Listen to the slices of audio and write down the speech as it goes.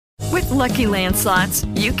Lucky Land Slots,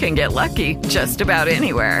 you can get lucky just about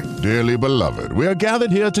anywhere. Dearly beloved, we are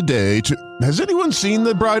gathered here today to... Has anyone seen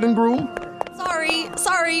the bride and groom?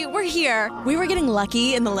 Sorry, we're here. We were getting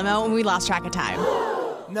lucky in the limo and we lost track of time.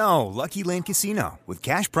 No, Lucky Land Casino, with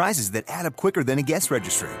cash prizes that add up quicker than a guest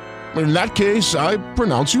registry. In that case, I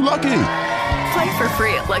pronounce you lucky. Play for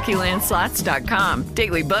free at LuckyLandSlots.com.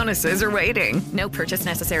 Daily bonuses are waiting. No purchase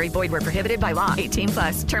necessary. Void where prohibited by law.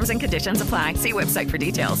 18+. Terms and conditions apply. See website for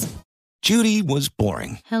details. Judy was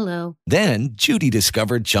boring. Hello. Then Judy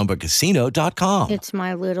discovered ChumbaCasino.com. It's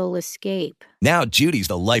my little escape. Now Judy's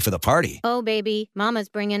the life of the party. Oh, baby, mama's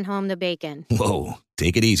bringing home the bacon. Whoa,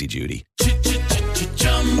 take it easy, Judy.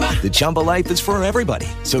 The Chumba life is for everybody.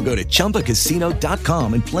 So go to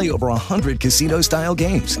ChumbaCasino.com and play over 100 casino-style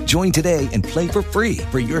games. Join today and play for free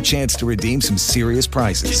for your chance to redeem some serious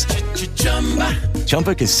prizes.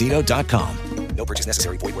 ChumbaCasino.com. No purchase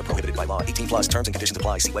necessary. Void where prohibited by law. 18+. Terms and conditions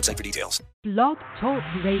apply. See website for details. Blog Talk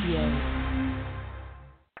Radio.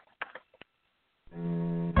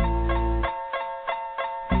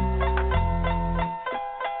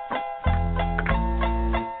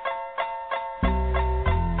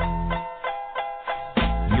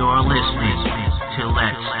 You're listening to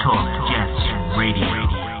Let's Talk Jets Radio.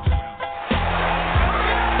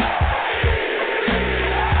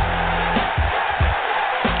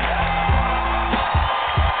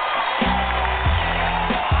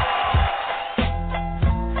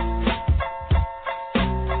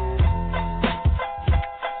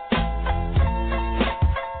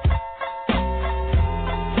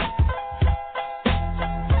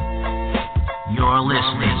 You're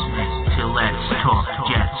listening to Let's Talk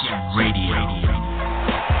Jets Radio.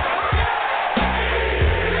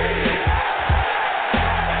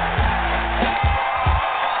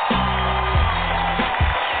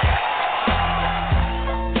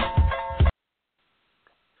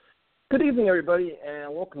 Good evening, everybody,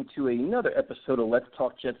 and welcome to another episode of Let's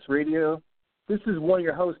Talk Jets Radio. This is one of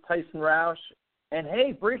your hosts, Tyson Roush. And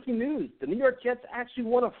hey, breaking news, the New York Jets actually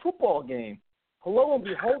won a football game. Hello and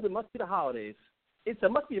behold, it must be the holidays. It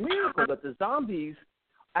must be a miracle that the Zombies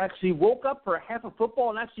actually woke up for a half of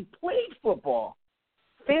football and actually played football.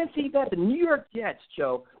 Fancy that, the New York Jets,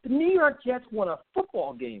 Joe. The New York Jets won a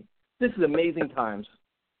football game. This is amazing times.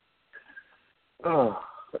 Oh,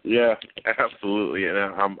 yeah, absolutely, and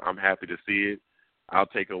I'm happy to see it. I'll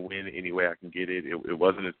take a win any way I can get it. It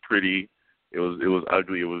wasn't as pretty. It was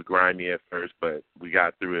ugly. It was grimy at first, but we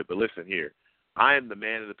got through it. But listen here. I am the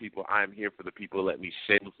man of the people. I am here for the people. Let me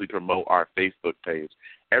shamelessly promote our Facebook page.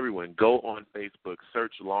 Everyone, go on Facebook,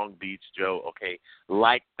 search Long Beach Joe, okay?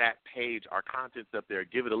 Like that page. Our content's up there.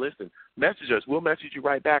 Give it a listen. Message us. We'll message you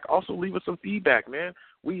right back. Also, leave us some feedback, man.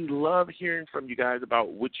 We love hearing from you guys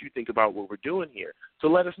about what you think about what we're doing here. So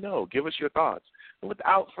let us know. Give us your thoughts. And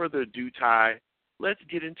without further ado, Ty, let's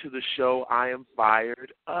get into the show. I am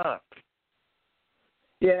fired up.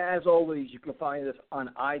 Yeah, as always, you can find us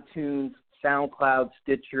on iTunes, SoundCloud,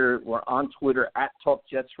 Stitcher. We're on Twitter at Talk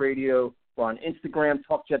Jets Radio. We're on Instagram,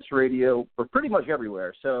 Talk Jets Radio. We're pretty much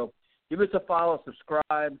everywhere. So give us a follow,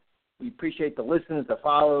 subscribe. We appreciate the listens, the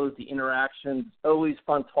follows, the interactions. It's always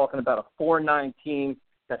fun talking about a 4-9 team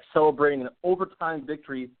that's celebrating an overtime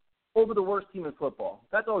victory over the worst team in football.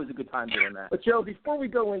 That's always a good time doing that. But, Joe, before we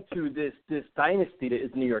go into this dynasty that is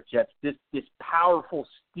New York Jets, this powerful,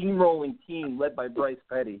 steamrolling team led by Bryce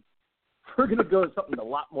Petty, we're going to go to something a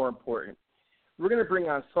lot more important. We're going to bring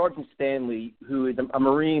on Sergeant Stanley, who is a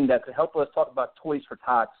Marine that could help us talk about Toys for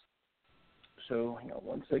Tots. So hang on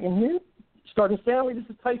one second here. Sergeant Stanley, this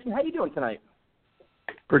is Tyson. How you doing tonight?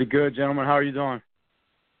 Pretty good, gentlemen. How are you doing?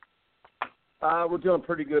 We're doing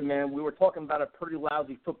pretty good, man. We were talking about a pretty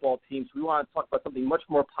lousy football team, so we want to talk about something much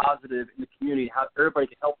more positive in the community, how everybody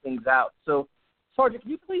can help things out. So, Sergeant, can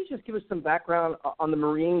you please just give us some background on the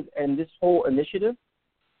Marines and this whole initiative?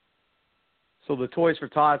 So the Toys for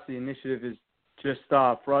Tots, the initiative is just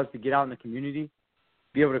for us to get out in the community,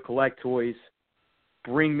 be able to collect toys,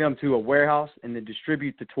 bring them to a warehouse, and then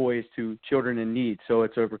distribute the toys to children in need. So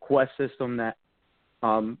it's a request system that,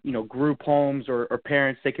 group homes or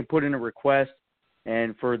parents, they can put in a request,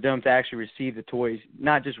 and for them to actually receive the toys,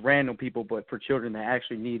 not just random people, but for children that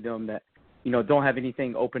actually need them, that, don't have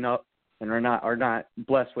anything open up and are not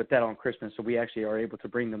blessed with that on Christmas. So we actually are able to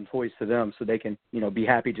bring them toys to them so they can, be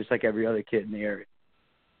happy just like every other kid in the area.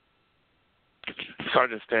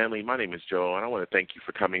 Sergeant Stanley, my name is Joe, and I want to thank you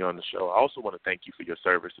for coming on the show. I also want to thank you for your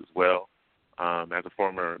service as well. As a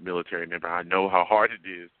former military member, I know how hard it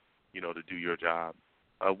is, to do your job.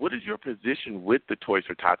 What is your position with the Toys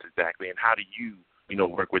for Tots exactly, and how do you,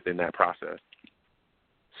 work within that process?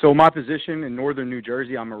 So my position in northern New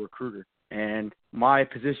Jersey, I'm a recruiter. and my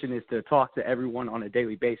position is to talk to everyone on a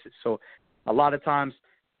daily basis. So a lot of times,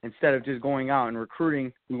 instead of just going out and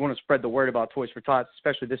recruiting, we want to spread the word about Toys for Tots,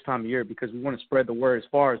 especially this time of year, because we want to spread the word as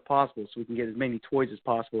far as possible so we can get as many toys as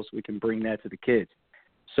possible so we can bring that to the kids.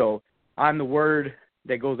 So I'm the word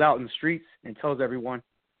that goes out in the streets and tells everyone.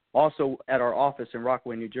 Also, at our office in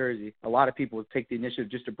Rockaway, New Jersey, a lot of people take the initiative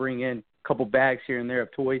just to bring in a couple bags here and there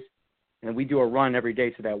of toys, and we do a run every day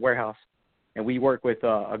to that warehouse. And we work with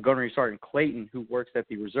a Gunnery Sergeant Clayton, who works at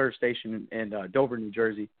the reserve station in Dover, New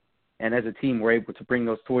Jersey. And as a team, we're able to bring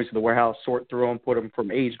those toys to the warehouse, sort through them, put them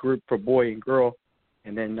from age group for boy and girl.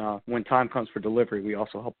 And then when time comes for delivery, we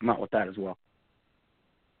also help them out with that as well.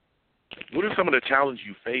 What are some of the challenges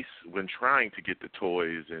you face when trying to get the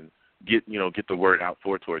toys and get the word out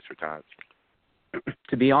for Toys for Tots?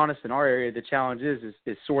 To be honest, in our area, the challenge is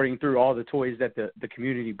sorting through all the toys that the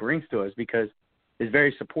community brings to us, because it's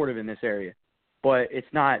very supportive in this area. But it's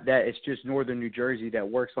not that it's just northern New Jersey that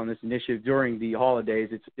works on this initiative during the holidays.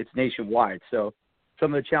 It's nationwide. So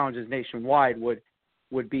some of the challenges nationwide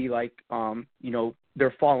would be like,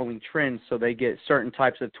 they're following trends, so they get certain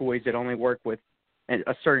types of toys that only work with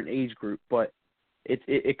a certain age group. But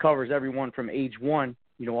it covers everyone from age 1,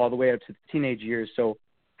 all the way up to the teenage years. So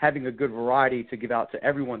having a good variety to give out to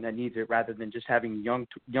everyone that needs it, rather than just having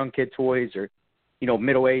young kid toys or,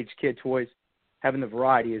 middle-aged kid toys, having the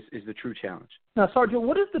variety is the true challenge. Now, Sergeant,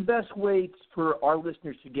 what is the best way for our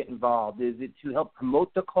listeners to get involved? Is it to help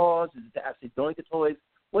promote the cause? Is it to actually donate the toys?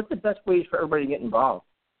 What's the best ways for everybody to get involved?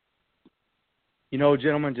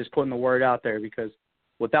 Gentlemen, just putting the word out there, because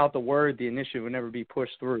without the word, the initiative would never be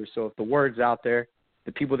pushed through. So if the word's out there,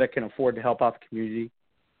 the people that can afford to help out the community,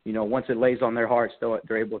 once it lays on their hearts,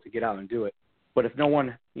 they're able to get out and do it. But if no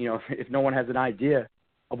one has an idea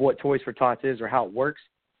of what Toys for Tots is or how it works,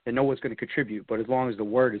 then no one's going to contribute. But as long as the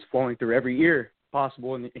word is flowing through every ear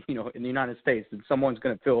possible in the United States, then someone's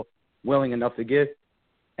going to feel willing enough to give,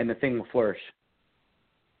 and the thing will flourish.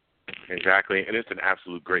 Exactly, and it's an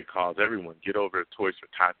absolute great cause. Everyone, get over to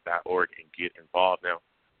toysfortots.org and get involved. Now,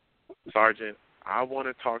 Sergeant, I want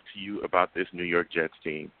to talk to you about this New York Jets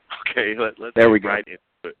team. Okay, let's there we get go. right into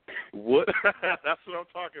it. What? That's what I'm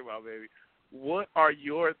talking about, baby. What are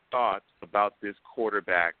your thoughts about this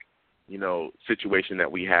quarterback situation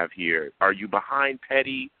that we have here? Are you behind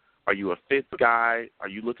Petty? Are you a fifth guy? Are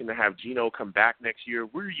you looking to have Geno come back next year?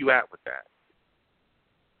 Where are you at with that?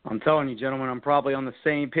 I'm telling you, gentlemen, I'm probably on the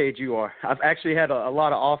same page you are. I've actually had a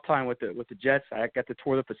lot of off time with the Jets. I got to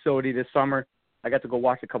tour the facility this summer. I got to go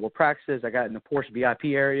watch a couple of practices. I got in the Porsche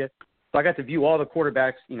VIP area. So I got to view all the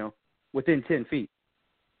quarterbacks, within 10 feet.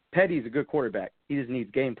 Petty's a good quarterback. He just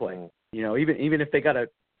needs gameplay. Even if they got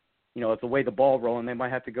it's the way the ball rolling, they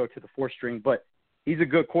might have to go to the fourth string. But he's a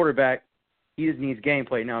good quarterback. He just needs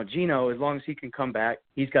gameplay. Now, Geno, as long as he can come back,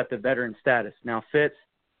 he's got the veteran status. Now, Fitz,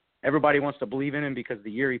 everybody wants to believe in him because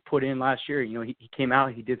the year he put in last year, he came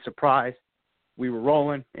out, he did surprise. We were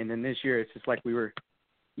rolling, and then this year it's just like we were,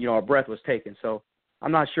 our breath was taken. So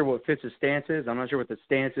I'm not sure what Fitz's stance is. I'm not sure what the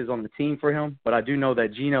stance is on the team for him, but I do know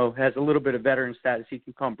that Geno has a little bit of veteran status. He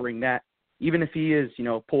can come bring that, even if he is,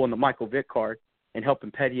 pulling the Michael Vick card and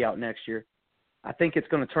helping Petty out next year. I think it's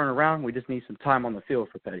going to turn around. We just need some time on the field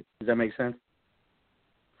for Petty. Does that make sense?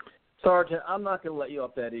 Sergeant, I'm not going to let you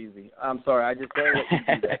off that easy. I'm sorry. I just don't let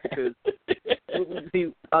you do that because,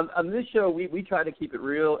 see, on this show, we try to keep it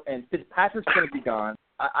real, and Fitzpatrick's going to be gone.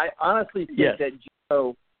 I honestly think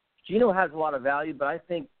that Geno has a lot of value, but I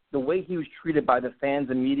think the way he was treated by the fans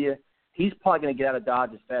and media, he's probably going to get out of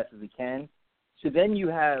Dodge as fast as he can. So then you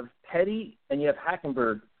have Petty and you have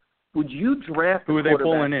Hackenberg. Would you draft Who are they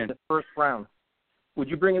pulling in the first round? Would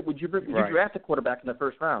you draft a quarterback in the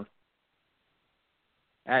first round?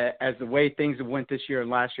 As the way things have went this year and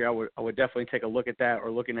last year, I would definitely take a look at that,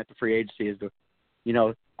 or looking at the free agency as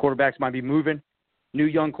quarterbacks might be moving, new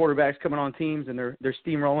young quarterbacks coming on teams and they're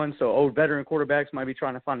steamrolling. So old veteran quarterbacks might be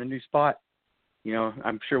trying to find a new spot.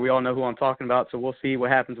 I'm sure we all know who I'm talking about. So we'll see what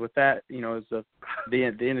happens with that. As the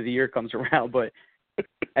end of the year comes around. But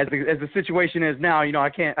as the situation is now, I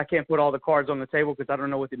can't put all the cards on the table because I don't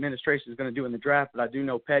know what the administration is going to do in the draft. But I do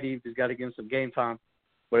know Petty has got to give him some game time.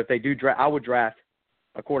 But if they do draft, I would draft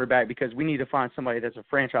a quarterback because we need to find somebody that's a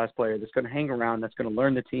franchise player that's going to hang around, that's going to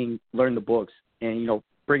learn the team, learn the books, and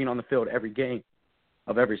bring it on the field every game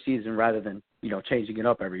of every season rather than changing it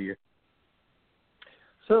up every year.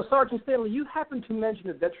 So, Sergeant Stanley, you happen to mention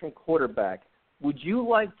a veteran quarterback. Would you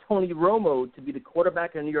like Tony Romo to be the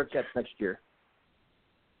quarterback of the New York Jets next year?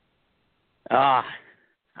 I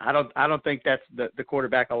don't think that's the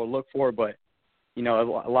quarterback I would look for, but a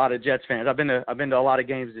lot of Jets fans. I've been to a lot of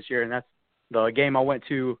games this year, and that's the game I went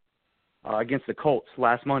to against the Colts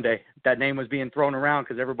last Monday. That name was being thrown around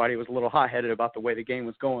because everybody was a little hot-headed about the way the game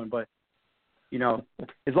was going. But, you know,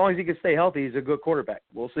 as long as he can stay healthy, he's a good quarterback.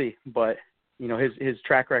 We'll see. But, you know, his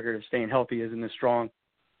track record of staying healthy isn't as strong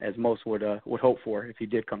as most would hope for if he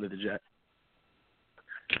did come to the Jets.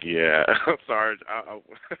 Yeah, Sarge,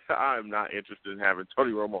 I am not interested in having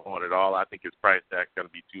Tony Romo on at all. I think his price tag's going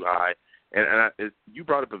to be too high. And you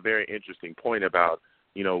brought up a very interesting point about,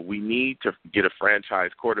 you know, we need to get a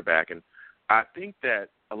franchise quarterback. And I think that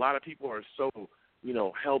a lot of people are so, you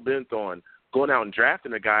know, hell-bent on going out and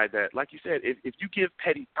drafting a guy that, like you said, if you give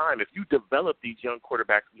Petty time, if you develop these young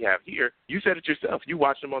quarterbacks we have here, you said it yourself. You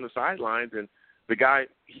watch him on the sidelines, and the guy,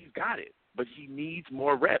 he's got it. But he needs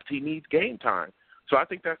more reps. He needs game time. So I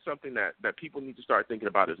think that's something that people need to start thinking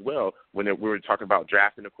about as well when we're talking about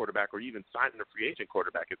drafting a quarterback or even signing a free agent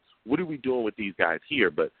quarterback. It's what are we doing with these guys here?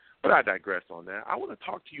 But I digress on that. I want to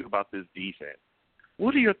talk to you about this defense.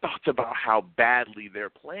 What are your thoughts about how badly they're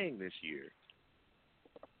playing this year?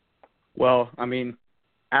 Well, I mean,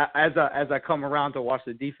 as I come around to watch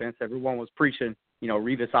the defense, everyone was preaching, you know,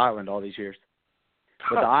 Revis Island all these years.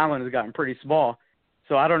 But the island has gotten pretty small.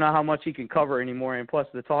 So I don't know how much he can cover anymore. And plus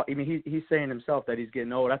the talk, I mean, he's saying himself that he's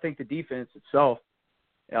getting old. I think the defense itself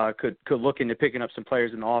could look into picking up some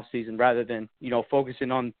players in the offseason rather than, you know,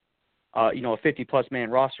 focusing on, you know, a 50-plus man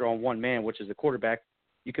roster on one man, which is a quarterback.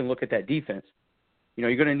 You can look at that defense. You know,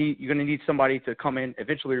 you're gonna need somebody to come in,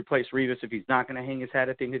 eventually replace Revis if he's not going to hang his hat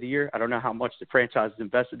at the end of the year. I don't know how much the franchise has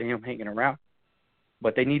invested in him hanging around,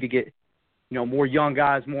 but they need to get, you know, more young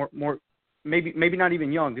guys, more maybe not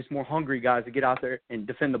even young, just more hungry guys to get out there and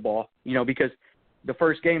defend the ball. You know, because the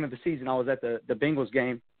first game of the season, I was at the Bengals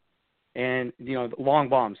game, and you know, the long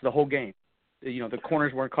bombs the whole game. You know, the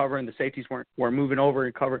corners weren't covering, the safeties weren't moving over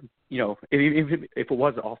and covering. You know, if it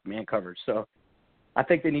was off man coverage, so. I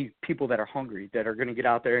think they need people that are hungry, that are going to get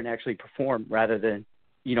out there and actually perform rather than,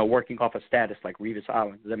 you know, working off a status like Revis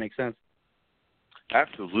Island. Does that make sense?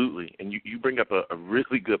 Absolutely. And you bring up a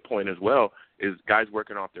really good point as well, is guys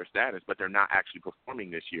working off their status, but they're not actually performing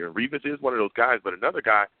this year. Revis is one of those guys, but another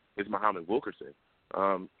guy is Muhammad Wilkerson.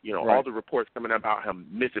 You know, right. All the reports coming about him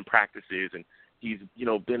missing practices, and he's, you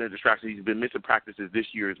know, been a distraction. He's been missing practices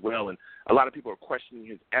this year as well. And a lot of people are questioning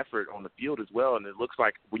his effort on the field as well. And it looks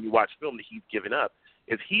like when you watch film that he's given up.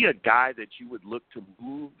 Is he a guy that you would look to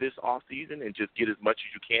move this offseason and just get as much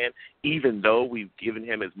as you can, even though we've given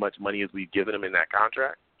him as much money as we've given him in that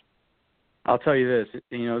contract? I'll tell you this.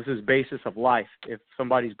 You know, this is basis of life. If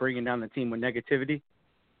somebody's bringing down the team with negativity,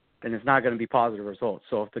 then it's not going to be positive results.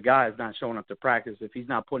 So if the guy is not showing up to practice, if he's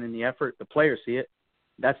not putting in the effort, the players see it.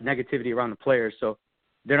 That's negativity around the players. So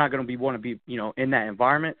they're not going to want to be, you know, in that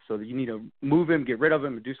environment. So you need to move him, get rid of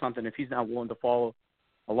him, and do something if he's not willing to follow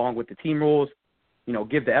along with the team rules. You know,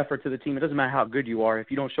 give the effort to the team. It doesn't matter how good you are.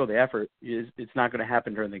 If you don't show the effort, it's not going to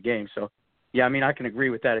happen during the game. So, yeah, I mean, I can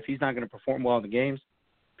agree with that. If he's not going to perform well in the games,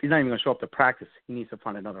 if he's not even going to show up to practice, he needs to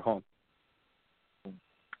find another home.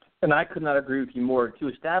 And I could not agree with you more. To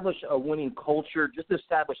establish a winning culture, just to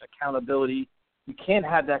establish accountability, you can't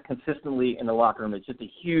have that consistently in the locker room. It's just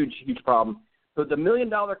a huge, huge problem. So the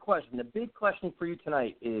million-dollar question, the big question for you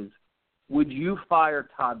tonight is, would you fire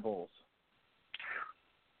Todd Bowles?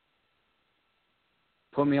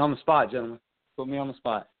 Put me on the spot, gentlemen. Put me on the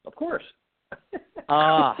spot. Of course. You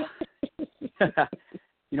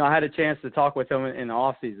know, I had a chance to talk with him in the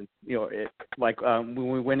off season. You know, when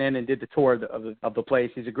we went in and did the tour of the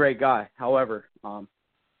place. He's a great guy. However,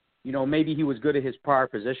 you know, maybe he was good at his prior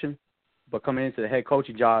position, but coming into the head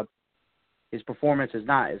coaching job, his performance is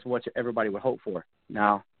not as what everybody would hope for.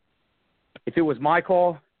 Now, if it was my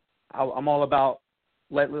call, I'm all about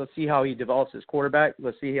let's see how he develops his quarterback.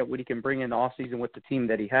 Let's see what he can bring in the offseason with the team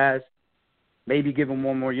that he has. Maybe give him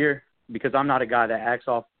one more year, because I'm not a guy that acts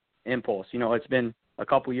off impulse. You know, it's been a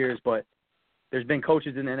couple years, but there's been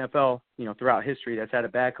coaches in the NFL, you know, throughout history that's had a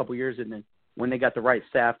bad couple years, and then when they got the right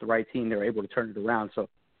staff, the right team, they were able to turn it around. So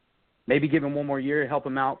maybe give him one more year, help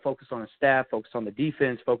him out, focus on his staff, focus on the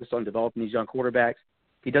defense, focus on developing these young quarterbacks.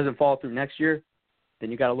 If he doesn't fall through next year, then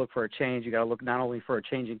you got to look for a change. You got to look not only for a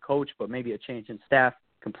change in coach, but maybe a change in staff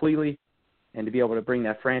completely, and to be able to bring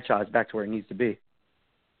that franchise back to where it needs to be.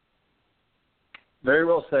 Very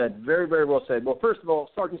well said. Very, very well said. Well, first of all,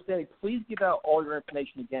 Sergeant Stanley, please give out all your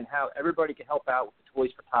information again, how everybody can help out with the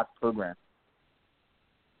Toys for Tots program.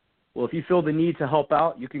 Well, if you feel the need to help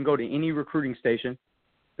out, you can go to any recruiting station.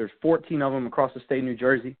 There's 14 of them across the state of New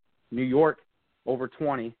Jersey. New York, over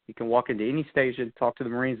 20. You can walk into any station, talk to the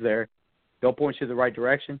Marines there. They'll point you the right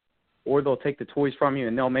direction, or they'll take the toys from you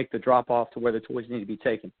and they'll make the drop-off to where the toys need to be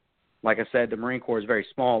taken. Like I said, the Marine Corps is very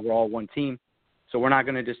small. We're all one team. So we're not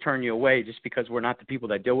going to just turn you away just because we're not the people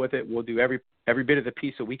that deal with it. We'll do every bit of the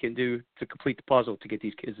piece that we can do to complete the puzzle to get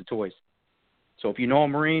these kids the toys. So if you know a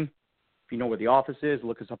Marine, if you know where the office is,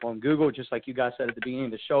 look us up on Google. Just like you guys said at the beginning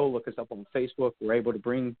of the show, look us up on Facebook. We're able to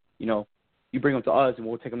bring, you bring them to us, and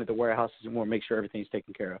we'll take them to the warehouses, and we'll make sure everything's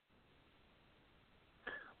taken care of.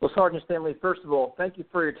 Well, Sergeant Stanley, first of all, thank you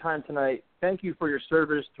for your time tonight. Thank you for your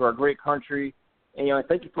service to our great country. And,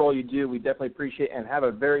 thank you for all you do. We definitely appreciate it, and have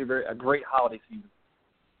a very, very great holiday season.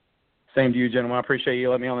 Same to you, gentlemen. I appreciate you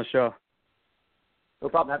letting me on the show. No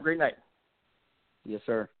problem. Have a great night. Yes,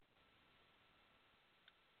 sir.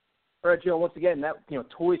 All right, Joe, once again, that,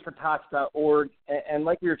 toysfortots.org. And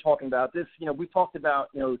like we were talking about this, we talked about,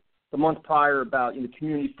 the month prior about the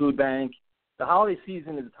community food bank. The holiday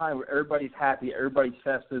season is a time where everybody's happy, everybody's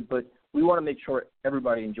festive, but we want to make sure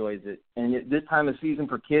everybody enjoys it. And this time of season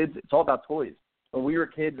for kids, it's all about toys. When we were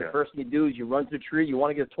kids, the first thing you do is you run to the tree, you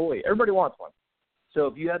want to get a toy. Everybody wants one. So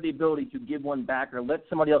if you have the ability to give one back or let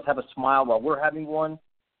somebody else have a smile while we're having one,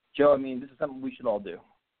 Joe, this is something we should all do.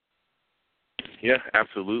 Yeah,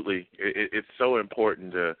 absolutely. It's so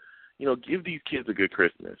important to, give these kids a good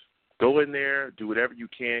Christmas. Go in there, do whatever you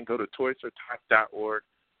can. Go to toysfortots.org.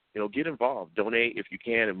 Get involved. Donate if you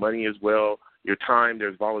can, and money as well. Your time,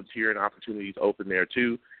 there's volunteering opportunities open there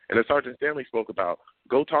too. And as Sergeant Stanley spoke about,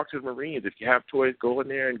 go talk to the Marines. If you have toys, go in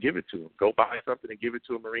there and give it to him. Go buy something and give it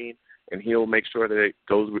to a Marine, and he'll make sure that it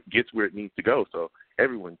gets where it needs to go. So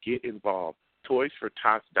everyone, get involved.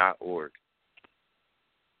 Toysfortots.org.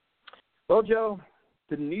 Well, Joe,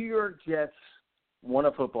 the New York Jets won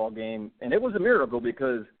a football game, and it was a miracle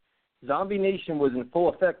because Zombie Nation was in full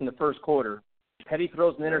effect in the first quarter. Petty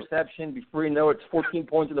throws an interception. Before you know it, it's 14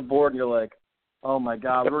 points on the board, and you're like, oh, my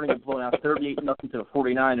God, we're going to get blown out 38-0 to the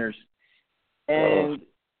 49ers. And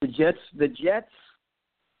the Jets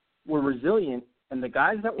were resilient, and the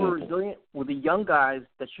guys that were resilient were the young guys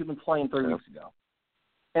that should have been playing 3 weeks ago.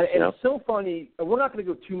 And it's so funny. We're not going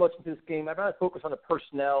to go too much into this game. I'd rather focus on the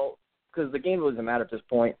personnel because the game doesn't matter at this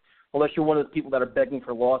point, unless you're one of those people that are begging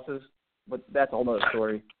for losses. But that's a whole other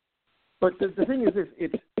story. But the thing is this,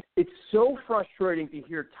 it's so frustrating to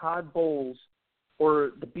hear Todd Bowles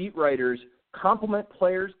or the beat writers compliment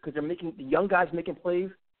players because they're making the young guys making plays.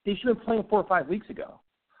 They should have been playing 4 or 5 weeks ago.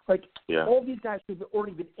 All these guys should have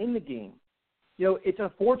already been in the game. It's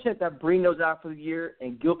unfortunate that Brino's out for the year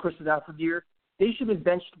and Gilchrist is out for the year. They should have been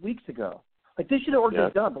benched weeks ago. They should have already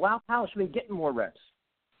been done. Bilal Powell should have been getting more reps.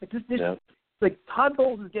 Todd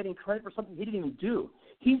Bowles is getting credit for something he didn't even do.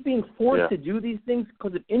 He's being forced to do these things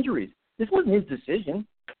because of injuries. This wasn't his decision.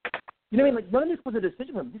 You know what I mean? None of this was a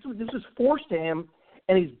decision for him. This was forced to him,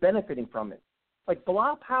 and he's benefiting from it.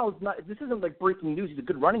 Bilal Powell's not – this isn't like breaking news. He's a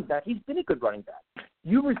good running back. He's been a good running back.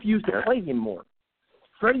 You refuse to play him more.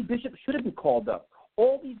 Freddie Bishop should have been called up.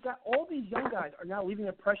 All these young guys are now leaving an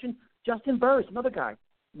impression. Justin Burris, another guy.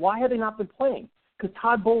 Why have they not been playing? Because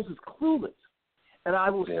Todd Bowles is clueless. And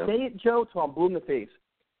I will say it, Joe, till I'm blue in the face.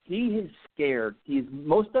 He is scared. He is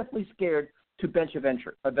most definitely scared to bench a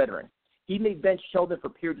veteran. He may bench Sheldon for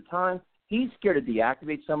periods of time. He's scared to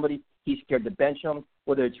deactivate somebody. He's scared to bench him,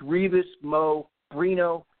 whether it's Revis, Mo,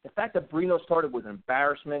 Brino. The fact that Brino started was an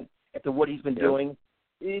embarrassment after what he's been doing.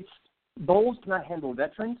 Bowles cannot handle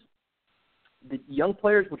veterans. The young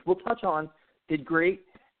players, which we'll touch on, did great.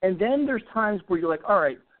 And then there's times where you're like, all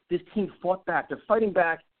right, this team fought back. They're fighting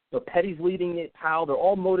back. Petty's leading it, Powell. They're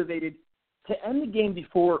all motivated. To end the game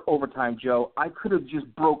before overtime, Joe, I could have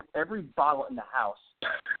just broke every bottle in the house.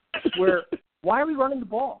 Why are we running the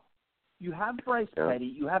ball? You have Bryce Petty.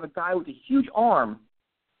 You have a guy with a huge arm.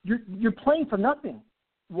 You're playing for nothing.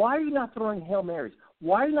 Why are you not throwing Hail Marys?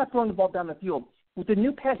 Why are you not throwing the ball down the field? With the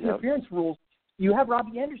new pass interference rules, you have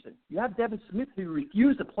Robbie Anderson. You have Devin Smith, who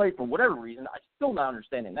refused to play for whatever reason. I'm still not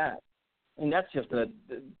understanding that. And that's just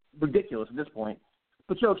ridiculous at this point.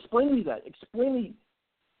 But, Joe, explain to me that. Explain to me.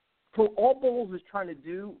 For all Bowles is trying to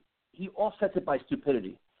do, he offsets it by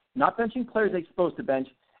stupidity. Not benching players they're supposed to bench.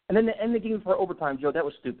 And then to end the game for overtime, Joe, that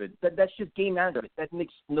was stupid. That's just game management. That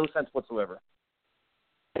makes no sense whatsoever.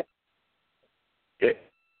 And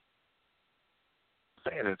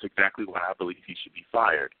that's exactly why I believe he should be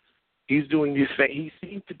fired. He's doing this thing. He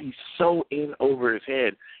seems to be so in over his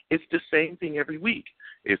head. It's the same thing every week.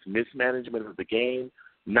 It's mismanagement of the game,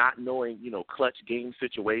 not knowing, clutch game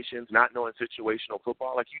situations, not knowing situational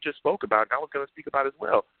football like you just spoke about, and I was going to speak about as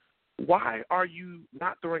well. Why are you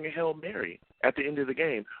not throwing a Hail Mary at the end of the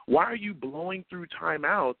game? Why are you blowing through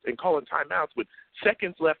timeouts and calling timeouts with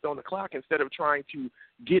seconds left on the clock instead of trying to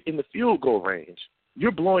get in the field goal range?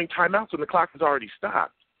 You're blowing timeouts when the clock has already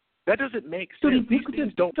stopped. That doesn't make sense. These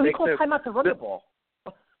things don't make sense. Timeout to run the ball.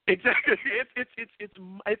 Exactly.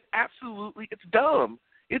 It's absolutely dumb.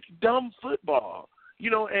 It's dumb football.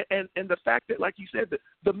 And the fact that, like you said,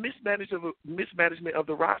 the mismanagement of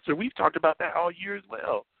the roster, we've talked about that all year as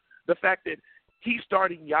well. The fact that he's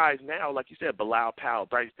starting guys now, like you said, Bilal Powell,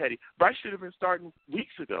 Bryce Petty. Bryce should have been starting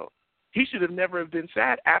weeks ago. He should have never have been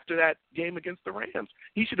sat after that game against the Rams.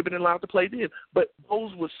 He should have been allowed to play then. But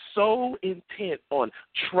Bowles was so intent on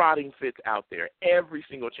trotting Fitz out there every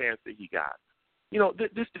single chance that he got.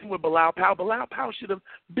 This thing with Bilal Powell should have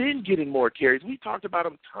been getting more carries. We talked about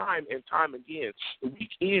him time and time again,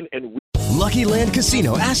 week in and week. Lucky Land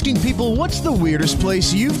Casino, asking people, what's the weirdest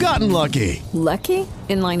place you've gotten lucky? Lucky?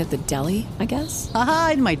 In line at the deli, I guess?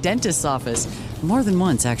 Aha, in my dentist's office. More than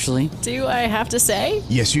once, actually. Do I have to say?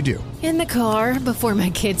 Yes, you do. In the car before my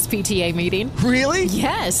kids' PTA meeting. Really?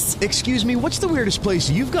 Yes. Excuse me, what's the weirdest place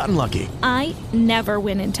you've gotten lucky? I never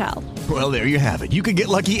win and tell. Well, there you have it. You can get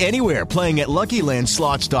lucky anywhere, playing at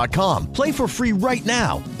LuckyLandSlots.com. Play for free right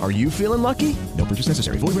now. Are you feeling lucky? No purchase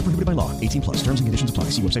necessary. Void where prohibited by law. 18+. Terms and conditions apply.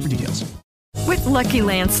 See website for details. With Lucky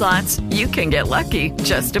Land Slots, you can get lucky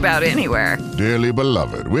just about anywhere. Dearly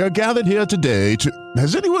beloved, we are gathered here today to...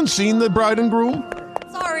 Has anyone seen the bride and groom?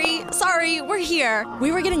 Sorry, we're here.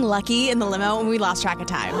 We were getting lucky in the limo and we lost track of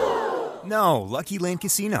time. No, Lucky Land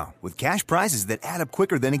Casino, with cash prizes that add up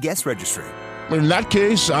quicker than a guest registry. In that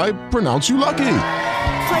case, I pronounce you lucky.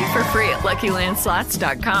 Play for free at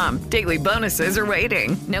LuckyLandSlots.com. Daily bonuses are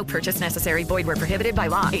waiting. No purchase necessary. Void where prohibited by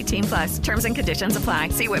law. 18+. Terms and conditions apply.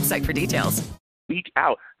 See website for details. Week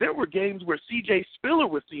out. There were games where C.J. Spiller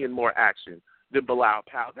was seeing more action than Bilal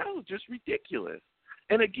Powell. That was just ridiculous.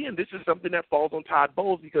 And again, this is something that falls on Todd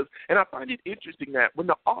Bowles and I find it interesting that when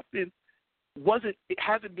the offense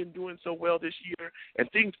hasn't been doing so well this year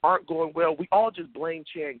and things aren't going well, we all just blame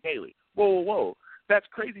Chan Gailey. Whoa. That's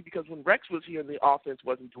crazy because when Rex was here and the offense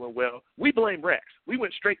wasn't doing well, we blame Rex. We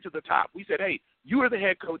went straight to the top. We said, hey, you are the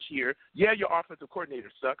head coach here. Yeah, your offensive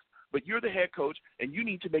coordinator sucks, but you're the head coach and you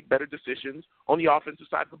need to make better decisions on the offensive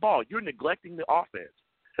side of the ball. You're neglecting the offense.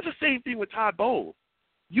 It's the same thing with Todd Bowles.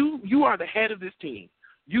 You are the head of this team.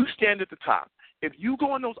 You stand at the top. If you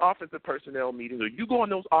go on those offensive personnel meetings or you go on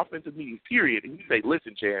those offensive meetings, period, and you say,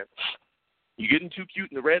 listen, Chan, you're getting too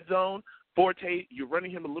cute in the red zone. Forte, you're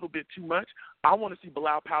running him a little bit too much. I want to see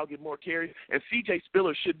Bilal Powell get more carries, and C.J.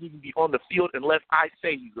 Spiller shouldn't even be on the field unless I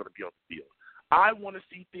say he's going to be on the field. I want to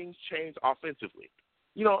see things change offensively.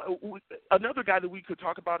 Another guy that we could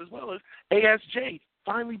talk about as well is ASJ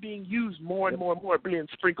finally being used more and more and more, being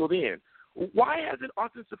sprinkled in. Why hasn't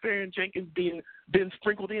Austin Seferian-Jenkins been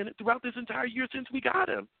sprinkled in throughout this entire year since we got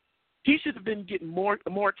him? He should have been getting more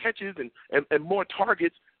catches and more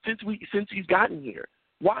targets since he's gotten here.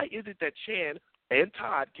 Why is it that Chan and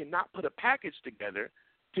Todd cannot put a package together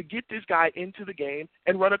to get this guy into the game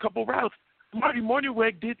and run a couple routes? Marty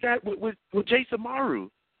Mornhinweg did that with Jace Amaru,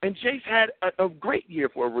 and Jace had a great year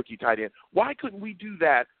for a rookie tight end. Why couldn't we do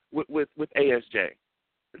that with ASJ?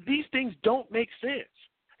 These things don't make sense.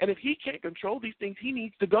 And if he can't control these things, he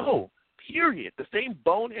needs to go, period. The same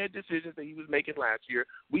bonehead decisions that he was making last year.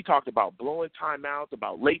 We talked about blowing timeouts,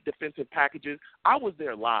 about late defensive packages. I was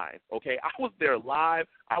there live, okay? I was there live.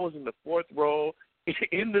 I was in the fourth row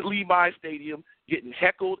in the Levi Stadium getting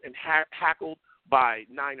heckled and hackled by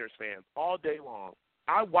Niners fans all day long.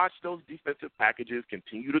 I watched those defensive packages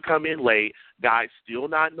continue to come in late, guys still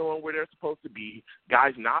not knowing where they're supposed to be,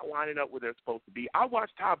 guys not lining up where they're supposed to be. I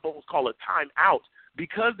watched Todd Bowles call a timeout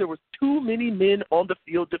because there was too many men on the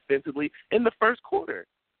field defensively in the first quarter.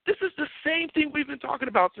 This is the same thing we've been talking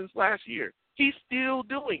about since last year. He's still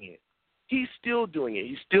doing it. He's still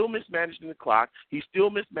mismanaging the clock. He's still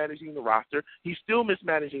mismanaging the roster. He's still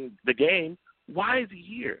mismanaging the game. Why is he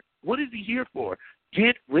here? What is he here for?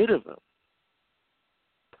 Get rid of him.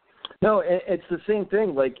 No, it's the same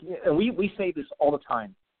thing. And we say this all the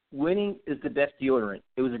time. Winning is the best deodorant.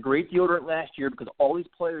 It was a great deodorant last year because all these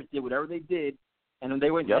players did whatever they did, and when they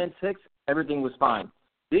went 10-6, everything was fine.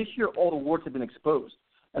 This year, all the warts have been exposed.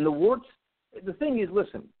 And the warts, the thing is,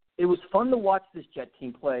 listen, it was fun to watch this Jet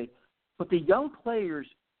team play, but the young players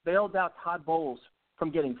bailed out Todd Bowles from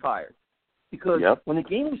getting fired. Because when the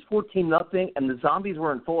game was 14-0 and the zombies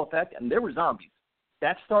were in full effect, and there were zombies,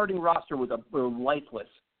 that starting roster was lifeless.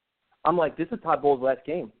 I'm like, this is Todd Bowles' last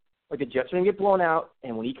game. Like, the Jets are going to get blown out,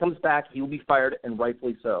 and when he comes back, he will be fired, and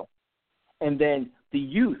rightfully so. And then the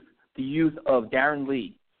youth of Darren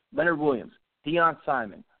Lee, Leonard Williams, Deion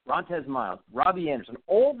Simon, Rontez Miles, Robbie Anderson,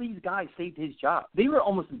 all these guys saved his job. They were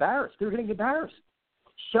almost embarrassed. They were getting embarrassed.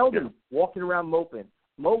 Sheldon walking around moping.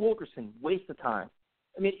 Mo Wilkerson, waste of time.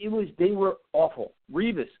 I mean, they were awful.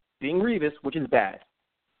 Revis, being Revis, which is bad.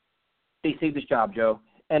 They saved his job, Joe.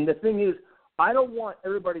 And the thing is, I don't want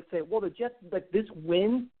everybody to say, well, the Jets, like this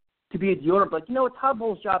win to be a deal. Like, you know what, Todd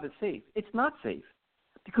Bowles' job is safe. It's not safe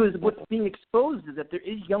because what's being exposed is that there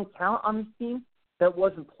is young talent on this team that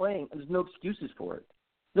wasn't playing, and there's no excuses for it.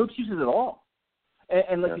 No excuses at all.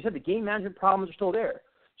 And like you said, the game management problems are still there.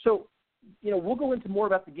 So, you know, we'll go into more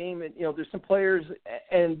about the game. And, you know, there's some players,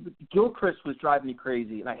 and Gilchrist was driving me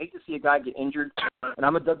crazy. And I hate to see a guy get injured. And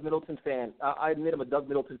I'm a Doug Middleton fan. I admit I'm a Doug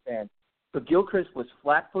Middleton fan. But Gilchrist was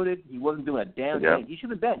flat-footed. He wasn't doing a damn thing. He should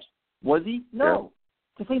have been benched. Was he? No.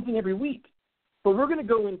 It's the same thing every week. But we're going to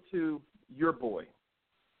go into your boy.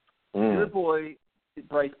 Your boy,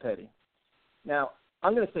 Bryce Petty. Now,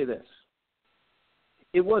 I'm going to say this.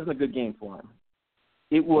 It wasn't a good game for him.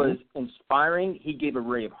 It was inspiring. He gave a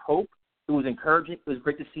ray of hope. It was encouraging. It was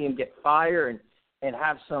great to see him get fire and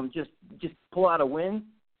have some just pull out a win.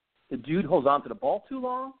 The dude holds on to the ball too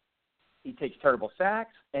long. He takes terrible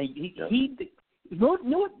sacks. And he you know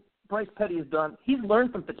what Bryce Petty has done? He's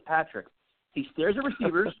learned from Fitzpatrick. He stares at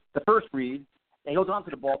receivers, the first read, and he holds on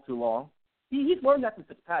to the ball too long. He's learned that from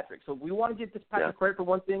Fitzpatrick. So we want to give Fitzpatrick credit for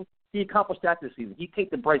one thing. He accomplished that this season. He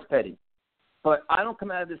takes the Bryce Petty. But I don't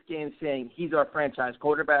come out of this game saying he's our franchise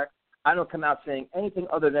quarterback. I don't come out saying anything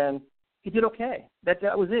other than he did okay. That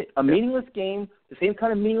was it. A meaningless game, the same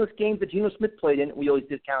kind of meaningless game that Geno Smith played in, we always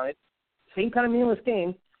discounted. Same kind of meaningless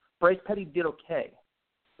game. Bryce Petty did okay.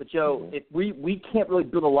 But, Joe, if we can't really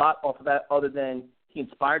build a lot off of that other than he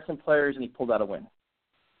inspired some players and he pulled out a win.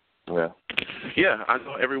 Yeah, I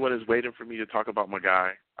know everyone is waiting for me to talk about my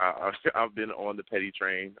guy. I've been on the Petty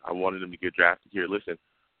train. I wanted him to get drafted here. Listen,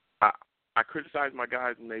 I criticize my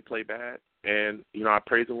guys when they play bad, and, you know, I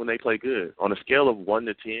praise them when they play good. On a scale of 1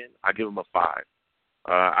 to 10, I give him a 5.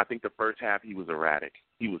 I think the first half he was erratic.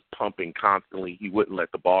 He was pumping constantly. He wouldn't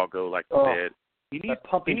let the ball go like you said. He needs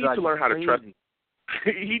to learn how to trust.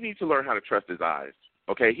 He needs to learn how to trust his eyes.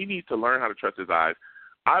 Okay, he needs to learn how to trust his eyes.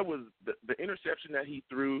 The interception that he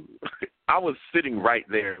threw, I was sitting right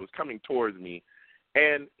there. It was coming towards me.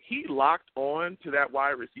 And he locked on to that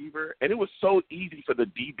wide receiver, and it was so easy for the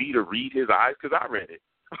DB to read his eyes because I read it.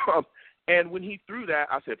 And when he threw that,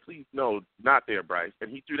 I said, please, no, not there, Bryce. And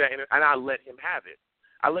he threw that, and I let him have it.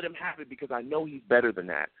 I let him have it because I know he's better than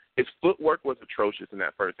that. His footwork was atrocious in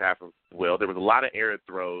that first half as well. There was a lot of errant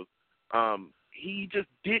throws. He just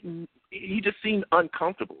seemed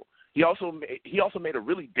uncomfortable. He also made a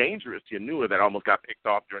really dangerous to Anua that almost got picked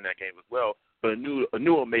off during that game as well. But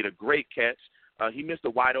Anua made a great catch. He missed a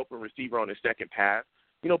wide-open receiver on his second pass.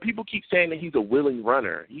 You know, people keep saying that he's a willing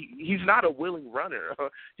runner. He's not a willing runner.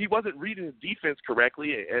 He wasn't reading his defense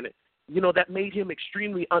correctly, and, you know, that made him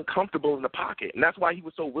extremely uncomfortable in the pocket. And that's why he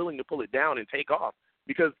was so willing to pull it down and take off,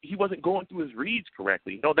 because he wasn't going through his reads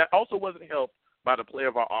correctly. You know, that also wasn't helped by the play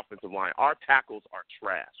of our offensive line. Our tackles are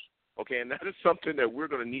trash, okay? And that is something that we're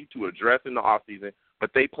going to need to address in the offseason, but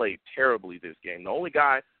they played terribly this game. The only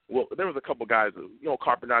guy – well, there was a couple guys, you know,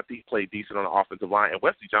 Carpenter played decent on the offensive line, and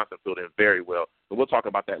Wesley Johnson filled in very well. And we'll talk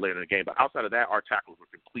about that later in the game. But outside of that, our tackles were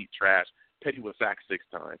complete trash. Petty was sacked 6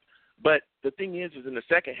 times. But the thing is in the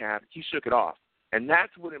second half, he shook it off, and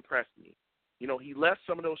that's what impressed me. You know, he left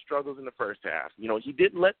some of those struggles in the first half. You know, he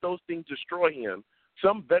didn't let those things destroy him.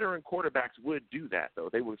 Some veteran quarterbacks would do that, though.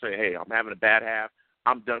 They would say, hey, I'm having a bad half.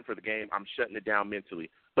 I'm done for the game. I'm shutting it down mentally.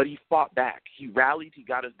 But he fought back. He rallied. He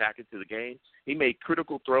got us back into the game. He made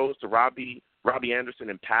critical throws to Robbie Anderson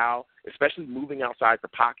and Powell, especially moving outside the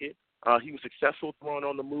pocket. He was successful throwing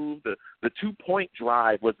on the move. The 2-point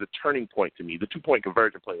drive was the turning point to me. The 2-point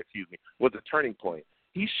conversion play, was the turning point.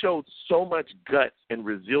 He showed so much guts and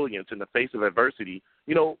resilience in the face of adversity,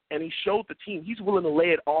 you know, and he showed the team he's willing to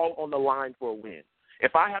lay it all on the line for a win.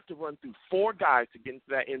 If I have to run through 4 guys to get into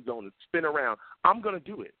that end zone and spin around, I'm going to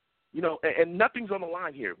do it. You know, and nothing's on the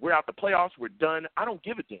line here. We're out the playoffs. We're done. I don't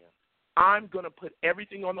give a damn. I'm going to put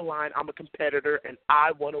everything on the line. I'm a competitor, and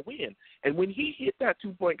I want to win. And when he hit that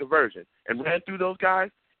 2-point conversion and ran through those guys,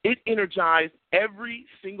 it energized every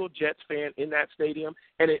single Jets fan in that stadium,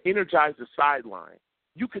 and it energized the sideline.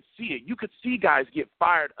 You could see it. You could see guys get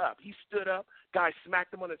fired up. He stood up. Guys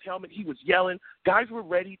smacked him on his helmet. He was yelling. Guys were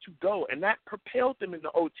ready to go, and that propelled them in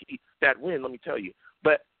the OT, that win, let me tell you.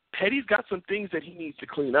 But Petty's got some things that he needs to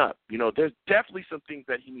clean up. You know, there's definitely some things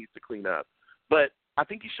that he needs to clean up. But I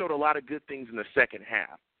think he showed a lot of good things in the second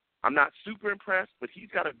half. I'm not super impressed, but he's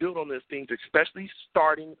got to build on those things, especially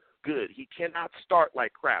starting good. He cannot start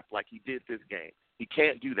like crap like he did this game. He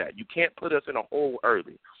can't do that. You can't put us in a hole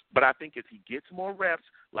early. But I think as he gets more reps,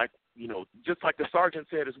 like, you know, just like the sergeant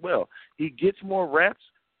said as well, he gets more reps,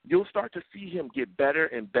 you'll start to see him get better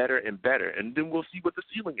and better and better. And then we'll see what the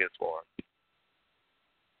ceiling is for him.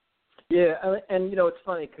 Yeah, and it's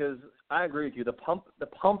funny because I agree with you. The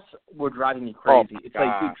pumps were driving me crazy. It's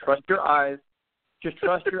like, dude, trust your eyes. Just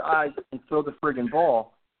trust your eyes and throw the friggin'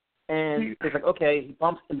 ball. And it's like, okay, he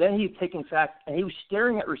pumps, and then he's taking sacks, and he was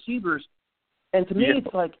staring at receivers. And to me,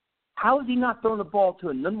 it's like, how is he not throwing the ball to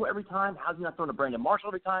Enunwa every time? How is he not throwing to Brandon Marshall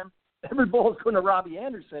every time? Every ball is going to Robbie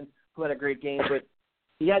Anderson, who had a great game. But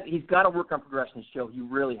he's got to work on progression, Joe. He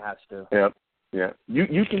really has to. Yeah.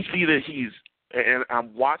 You can see that and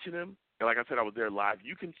I'm watching him, and like I said, I was there live.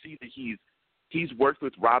 You can see that he's worked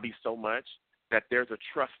with Robbie so much that there's a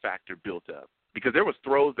trust factor built up. Because there was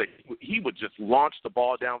throws that he would just launch the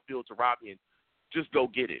ball downfield to Robbie and just go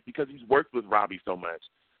get it because he's worked with Robbie so much.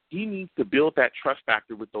 He needs to build that trust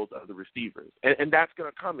factor with those other receivers. And that's going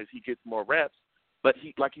to come as he gets more reps. But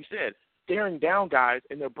he, like you said, staring down guys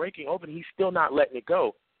and they're breaking open, he's still not letting it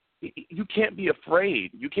go. You can't be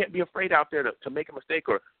afraid. You can't be afraid out there to make a mistake,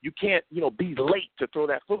 or you can't, be late to throw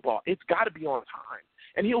that football. It's got to be on time.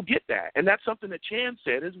 And he'll get that. And that's something that Chan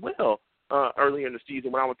said as well. Earlier in the season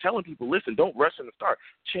when I was telling people, listen, don't rush in the start.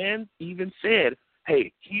 Chan even said,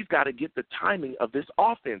 hey, he's got to get the timing of this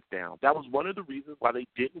offense down. That was one of the reasons why they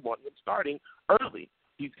didn't want him starting early.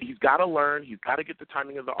 He's got to learn. He's got to get the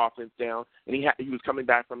timing of the offense down, and he was coming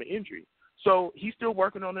back from an injury. So he's still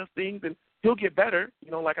working on those things, and he'll get better.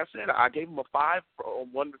 Like I said, I gave him a 5 on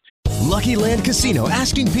 1 to 2. Lucky Land Casino,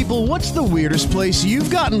 asking people, what's the weirdest place you've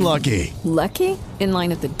gotten lucky? Lucky? In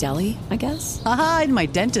line at the deli, I guess? Aha, in my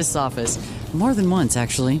dentist's office. More than once,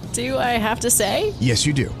 actually. Do I have to say? Yes,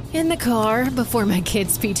 you do. In the car before my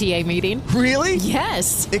kids' PTA meeting. Really?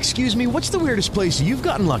 Yes. Excuse me, what's the weirdest place you've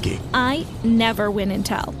gotten lucky? I never win and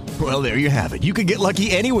tell. Well, there you have it. You can get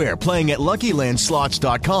lucky anywhere, playing at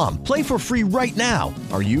LuckyLandSlots.com. Play for free right now.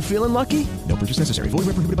 Are you feeling lucky? No purchase necessary. Void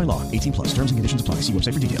where prohibited by law. 18+. Terms and conditions apply. See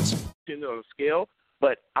website for details. On the scale,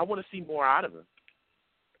 but I want to see more out of him.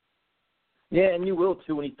 Yeah, and you will,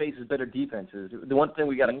 too, when he faces better defenses. The one thing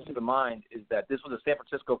we got to keep in mind is that this was the San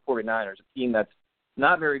Francisco 49ers, a team that's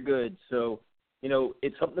not very good. So,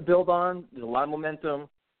 it's something to build on. There's a lot of momentum.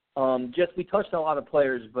 We touched on a lot of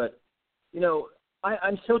players, but,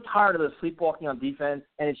 I'm so tired of the sleepwalking on defense,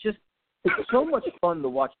 and it's so much fun to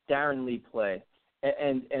watch Darren Lee play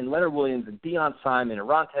and Leonard Williams and Deion Simon and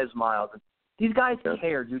Rontez Miles. And these guys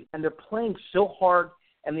care, dude, and they're playing so hard.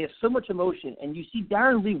 And they have so much emotion, and you see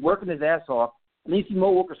Darren Lee working his ass off, and then you see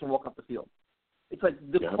Mo Wilkerson walk off the field. It's like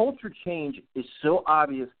the culture change is so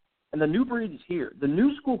obvious, and the new breed is here. The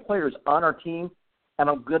new school players on our team, and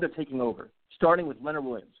I'm good at taking over, starting with Leonard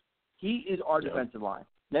Williams. He is our defensive line.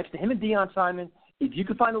 Next to him and Deion Simon, if you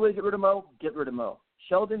can find a way to get rid of Mo, get rid of Mo.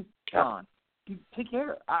 Sheldon, gone. You take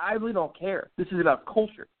care. I really don't care. This is about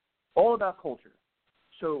culture, all about culture.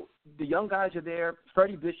 So the young guys are there.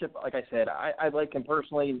 Freddie Bishop, like I said, I like him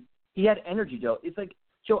personally. He had energy, Joe. It's like,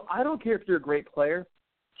 Joe, I don't care if you're a great player.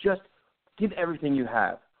 Just give everything you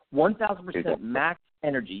have. 1,000% max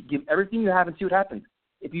energy. Give everything you have and see what happens.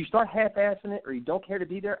 If you start half-assing it or you don't care to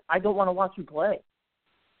be there, I don't want to watch you play.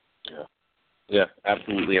 Yeah,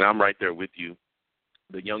 absolutely. And I'm right there with you.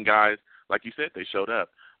 The young guys, like you said, they showed up.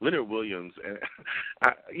 Leonard Williams, and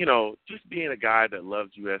just being a guy that loves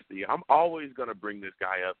USC, I'm always going to bring this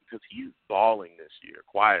guy up because he's balling this year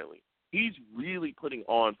quietly. He's really putting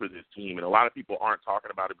on for this team, and a lot of people aren't talking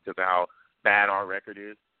about it because of how bad our record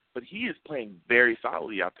is. But he is playing very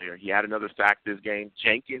solidly out there. He had another sack this game.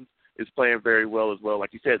 Jenkins is playing very well as well.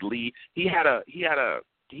 Like you said, Lee, he had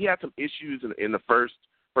some issues in the first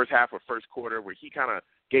half or first quarter where he kind of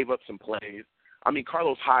gave up some plays. I mean,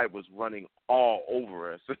 Carlos Hyde was running all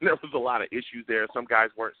over us, and there was a lot of issues there. Some guys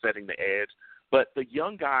weren't setting the edge, but the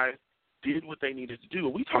young guys did what they needed to do.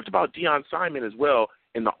 And we talked about Deion Simon as well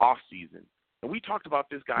in the offseason. And we talked about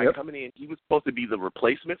this guy coming in. He was supposed to be the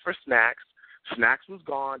replacement for Snacks. Snacks was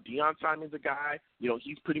gone. Deion Simon's a guy.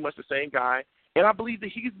 He's pretty much the same guy. And I believe that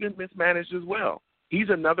he's been mismanaged as well. He's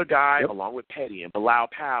another guy, along with Petty and Bilal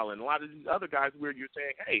Powell and a lot of these other guys where you're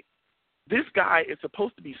saying, hey, this guy is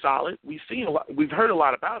supposed to be solid. We've heard a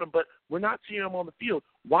lot about him, but we're not seeing him on the field.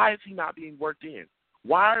 Why is he not being worked in?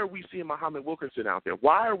 Why are we seeing Muhammad Wilkerson out there?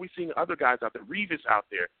 Why are we seeing other guys out there, Revis out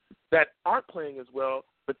there, that aren't playing as well,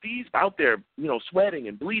 but these out there, sweating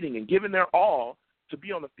and bleeding and giving their all to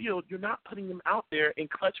be on the field? You're not putting them out there in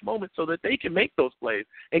clutch moments so that they can make those plays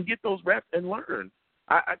and get those reps and learn.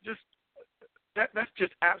 That's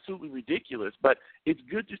just absolutely ridiculous, but it's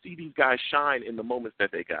good to see these guys shine in the moments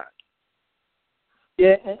that they got.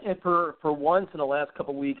 Yeah, and for once in the last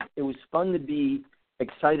couple of weeks, it was fun to be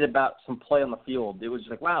excited about some play on the field. It was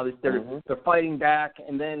like, wow, they're fighting back.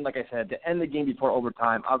 And then, like I said, to end the game before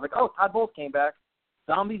overtime, I was like, oh, Todd Bowles came back.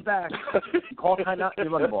 Zombie's back. You call timeout, you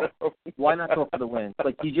run the ball. Why not go for the win?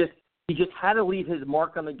 Like, He just had to leave his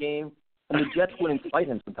mark on the game, and the Jets wouldn't spite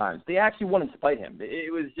him sometimes. They actually wouldn't spite him.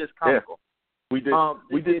 It was just comical. Yeah.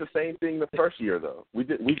 We did the same thing the first year, though. We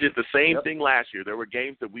did the same thing last year. There were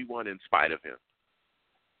games that we won in spite of him.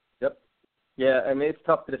 Yep. Yeah, I mean, it's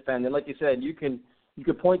tough to defend. And like you said, you can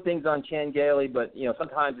point things on Chan Gailey, but,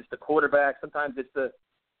 sometimes it's the quarterback. Sometimes it's the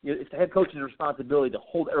head coach's responsibility to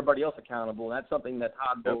hold everybody else accountable, and that's something that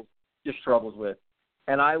Todd Bowles just struggles with.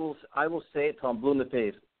 And I will say it till I'm blue in the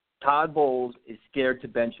face. Todd Bowles is scared to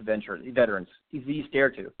bench veterans. He's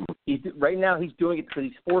scared to. Right now he's doing it because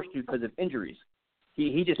he's forced to because of injuries.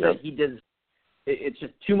 He just said he does. It's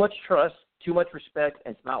just too much trust, too much respect,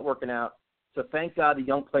 and it's not working out. So thank God the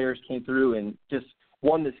young players came through and just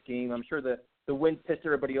won this game. I'm sure the win pissed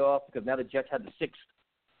everybody off because now the Jets had the 6th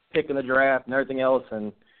pick in the draft and everything else,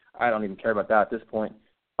 and I don't even care about that at this point.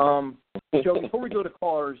 Joe, before we go to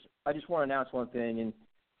callers, I just want to announce one thing. And,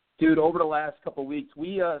 dude, over the last couple of weeks,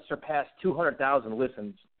 we surpassed 200,000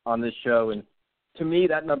 listens on this show. And to me,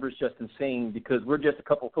 that number is just insane because we're just a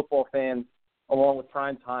couple of football fans along with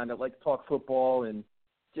Prime Time that like to talk football. And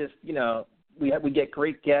just, we get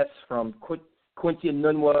great guests from Quincy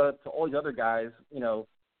Enunwa to all these other guys,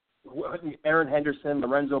 Aaron Henderson,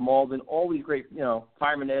 Lorenzo Malden, all these great,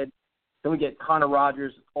 Fireman Ed. Then we get Connor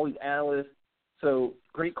Rogers, all these analysts. So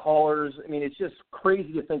great callers. I mean, it's just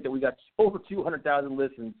crazy to think that we got over 200,000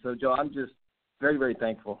 listens. So, Joe, I'm just very, very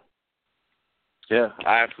thankful. Yeah,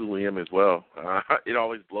 I absolutely am as well. It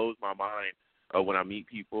always blows my mind when I meet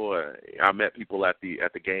people. I met people at the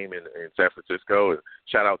game in San Francisco.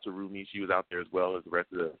 Shout out to Rumi. She was out there as well as the rest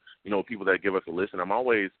of the people that give us a listen. I'm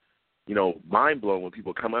always mind blown when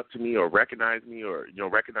people come up to me or recognize me or,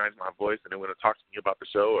 recognize my voice and they want to talk to me about the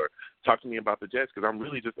show or talk to me about the Jets because I'm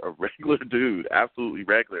really just a regular dude, absolutely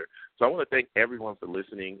regular. So I want to thank everyone for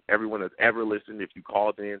listening, everyone that's ever listened. If you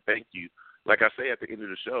called in, thank you. Like I say at the end of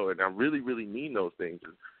the show, and I really, really mean those things.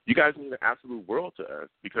 You guys mean the absolute world to us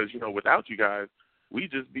because, without you guys,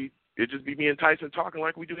 it'd just be me and Tyson talking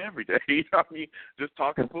like we do every day. Just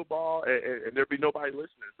talking football and there'd be nobody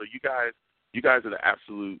listening. So you guys are the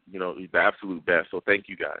absolute, the absolute best. So thank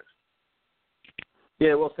you guys.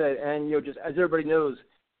 Yeah, well said. And, just as everybody knows,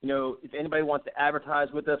 if anybody wants to advertise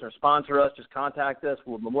with us or sponsor us, just contact us.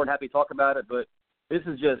 We're more than happy to talk about it. But we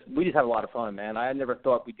just have a lot of fun, man. I never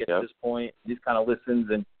thought we'd get to this point, these kind of listens.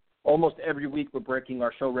 And almost every week we're breaking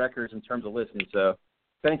our show records in terms of listening. So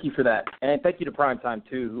thank you for that. And thank you to Primetime,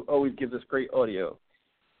 too, who always gives us great audio.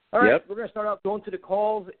 All right, We're going to start out going to the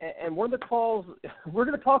calls, and one of the calls we're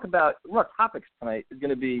going to talk about, one of our topics tonight is going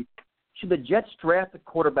to be, should the Jets draft a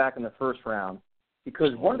quarterback in the first round?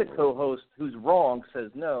 Because one of the co-hosts who's wrong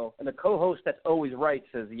says no, and the co-host that's always right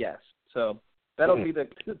says yes. So that'll be the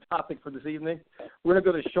topic for this evening. We're going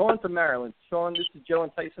to go to Sean from Maryland. Sean, this is Joe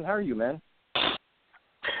and Tyson. How are you, man?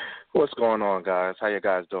 What's going on, guys? How you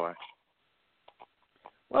guys doing?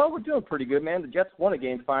 Well, we're doing pretty good, man. The Jets won a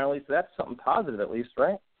game finally, so that's something positive at least,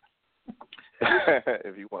 right?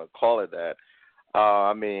 If you want to call it that.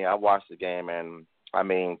 I watched the game, and,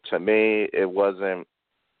 to me, it wasn't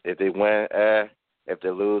if they win, if they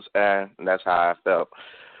lose, and that's how I felt.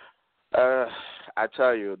 I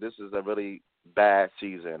tell you, this is a really bad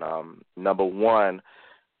season. Number one,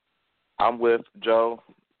 I'm with Joe.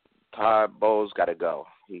 Todd Bowles got to go.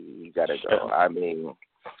 He got to go.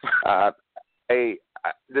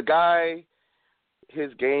 The guy,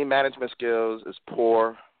 his game management skills is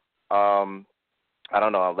poor. I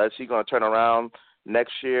don't know. Unless he's going to turn around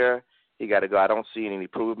next year, he got to go. I don't see any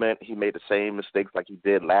improvement. He made the same mistakes like he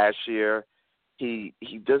did last year. He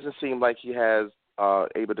doesn't seem like he has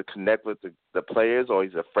able to connect with the players, or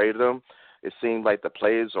he's afraid of them. It seems like the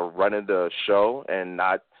players are running the show and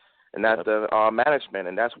not the management,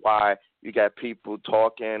 and that's why you got people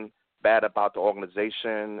talking bad about the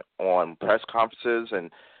organization on press conferences, and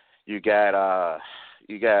you got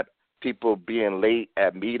people being late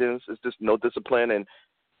at meetings. It's just no discipline, and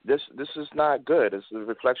this is not good. It's a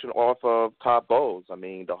reflection off of Todd Bowles.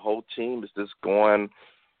 The whole team is just going.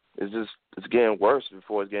 It's getting worse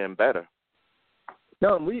before it's getting better.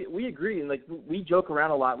 No, and we agree, and we joke around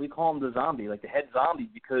a lot. We call them the zombie, the head zombie,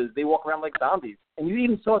 because they walk around like zombies. And you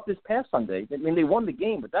even saw it this past Sunday. They won the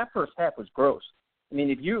game, but that first half was gross.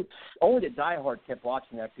 If you only the diehard kept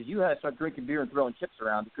watching that because you had to start drinking beer and throwing chips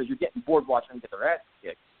around because you're getting bored watching them get their ass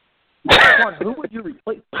kicked. Who would you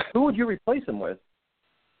replace? Who would you replace him with?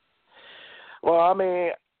 Well, I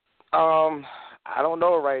don't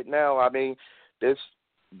know right now. I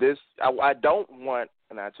don't want,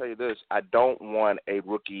 and I tell you this, I don't want a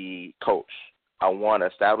rookie coach. I want an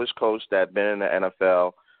established coach that's been in the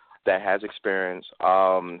NFL, that has experience.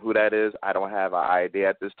 Who that is, I don't have an idea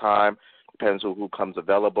at this time. Depends on who comes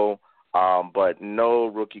available. but no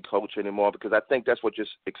rookie coach anymore, because I think that's what you're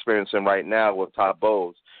experiencing right now with Todd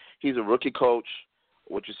Bowles. He's a rookie coach.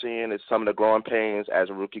 What you're seeing is some of the growing pains as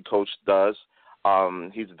a rookie coach does.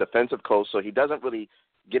 He's a defensive coach, so he doesn't really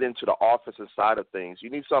get into the offensive side of things. You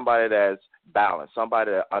need somebody that's balanced,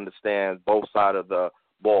 somebody that understands both sides of the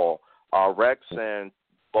ball. Rex and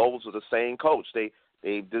Bowles are the same coach. They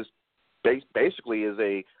just basically is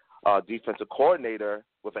a defensive coordinator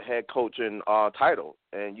with a head coaching title,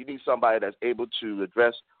 and you need somebody that's able to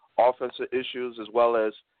address offensive issues as well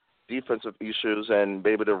as defensive issues and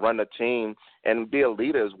be able to run a team and be a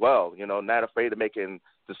leader as well. You know, not afraid of making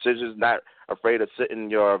decisions, not afraid of sitting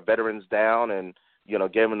your veterans down and, you know,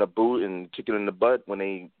 giving them a boot and kicking in the butt when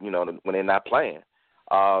they're not playing.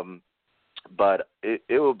 But it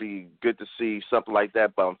will be good to see something like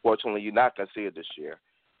that. But unfortunately, you're not going to see it this year.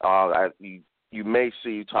 You may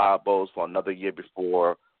see Todd Bowles for another year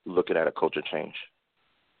before looking at a culture change.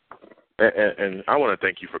 And I want to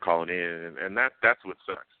thank you for calling in. And that's what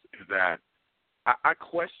sucks, is that I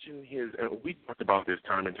question his, and we talked about this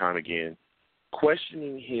time and time again,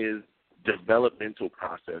 questioning his developmental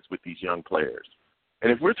process with these young players.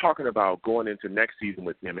 And if we're talking about going into next season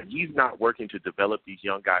with him, and he's not working to develop these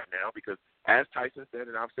young guys now, because as Tyson said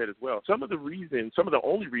and I've said as well, some of the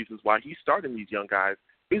only reasons why he's starting these young guys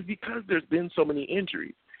is because there's been so many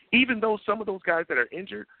injuries, even though some of those guys that are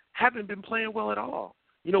injured haven't been playing well at all.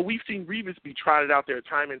 You know, we've seen Revis be trotted out there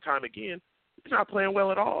time and time again. He's not playing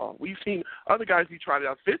well at all. We've seen other guys be trotted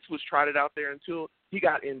out. Fitz was trotted out there until he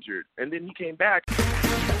got injured, and then he came back.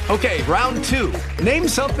 Okay, round two. Name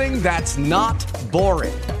something that's not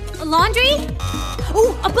boring. A laundry?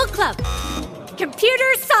 Ooh, a book club.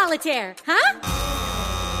 Computer solitaire, huh?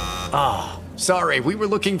 Ah, oh, sorry. We were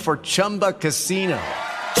looking for Chumba Casino.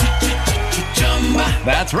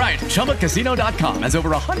 That's right. ChumbaCasino.com has over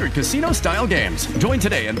 100 casino-style games. Join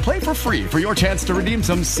today and play for free for your chance to redeem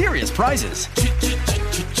some serious prizes.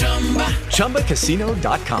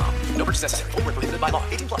 ChumbaCasino.com. No purchase necessary. Void where prohibited by law.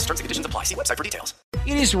 18+ terms and conditions apply. See website for details.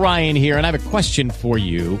 It is Ryan here, and I have a question for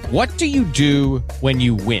you. What do you do when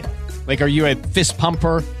you win? Like, are you a fist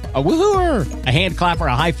pumper, a woohooer, a hand clapper,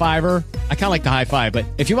 a high fiver? I kind of like the high five, but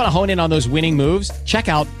if you want to hone in on those winning moves, check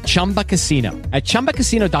out Chumba Casino. At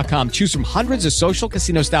ChumbaCasino.com, choose from hundreds of social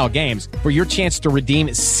casino-style games for your chance to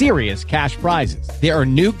redeem serious cash prizes. There are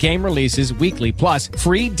new game releases weekly, plus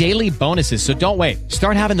free daily bonuses, so don't wait.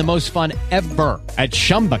 Start having the most fun ever at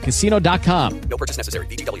ChumbaCasino.com. No purchase necessary.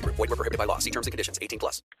 VGW. Void where prohibited by law. See terms and conditions.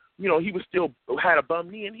 18+. You know, he was still had a bum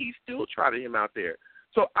knee, and he still trotted him out there.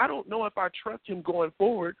 So I don't know if I trust him going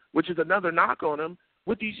forward, which is another knock on him,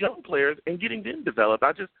 with these young players and getting them developed.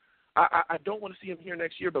 I don't want to see him here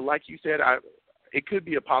next year, but like you said, it could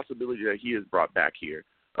be a possibility that he is brought back here.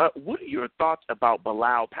 What are your thoughts about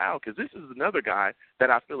Bilal Powell? Because this is another guy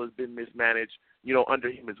that I feel has been mismanaged, you know, under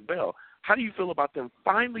him as well. How do you feel about them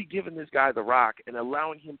finally giving this guy the rock and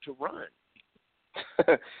allowing him to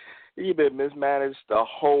run? He's been mismanaged the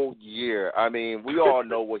whole year. I mean, we all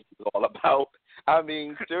know what he's all about. I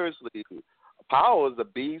mean, seriously, Powell was a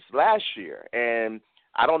beast last year, and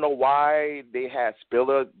I don't know why they had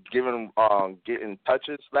Spiller getting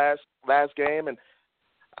touches last game, and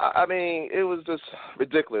I mean, it was just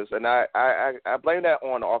ridiculous. And I blame that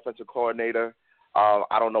on the offensive coordinator.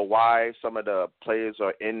 I don't know why some of the players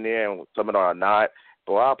are in there and some of them are not.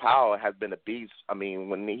 But Bilal Powell has been a beast. I mean,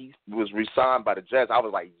 when he was re-signed by the Jets, I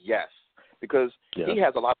was like, yes, because he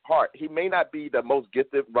has a lot of heart. He may not be the most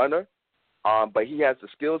gifted runner, but he has the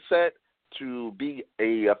skill set to be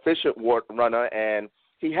a efficient runner, and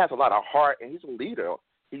he has a lot of heart, and he's a leader.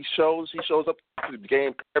 He shows up to the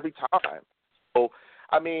game every time. So,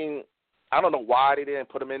 I mean, I don't know why they didn't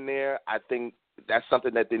put him in there. I think that's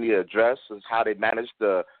something that they need to address, is how they manage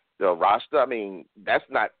the roster. I mean, that's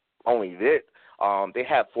not only it. They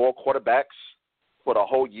had 4 quarterbacks for the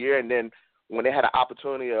whole year, and then when they had an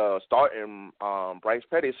opportunity of starting Bryce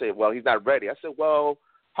Petty, they said, well, he's not ready. I said, well,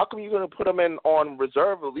 how come you're going to put him in on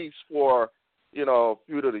reserve at least for, you know,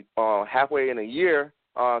 through the halfway in a year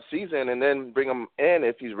season, and then bring him in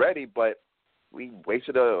if he's ready? But we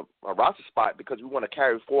wasted a roster spot because we want to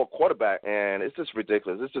carry 4 quarterbacks, and it's just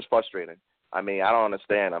ridiculous. It's just frustrating. I mean, I don't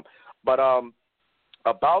understand them. But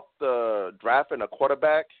about the drafting a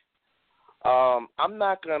quarterback, I'm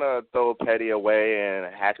not going to throw Petty away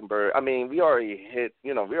and Hackenberg. I mean, we already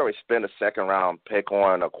spent a second-round pick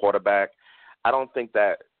on a quarterback. I think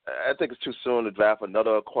it's too soon to draft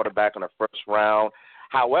another quarterback in the first round.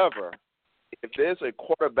 However, if there's a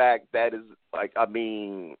quarterback that is right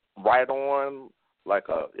on,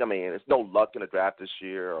 it's no luck in the draft this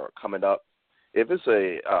year or coming up, if it's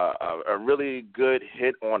a really good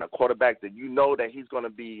hit on a quarterback that you know that he's going to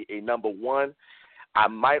be a number one, I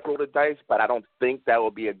might roll the dice, but I don't think that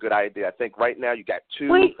would be a good idea. I think right now you got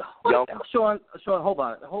two young. Sean, hold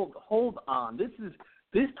on.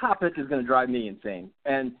 This topic is going to drive me insane,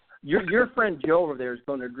 and your friend Joe over there is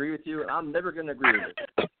going to agree with you, and I'm never going to agree with it.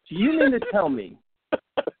 So you mean to tell me,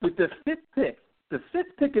 with the fifth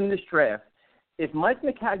pick in this draft, if Mike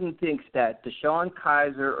Maccagnan thinks that DeShone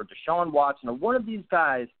Kizer or Deshaun Watson or one of these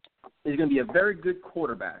guys is going to be a very good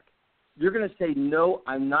quarterback, you're going to say, no,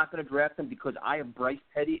 I'm not going to draft him because I have Bryce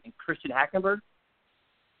Petty and Christian Hackenberg?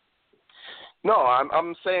 No,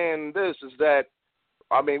 I'm saying this is that,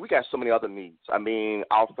 I mean, we got so many other needs. I mean,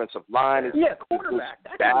 offensive line is quarterback.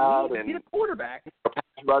 That's what we need. Get a quarterback.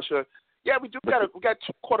 Russia. Yeah, we got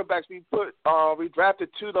two quarterbacks. We drafted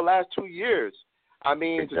two the last 2 years. I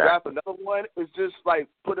mean, to draft another one is just like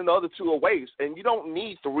putting the other two away. And you don't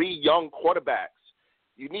need three young quarterbacks.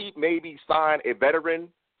 You need maybe sign a veteran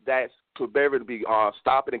that could be able to be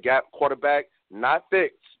stopping and gap quarterback, not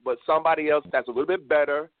fixed, but somebody else that's a little bit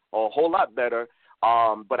better or a whole lot better.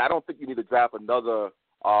 But I don't think you need to draft another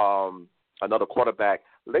quarterback.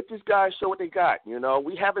 Let these guys show what they got. You know,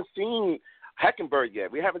 we haven't seen Hackenberg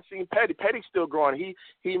yet. We haven't seen Petty. Petty's still growing.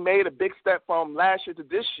 He made a big step from last year to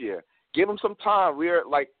this year. Give him some time. We're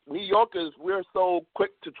like New Yorkers. We're so quick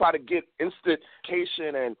to try to get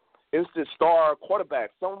instantation and instant star quarterbacks.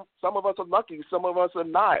 Some of us are lucky. Some of us are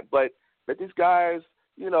not. But these guys,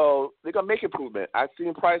 you know, they're gonna make improvement. I've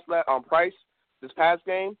seen Price this past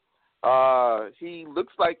game. He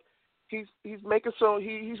looks like he's making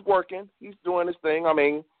he's working. He's doing his thing. I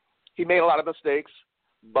mean, he made a lot of mistakes,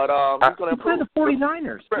 but he's gonna improve. The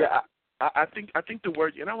 49ers. Yeah. I think the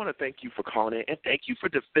word, and I want to thank you for calling it, and thank you for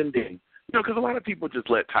defending. You know, because a lot of people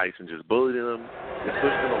just let Tyson just bully them and push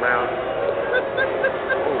them around.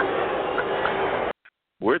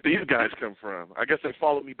 Where'd these guys come from? I guess they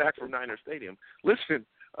followed me back from Niner Stadium. Listen,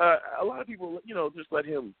 a lot of people, you know, just let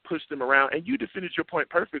him push them around, and you defended your point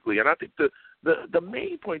perfectly. And I think the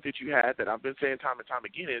main point that you had that I've been saying time and time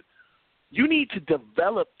again is you need to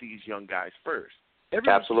develop these young guys first.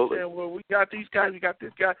 Everyone's Absolutely. saying, well, we got these guys, we got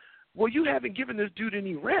this guy. Well, you haven't given this dude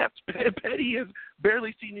any reps. Petty has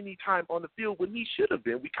barely seen any time on the field when he should have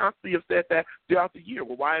been. We constantly have said that throughout the year.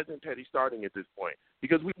 Well, why isn't Petty starting at this point?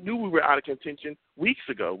 Because we knew we were out of contention weeks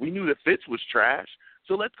ago. We knew that Fitz was trash,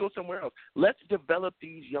 so let's go somewhere else. Let's develop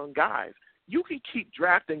these young guys. You can keep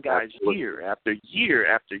drafting guys year after year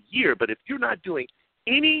after year, but if you're not doing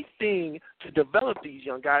anything to develop these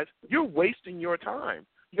young guys, you're wasting your time.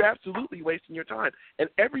 You're absolutely wasting your time. And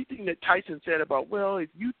everything that Tyson said about, well, if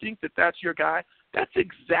you think that that's your guy, that's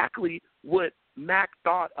exactly what Mac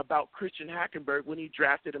thought about Christian Hackenberg when he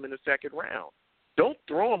drafted him in the second round. Don't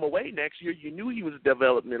throw him away next year. You knew he was a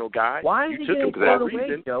developmental guy. Why is he getting thrown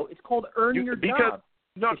away, Joe? It's called earning your job.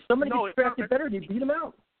 No, if somebody gets drafted better, you beat him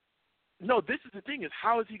out. No, this is the thing is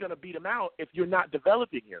how is he going to beat him out if you're not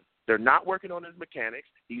developing him? They're not working on his mechanics.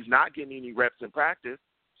 He's not getting any reps in practice.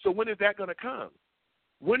 So when is that going to come?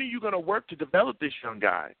 When are you going to work to develop this young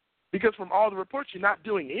guy? Because from all the reports, you're not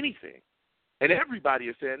doing anything. And everybody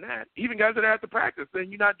is saying that. Even guys that are at the practice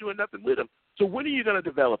saying you're not doing nothing with him. So when are you going to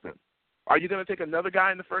develop him? Are you going to take another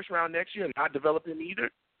guy in the first round next year and not develop him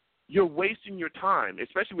either? You're wasting your time,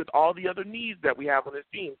 especially with all the other needs that we have on this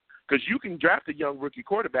team. Because you can draft a young rookie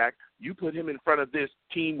quarterback. You put him in front of this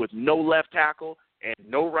team with no left tackle and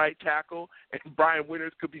no right tackle. And Brian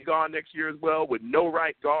Winters could be gone next year as well with no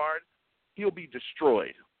right guard. He'll be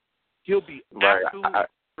destroyed. He'll be absolutely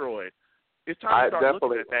destroyed. It's time to start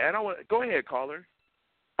looking at that. And I want go ahead, caller.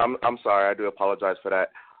 I'm sorry. I do apologize for that.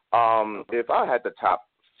 If I had the top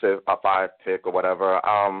 5 pick or whatever,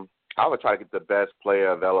 I would try to get the best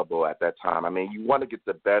player available at that time. I mean, you want to get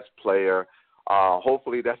the best player.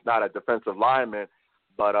 Hopefully, that's not a defensive lineman,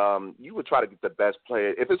 but you would try to get the best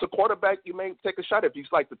player. If it's a quarterback, you may take a shot if he's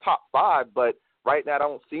like the top 5. But right now, I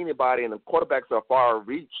don't see anybody, and the quarterbacks are far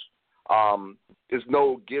reach. It's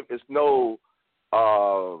no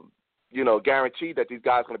guarantee that these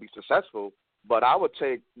guys are going to be successful. But I would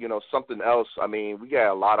take, something else. I mean, we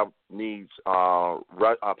got a lot of needs.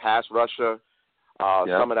 Pass rusher.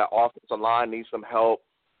 Some of that offensive line needs some help.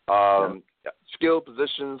 Skill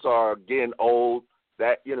positions are getting old.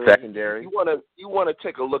 That secondary. You want to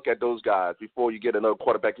take a look at those guys before you get another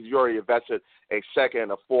quarterback because you already invested a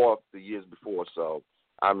second, a fourth the years before. So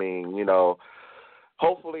I mean,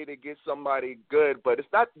 hopefully they get somebody good, but it's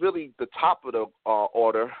not really the top of the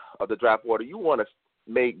order of the draft order. You want to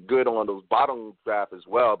make good on those bottom draft as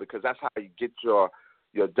well because that's how you get your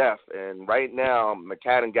depth. And right now,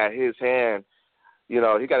 McCadden got his hand,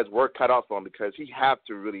 he got his work cut off for him because he have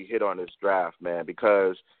to really hit on this draft, man,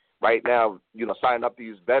 because right now, signing up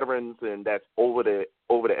these veterans and that's over the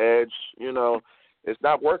edge, it's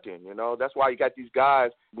not working, That's why you got these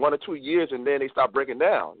guys 1 or 2 years and then they start breaking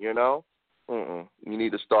down, You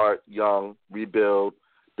need to start young, rebuild,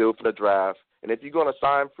 build for the draft. And if you're going to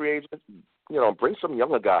sign free agents, bring some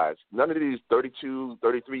younger guys. None of these 32,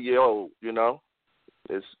 33-year-old,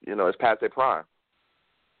 it's past their prime.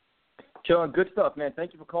 Joe, good stuff, man.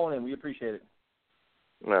 Thank you for calling in. We appreciate it.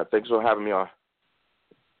 Yeah, thanks for having me on.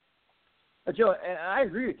 Joe, and I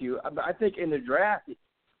agree with you. I think in the draft,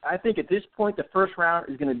 I think at this point the first round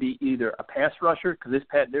is going to be either a pass rusher, because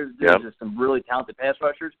there's just some really talented pass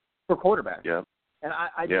rushers, or quarterback. Yeah. And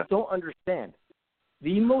I just don't understand.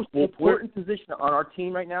 The most important position on our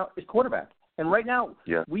team right now is quarterback. And right now,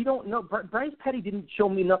 we don't know. Bryce Petty didn't show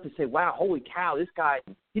me enough to say, wow, holy cow, this guy,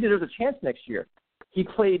 he deserves a chance next year. He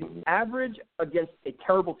played average against a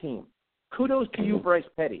terrible team. Kudos to you, Bryce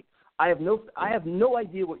Petty. I have no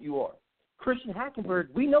idea what you are. Christian Hackenberg,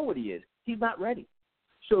 we know what he is. He's not ready.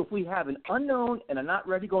 So if we have an unknown and a not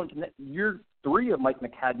ready going to year 3 of Mike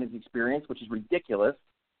McCagnon's experience, which is ridiculous,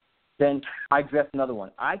 then I draft another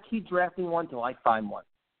one. I keep drafting one until I find one.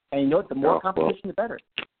 And you know what? The more competition, the better.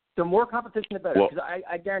 The more competition, the better. Because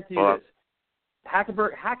I guarantee you this.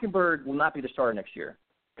 Hackenberg will not be the starter next year.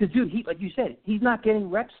 Because, dude, like you said, he's not getting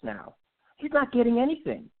reps now. He's not getting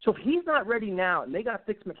anything. So if he's not ready now and they got to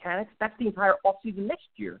fix mechanics, that's the entire offseason next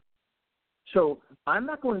year. So I'm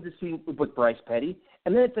not going to see with Bryce Petty.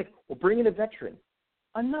 And then it's like, well, bring in a veteran.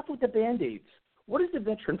 Enough with the Band-Aids. What is the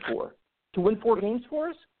veteran for? To win 4 games for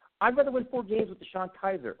us? I'd rather win 4 games with Deshaun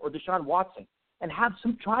Kaiser or Deshaun Watson and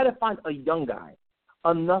try to find a young guy.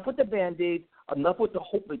 Enough with the Band-Aids. Enough with the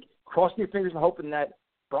hope, like crossing your fingers and hoping that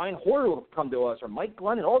Brian Hoyer will come to us or Mike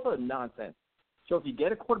Glennon, all that nonsense. So if you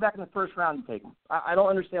get a quarterback in the first round, you take him. I don't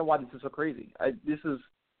understand why this is so crazy. This is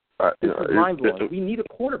mind-blowing. We need a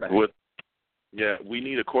quarterback. We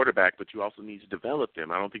need a quarterback, but you also need to develop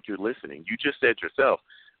them. I don't think you're listening. You just said yourself,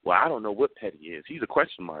 well, I don't know what Petty is. He's a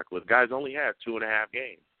question mark. Well, the guy's only had 2.5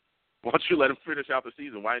 games. Why don't you let him finish out the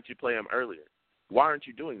season? Why didn't you play him earlier? Why aren't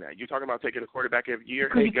you doing that? You're talking about taking a quarterback every year?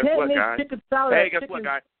 Hey, guess what,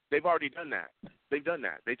 guys? They've already done that. They've done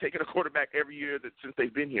that. They've taken a quarterback every year since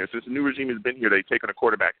they've been here. Since the new regime has been here, they've taken a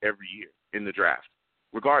quarterback every year in the draft,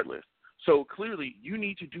 regardless. So clearly you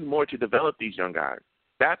need to do more to develop these young guys.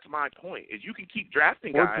 That's my point, is you can keep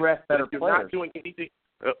drafting guys, but if you're not doing anything,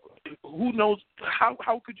 who knows,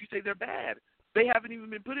 how could you say they're bad? They haven't even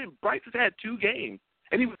been put in. Bryce has had 2 games,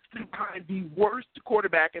 and he was behind the worst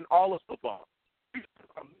quarterback in all of football.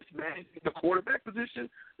 Mismanaging the quarterback position.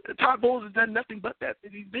 Todd Bowles has done nothing but that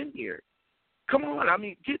since he's been here. Come on,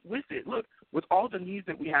 get with it. Look, with all the needs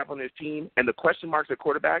that we have on this team and the question marks at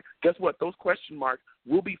quarterback, guess what? Those question marks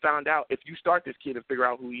will be found out if you start this kid and figure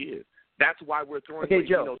out who he is. That's why we're throwing away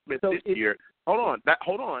Geno Smith this year. Hold on.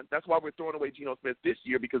 That's why we're throwing away Geno Smith this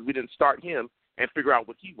year, because we didn't start him and figure out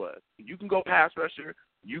what he was. You can go pass rusher.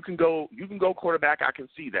 You can go quarterback. I can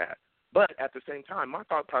see that. But at the same time, my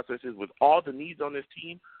thought process is, with all the needs on this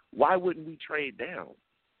team, why wouldn't we trade down?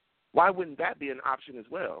 Why wouldn't that be an option as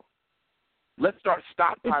well? Let's start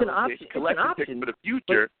stockpiling picks, collecting picks for the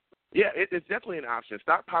future. It's definitely an option.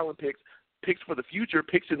 Stockpiling picks for the future,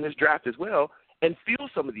 picks in this draft as well, and fill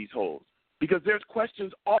some of these holes, because there's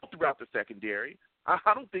questions all throughout the secondary. I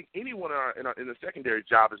don't think anyone in the secondary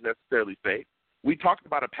job is necessarily safe. We talked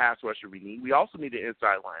about a pass rusher we need. We also need an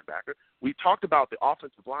inside linebacker. We talked about the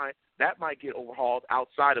offensive line. That might get overhauled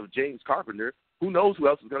outside of James Carpenter. Who knows who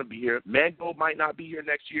else is going to be here? Mangold might not be here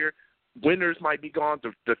next year. Winters might be gone.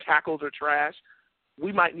 The tackles are trash.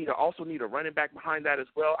 We might also need a running back behind that as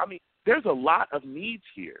well. There's a lot of needs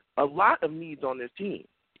here, a lot of needs on this team.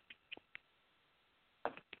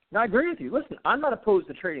 Now, I agree with you. Listen, I'm not opposed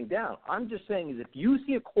to trading down. I'm just saying is if you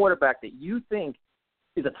see a quarterback that you think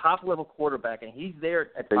is a top-level quarterback and he's there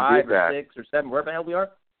at 5 or 6 or 7, wherever the hell we are,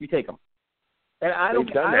 you take him. And I don't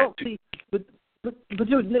see – but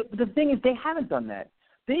dude, the thing is they haven't done that.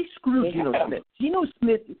 They screwed Geno Smith.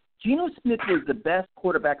 Geno Smith was the best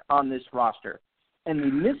quarterback on this roster, and the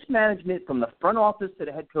mismanagement from the front office to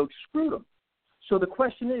the head coach screwed him. So the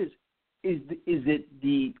question is it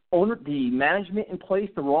the management in place,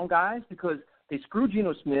 the wrong guys? Because they screwed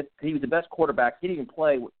Geno Smith. He was the best quarterback. He didn't even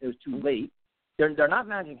play. It was too late. They're not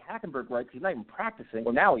managing Hackenberg right because he's not even practicing.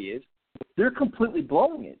 Well, now he is. They're completely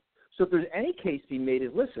blowing it. So if there's any case to be made is,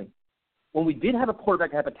 listen, when we did have a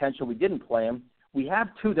quarterback that had potential, we didn't play him. We have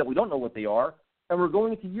 2 that we don't know what they are, and we're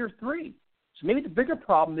going into year 3. So maybe the bigger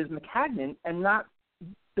problem is McCagnon and not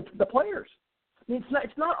the players.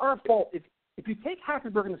 It's not our fault if If you take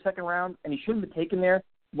Hackenberg in the second round and he shouldn't have been taken there,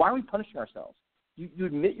 why are we punishing ourselves? You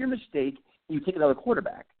admit your mistake and you take another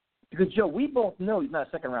quarterback. Because, Joe, we both know he's not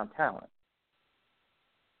a second-round talent.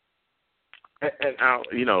 And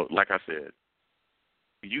like I said,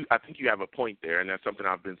 I think you have a point there, and that's something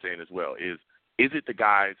I've been saying as well, is it the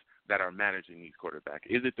guys that are managing these quarterbacks?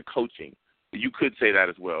 Is it the coaching? You could say that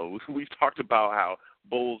as well. We've talked about how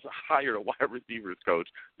Bowles hired a wide receivers coach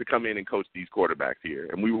to come in and coach these quarterbacks here,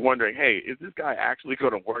 and we were wondering, hey, is this guy actually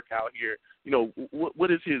going to work out here?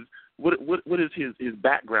 What is his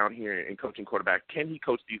background here in coaching quarterbacks? Can he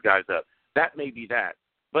coach these guys up? That may be that,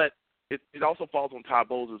 but it also falls on Todd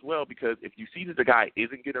Bowles as well, because if you see that the guy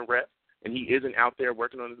isn't getting reps and he isn't out there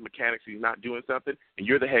working on his mechanics, he's not doing something, and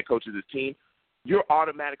you're the head coach of this team, you're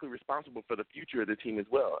automatically responsible for the future of the team as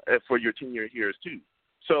well, for your tenure here as too.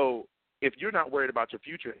 So if you're not worried about your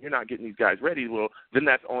future and you're not getting these guys ready, well, then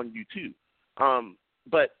that's on you too.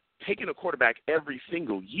 But taking a quarterback every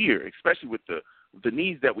single year, especially with the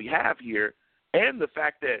needs that we have here, and the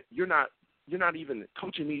fact that you're not even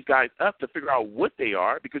coaching these guys up to figure out what they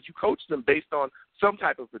are, because you coach them based on some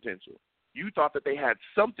type of potential. You thought that they had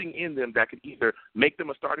something in them that could either make them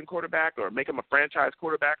a starting quarterback or make them a franchise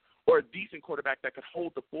quarterback or a decent quarterback that could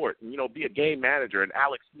hold the fort and, be a game manager and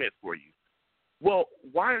Alex Smith for you. Well,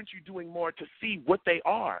 why aren't you doing more to see what they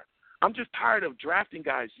are? I'm just tired of drafting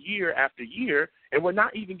guys year after year, and we're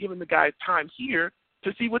not even giving the guys time here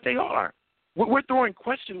to see what they are. We're throwing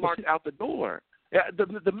question marks out the door.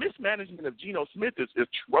 The mismanagement of Geno Smith is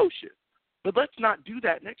atrocious. But let's not do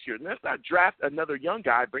that next year. Let's not draft another young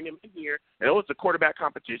guy, bring him in here, and it's a quarterback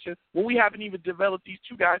competition when we haven't even developed these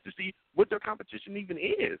two guys to see what their competition even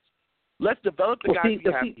is. Let's develop the guys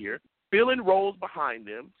we have here, fill in roles behind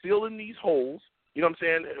them, fill in these holes. You know what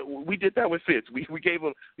I'm saying? We did that with Fitz. We gave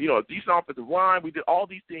him, a decent offensive line. We did all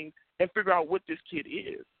these things and figure out what this kid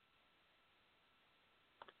is.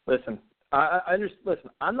 Listen, listen,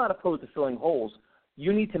 I'm not opposed to filling holes.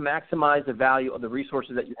 You need to maximize the value of the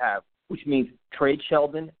resources that you have, which means trade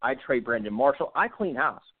Sheldon, I trade Brandon Marshall, I clean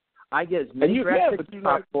house. I get as many draft picks as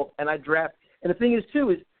possible, and I draft. And the thing is,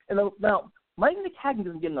 too, now Mike Maccagnan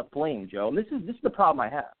doesn't get enough blame, Joe, and this is the problem I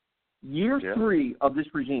have. Year 3 of this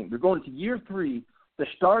regime, we're going into year 3, the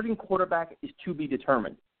starting quarterback is to be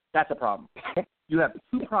determined. That's a problem. You have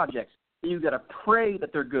 2 projects, and you've got to pray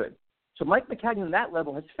that they're good. So Mike Maccagnan at that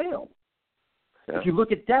level has failed. Yeah. If you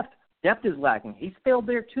look at depth is lacking. He's failed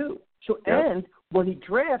there, too. So, and when he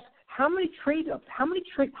drafts, how many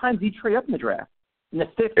times did he trade up in the draft? In the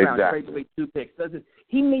 5th round, trades away 2 picks.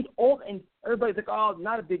 He made and everybody's like, oh,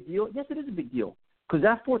 not a big deal. Yes, it is a big deal, because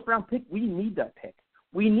that 4th round pick, we need that pick.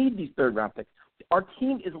 We need these 3rd round picks. Our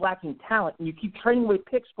team is lacking talent, and you keep trading away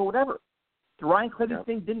picks for whatever. The Ryan Cleveland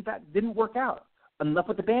thing didn't work out. Enough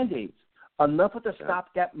with the Band-Aids. Enough with the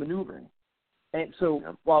stopgap maneuvering. And so,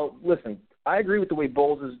 listen, I agree with the way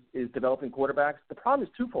Bowles is developing quarterbacks. The problem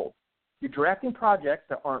is twofold. You're drafting projects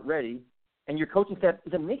that aren't ready, and your coaching staff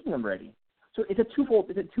isn't making them ready. So it's a twofold.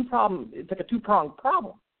 It's like a two-pronged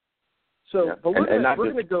problem. So, but we're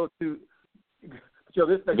going to go to Joe.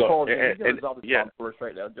 This next call is going to resolve this problem for us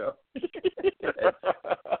right now, Joe.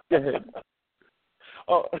 Go ahead.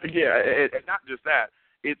 Oh yeah, and not just that.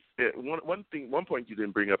 It's one point you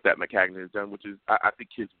didn't bring up that Maccagnan has done, which is I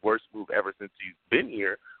think his worst move ever since he's been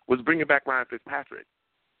here, was bringing back Ryan Fitzpatrick.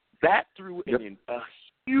 That threw in a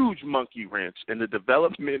huge monkey wrench in the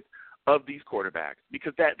development of these quarterbacks,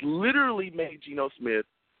 because that literally made Geno Smith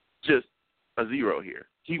just a zero here.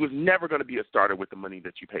 He was never going to be a starter with the money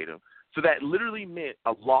that you paid him. So that literally meant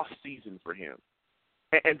a lost season for him.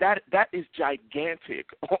 And that is gigantic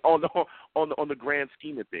on the grand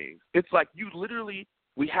scheme of things. It's like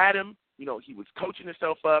we had him, he was coaching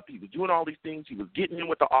himself up. He was doing all these things. He was getting in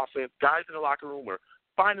with the offense. Guys in the locker room were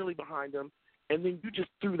finally behind him. And then you just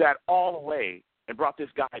threw that all away and brought this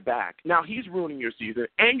guy back. Now he's ruining your season,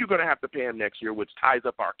 and you're going to have to pay him next year, which ties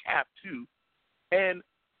up our cap too. And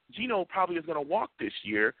Geno probably is going to walk this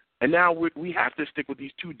year, and now we have to stick with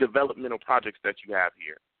these 2 developmental projects that you have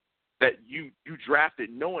here, that you drafted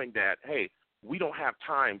knowing that, hey, we don't have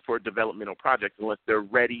time for developmental projects unless they're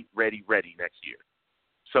ready next year.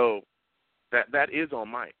 So that is on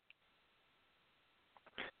Mike.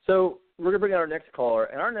 So we're going to bring in our next caller,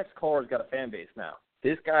 and our next caller's got a fan base now.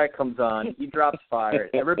 This guy comes on, he drops fire.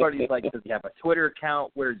 Everybody's like, does he have a Twitter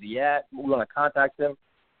account? Where's he at? We want to contact him.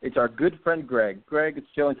 It's our good friend Greg. Greg, it's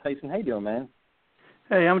Joe and Tyson. How you doing, man?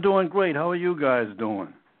 Hey, I'm doing great. How are you guys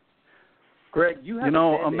doing? Greg, you have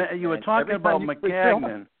you were talking about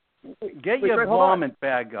Maccagnan. Get your vomit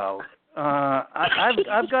bag out.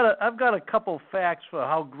 I've got a couple facts for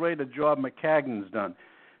how great a job Maccagnan's done.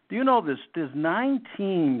 Do you know there's 9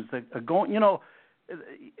 teams that are going?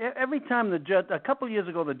 Every time the Jets, a couple of years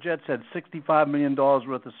ago, the Jets had $65 million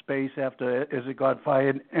worth of space after Izzy got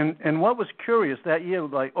fired. And what was curious that year,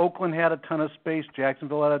 like Oakland had a ton of space,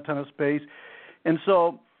 Jacksonville had a ton of space, and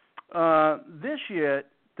so this year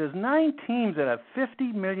there's 9 teams that have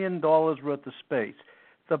 $50 million worth of space.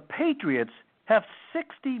 The Patriots have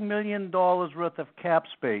 $60 million worth of cap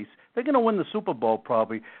space. They're going to win the Super Bowl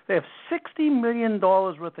probably. They have $60 million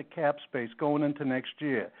worth of cap space going into next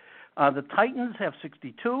year. The Titans have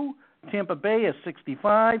 62, Tampa Bay has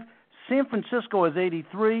 65, San Francisco has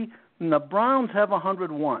 83, and the Browns have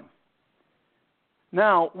 101.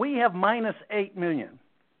 Now, we have minus $8 million.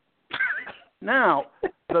 Now,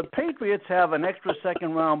 the Patriots have an extra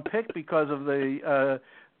second-round pick because of the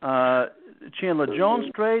Chandler Jones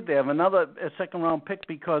trade. They have another second-round pick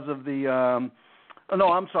because of the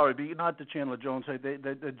not the Chandler Jones trade.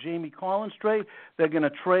 The Jamie Collins trade. They're going to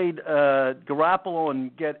trade Garoppolo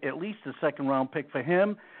and get at least a second-round pick for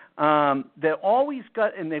him.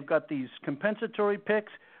 They've got these compensatory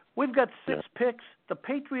picks. We've got 6 picks. The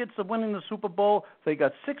Patriots are winning the Super Bowl. They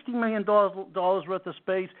got $60 million worth of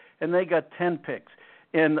space, and they got 10 picks.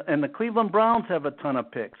 And the Cleveland Browns have a ton of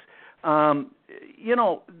picks. And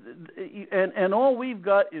all we've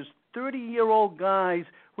got is 30-year-old guys.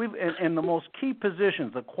 And the most key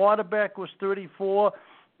positions. The quarterback was 34.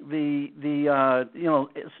 The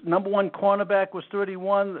number one cornerback was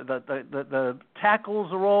 31. The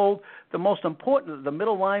tackles are old. The most important, the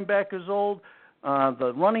middle linebacker is old.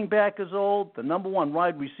 The running back is old. The number one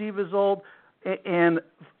wide receiver is old. And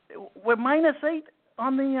we're minus 8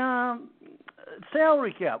 on the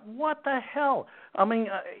salary cap. What the hell? I mean,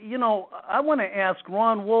 I want to ask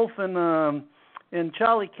Ron Wolf and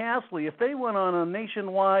Charlie Casserly if they went on a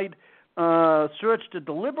nationwide search to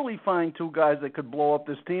deliberately find 2 guys that could blow up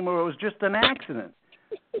this team, or it was just an accident.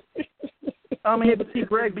 I mean, but see,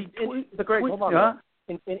 Greg, hold on.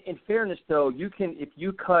 Yeah? In fairness, though, if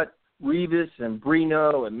you cut Revis and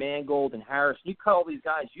Brino and Mangold and Harris, you cut all these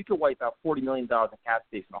guys, you could wipe out $40 million in cap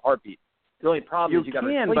space in a heartbeat. The only problem is you got to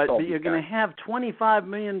replace all these guys. But you're going to have $25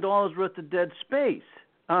 million worth of dead space.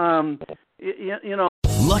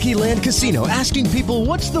 Lucky Land Casino, asking people,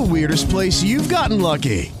 what's the weirdest place you've gotten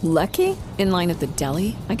lucky? Lucky? In line at the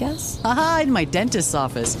deli, I guess? Aha, in my dentist's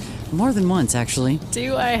office. More than once, actually.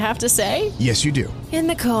 Do I have to say? Yes, you do. In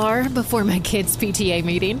the car before my kids' PTA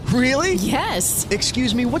meeting. Really? Yes.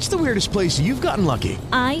 Excuse me, what's the weirdest place you've gotten lucky?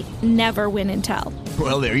 I never win and tell.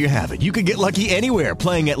 Well, there you have it. You can get lucky anywhere,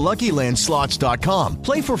 playing at LuckyLandSlots.com.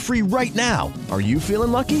 Play for free right now. Are you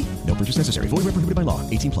feeling lucky? No purchase necessary. Void where prohibited by law.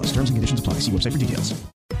 18+. Terms and conditions apply. See website for details.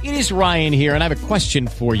 It is Ryan here, and I have a question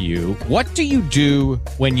for you. What do you do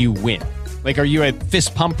when you win? Like, are you a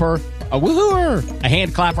fist pumper, a woohooer, a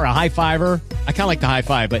hand clapper, a high fiver? I kind of like the high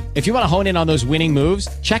five, but if you want to hone in on those winning moves,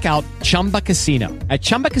 check out Chumba Casino. At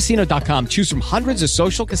ChumbaCasino.com, choose from hundreds of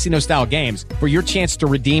social casino-style games for your chance to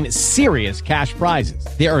redeem serious cash prizes.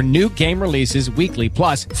 There are new game releases weekly,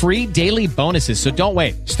 plus free daily bonuses. So don't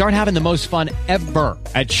wait. Start having the most fun ever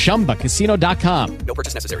at ChumbaCasino.com. No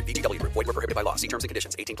purchase necessary. VGW. Void where prohibited by law. See terms and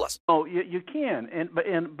conditions. 18+. Oh, you can.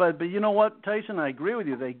 But you know what, Tyson? I agree with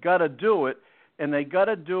you. They got to do it. And they got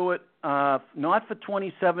to do it not for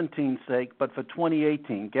 2017's sake, but for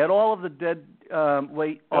 2018. Get all of the dead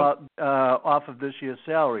weight off of this year's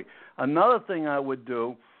salary. Another thing I would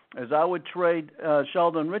do is I would trade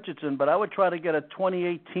Sheldon Richardson, but I would try to get a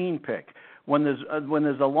 2018 pick when there's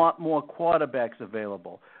a lot more quarterbacks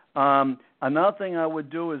available. Another thing I would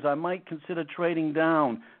do is I might consider trading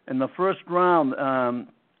down in the first round.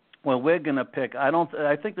 Well, we're going to pick. I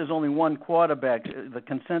think there's only one quarterback. The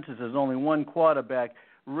consensus is only one quarterback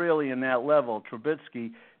really in that level,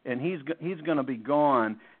 Trubisky, and he's going to be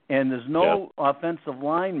gone. And there's no offensive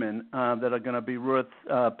linemen that are going to be worth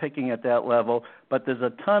picking at that level. But there's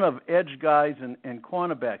a ton of edge guys and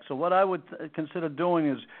cornerbacks. So what I would consider doing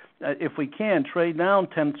is, if we can, trade down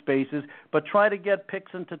 10 spaces, but try to get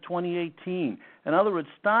picks into 2018. In other words,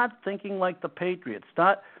 start thinking like the Patriots.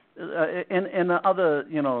 Start. And the other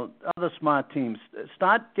smart teams,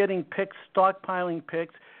 start getting picks, stockpiling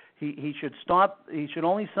picks. He should stop. He should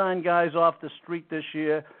only sign guys off the street this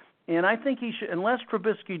year. And I think he should, unless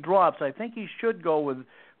Trubisky drops, I think he should go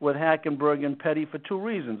with Hackenberg and Petty for 2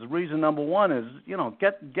 reasons. Reason number one is,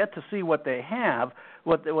 get to see what they have,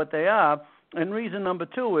 what they are. And reason number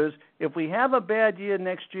 2 is, if we have a bad year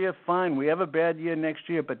next year, fine, we have a bad year next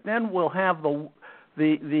year, but then we'll have the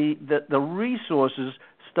resources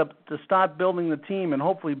to start building the team and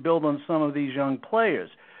hopefully build on some of these young players.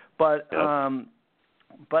 But I'm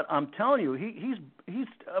telling you, he's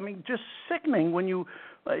just sickening when you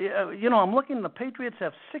I'm looking. The Patriots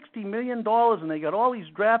have $60 million, and they got all these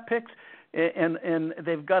draft picks, and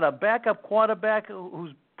they've got a backup quarterback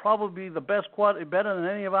who's probably the best better than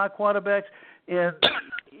any of our quarterbacks. And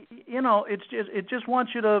it just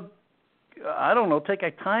wants you to, I don't know, take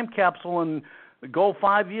a time capsule and go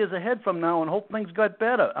 5 years ahead from now and hope things got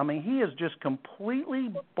better. I mean, he has just completely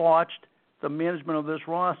botched the management of this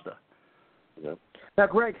roster. Yeah. Now,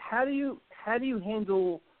 Greg, how do you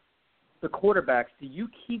handle the quarterbacks? Do you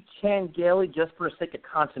keep Chan Gailey just for the sake of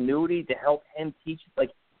continuity to help him teach,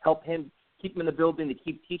 help him keep him in the building to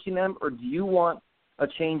keep teaching them, or do you want a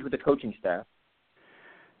change with the coaching staff?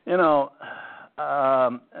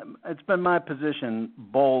 It's been my position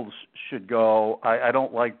Bowles should go. I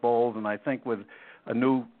don't like Bowles, and I think with a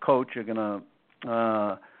new coach you're going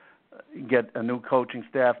to get a new coaching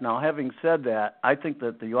staff. Now, having said that, I think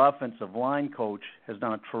that the offensive line coach has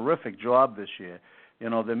done a terrific job this year.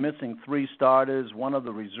 They're missing 3 starters. One of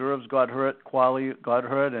the reserves got hurt. Quali got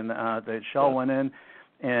hurt, and the Shell went in.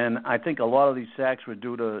 And I think a lot of these sacks were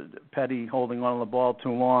due to Petty holding on to the ball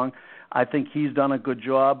too long. I think he's done a good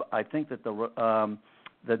job. I think that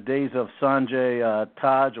the days of Sanjay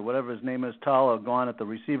Taj, or whatever his name is, Tal, are gone at the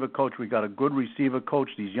receiver coach. We got a good receiver coach.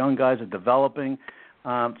 These young guys are developing.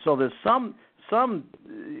 So there's some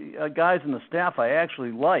guys in the staff I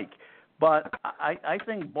actually like. But I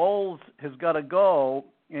think Bowles has got to go,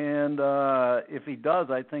 and if he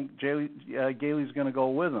does, I think Gailey's going to go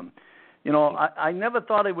with him. I never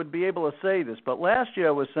thought I would be able to say this, but last year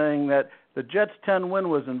I was saying that the Jets' 10 win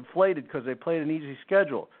was inflated because they played an easy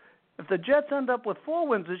schedule. If the Jets end up with 4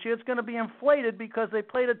 wins this year, it's going to be inflated because they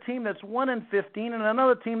played a team that's 1-15 and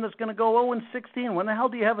another team that's going to go 0-16. When the hell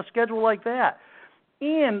do you have a schedule like that?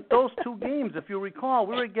 And those 2 games, if you recall,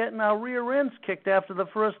 we were getting our rear ends kicked after the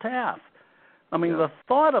first half. I mean, the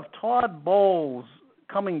thought of Todd Bowles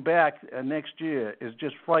coming back next year is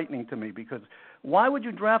just frightening to me, because why would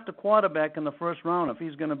you draft a quarterback in the first round if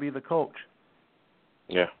he's going to be the coach?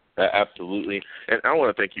 Yeah, absolutely. And I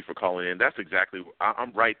want to thank you for calling in. That's exactly –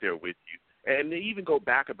 I'm right there with you. And to even go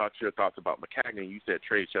back about your thoughts about McCagnon, you said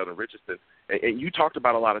trade Sheldon Richardson, and you talked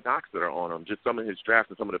about a lot of knocks that are on him, just some of his drafts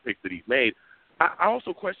and some of the picks that he's made. I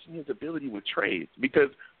also question his ability with trades, because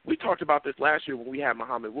we talked about this last year when we had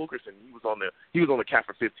Muhammad Wilkerson. He was on the cap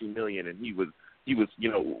for $15 million, and he was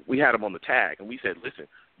we had him on the tag, and we said, listen,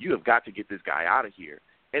 you have got to get this guy out of here.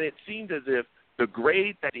 And it seemed as if the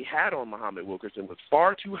grade that he had on Muhammad Wilkerson was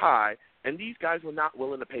far too high, and these guys were not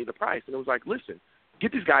willing to pay the price. And it was like, listen,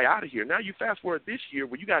 get this guy out of here. Now you fast forward this year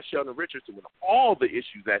where you got Sheldon Richardson with all the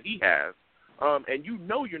issues that he has, and you're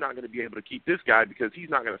not going to be able to keep this guy because he's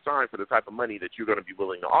not going to sign for the type of money that you're going to be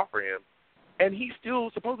willing to offer him. And he still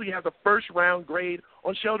supposedly has a first-round grade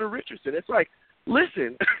on Sheldon Richardson. It's like,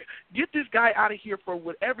 listen, get this guy out of here for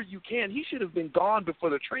whatever you can. He should have been gone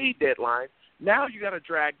before the trade deadline. Now you got to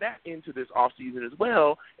drag that into this offseason as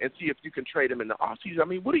well and see if you can trade him in the offseason. I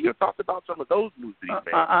mean, what are your thoughts about some of those moves that he's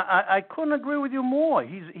made? I couldn't agree with you more.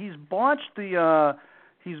 He's botched the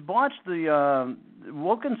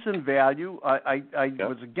Wilkinson value. I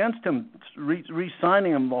was against him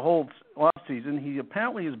re-signing him the whole offseason. He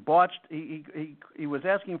apparently has botched. He was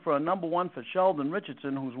asking for a number 1 for Sheldon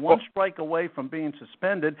Richardson, who's one strike away from being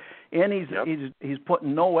suspended, and he's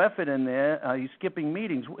putting no effort in there. He's skipping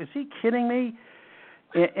meetings. Is he kidding me?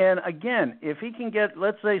 And again, if he can get,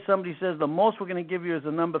 let's say somebody says the most we're going to give you is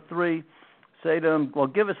a number 3, say to him, well,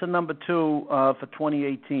 give us a number 2 for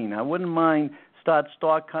 2018. I wouldn't mind start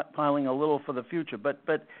stockpiling a little for the future, but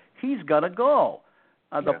he's got to go.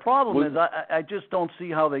 The problem is I just don't see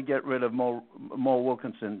how they get rid of Mo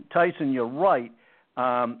Wilkinson. Tyson, you're right.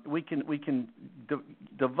 We can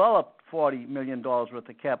develop $40 million worth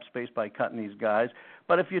of cap space by cutting these guys,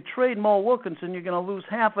 but if you trade Mo Wilkinson, you're going to lose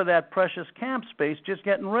half of that precious cap space just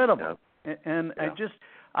getting rid of him. And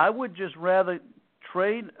I would just rather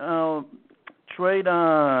trade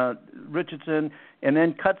Richardson and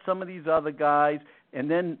then cut some of these other guys, and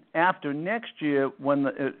then after next year, when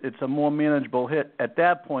it's a more manageable hit, at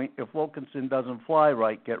that point, if Wilkinson doesn't fly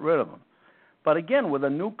right, get rid of him. But again, with a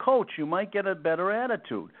new coach, you might get a better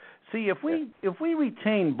attitude. See, if we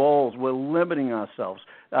retain Bowles, we're limiting ourselves.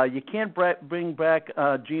 You can't bring back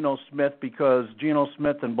Geno Smith because Geno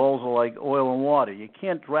Smith and Bowles are like oil and water. You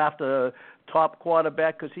can't draft a top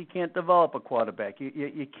quarterback because he can't develop a quarterback.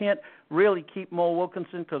 You can't really keep Mo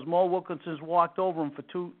Wilkinson because Mo Wilkinson's walked over him for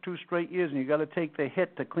two straight years, and you got to take the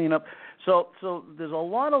hit to clean up. So there's a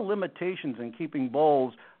lot of limitations in keeping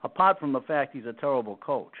Bowles, apart from the fact he's a terrible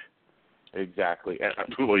coach. Exactly. And,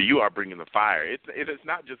 well, you are bringing the fire. It's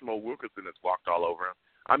not just Mo Wilkinson that's walked all over him.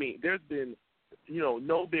 I mean, there's been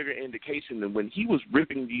no bigger indication than when he was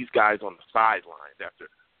ripping these guys on the sidelines after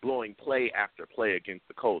blowing play after play against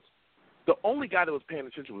the Colts. The only guy that was paying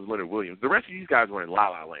attention was Leonard Williams. The rest of these guys were in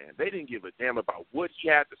la-la land. They didn't give a damn about what he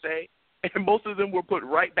had to say, and most of them were put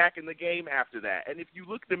right back in the game after that. And if you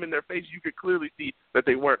look them in their face, you could clearly see that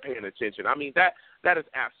they weren't paying attention. I mean, that is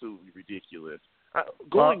absolutely ridiculous.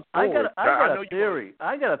 Going forward, I got a theory.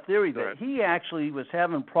 I got a theory that he actually was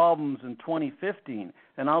having problems in 2015,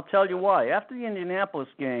 and I'll tell you why. After the Indianapolis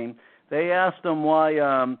game, they asked him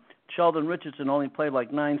why Sheldon Richardson only played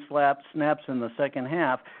like 9 snaps in the second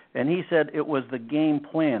half, and he said it was the game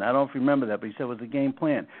plan. I don't know if you remember that, but he said it was the game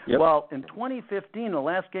plan. Yep. Well, in 2015, the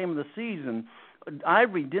last game of the season,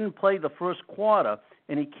 Ivory didn't play the first quarter,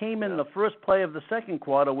 and he came in the first play of the second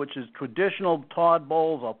quarter, which is traditional Todd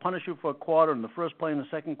Bowles. I'll punish you for a quarter, and the first play in the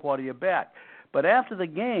second quarter, you're back. But after the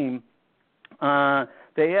game,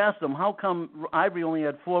 they asked him, how come Ivory only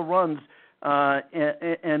had 4 runs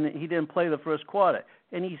and he didn't play the first quarter?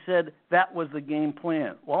 And he said that was the game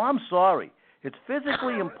plan. Well, I'm sorry. It's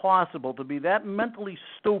physically impossible to be that mentally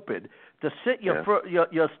stupid to sit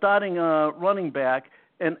your starting running back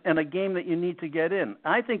in a game that you need to get in.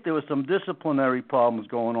 I think there was some disciplinary problems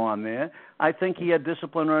going on there. I think he had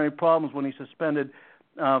disciplinary problems when he suspended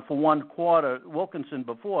for 1 quarter Wilkinson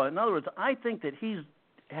before. In other words, I think that he's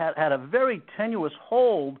had a very tenuous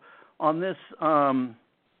hold on this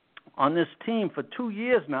team for 2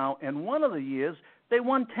 years now, and one of the years they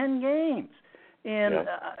won 10 games. And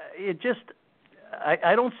it just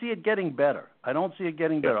I don't see it getting better. I don't see it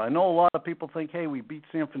getting better. I know a lot of people think, hey, we beat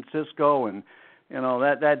San Francisco, and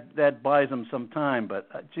that buys them some time.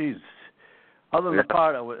 But geez, other than the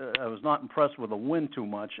part I was not impressed with the win too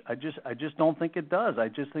much. I just don't think it does. I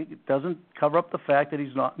just think it doesn't cover up the fact that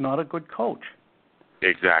he's not a good coach.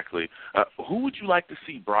 Exactly. Who would you like to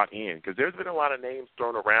see brought in? Because there's been a lot of names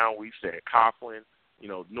thrown around. We've said Coughlin.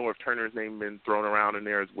 Norv Turner's name been thrown around in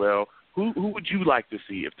there as well. Who would you like to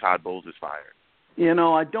see if Todd Bowles is fired?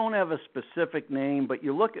 I don't have a specific name, but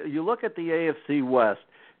you look at the AFC West,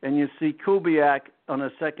 and you see Kubiak on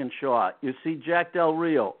his second shot. You see Jack Del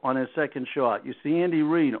Rio on his second shot. You see Andy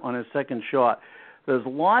Reid on his second shot. There's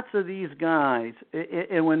lots of these guys,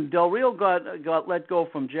 and when Del Rio got let go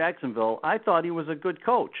from Jacksonville, I thought he was a good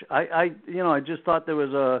coach. I just thought there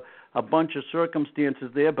was a bunch of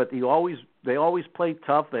circumstances there, but they always played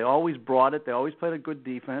tough. They always brought it. They always played a good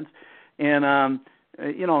defense, and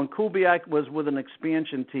and Kubiak was with an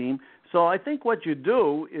expansion team. So I think what you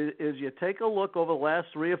do is you take a look over the last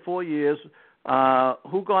 3 or 4 years.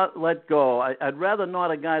 Who got let go? I'd rather not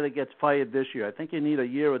a guy that gets fired this year. I think you need a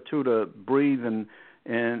year or 2 to breathe and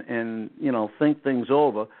think things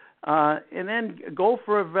over, and then go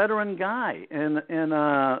for a veteran guy, and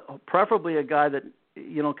preferably a guy that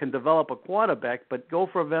can develop a quarterback, but go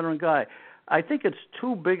for a veteran guy. I think it's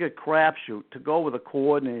too big a crapshoot to go with a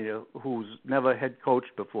coordinator who's never head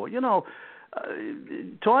coached before.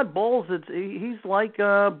 Todd Bowles, he's like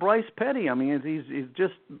Bryce Petty. I mean, he's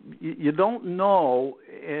just, you don't know,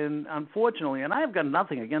 and unfortunately, and I've got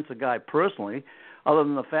nothing against the guy personally, other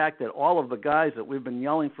than the fact that all of the guys that we've been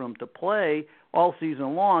yelling for him to play all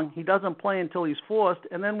season long, he doesn't play until he's forced,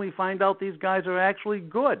 and then we find out these guys are actually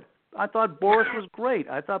good. I thought Boris was great.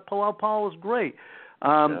 I thought Palau Powell was great.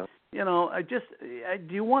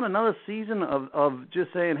 Do you want another season of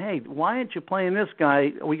just saying, hey, why aren't you playing this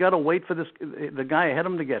guy? We got to wait for the guy ahead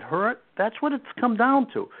of him to get hurt. That's what it's come down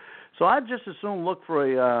to. So I'd just as soon look for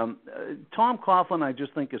a Tom Coughlin. I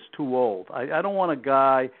just think is too old. I don't want a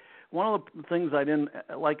guy. One of the things I didn't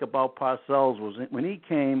like about Parcells was when he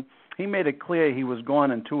came, he made it clear he was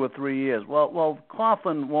gone in 2 or 3 years. Well,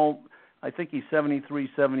 Coughlin won't. I think he's 73,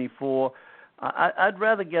 74. I'd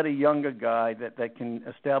rather get a younger guy that can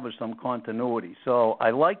establish some continuity. So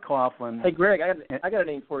I like Coughlin. Hey, Greg, I got a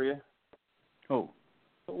name for you. Who?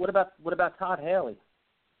 What about Todd Haley?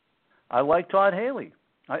 I like Todd Haley,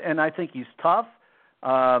 and I think he's tough.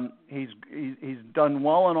 He's done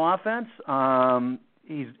well in offense.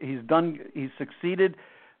 He's succeeded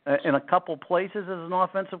in a couple places as an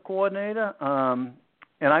offensive coordinator,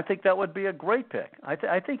 and I think that would be a great pick.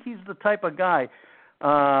 I think he's the type of guy. He's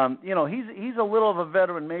a little of a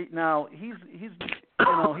veteran mate now. He's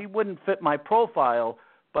he wouldn't fit my profile,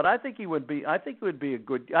 but I think he would be. I think he would be a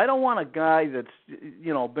good. I don't want a guy that's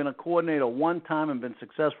been a coordinator one time and been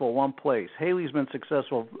successful one place. Haley's been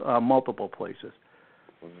successful multiple places.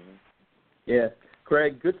 Mm-hmm. Yeah,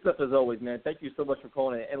 Greg, good stuff as always, man. Thank you so much for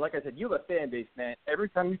calling in. And like I said, you have a fan base, man. Every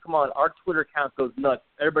time you come on, our Twitter account goes nuts.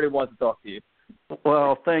 Everybody wants to talk to you.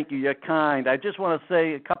 Well, thank you. You're kind. I just want to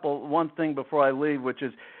say one thing before I leave, which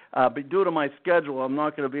is But due to my schedule, I'm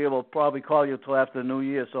not going to be able to probably call you until after the New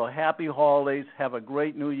Year. So happy holidays. Have a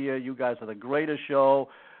great New Year. You guys are the greatest show.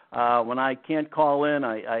 When I can't call in,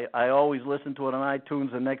 I always listen to it on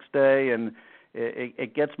iTunes the next day, and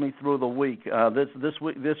it gets me through the week.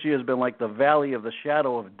 This year has been like the valley of the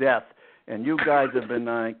shadow of death, and you guys have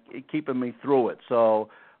been keeping me through it. So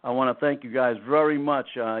I want to thank you guys very much.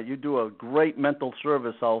 You do a great mental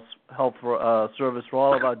service service for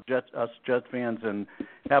all of us Jets fans, and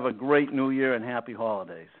have a great New Year and happy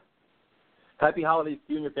holidays. Happy holidays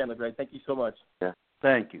to you and your family, Greg. Thank you so much. Yeah.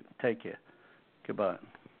 Thank you. Take care. Goodbye.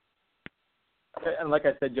 And like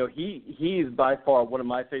I said, Joe, he is by far one of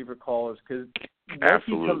my favorite callers because once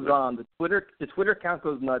he comes on, the Twitter account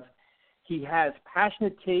goes nuts. He has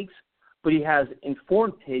passionate takes, but he has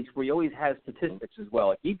informed takes where he always has statistics as well.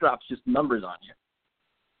 Like, he drops just numbers on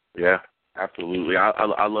you. Yeah, absolutely.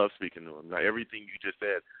 I love speaking to him. Now, everything you just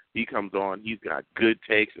said, he comes on, he's got good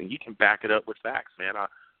takes, and he can back it up with facts, man.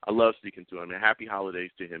 I love speaking to him, and happy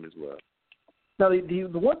holidays to him as well. Now, the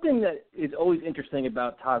one thing that is always interesting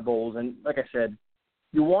about Todd Bowles, and like I said,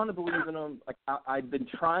 you want to believe in him. Like, I've been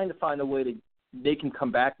trying to find a way to make him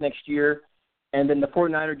come back next year, and then the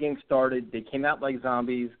 49er game started. They came out like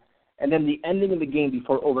zombies, and then the ending of the game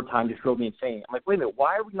before overtime just drove me insane. I'm like, wait a minute,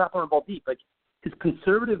 why are we not throwing the ball deep? Like, his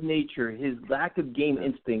conservative nature, his lack of game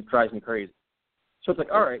instinct drives me crazy. So it's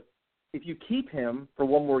like, all right, if you keep him for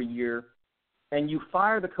one more year and you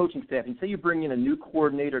fire the coaching staff, and say you bring in a new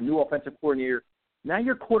coordinator, new offensive coordinator, now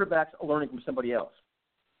your quarterbacks are learning from somebody else.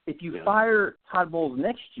 If you fire Todd Bowles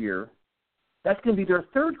next year, that's going to be their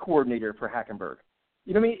third coordinator for Hackenberg.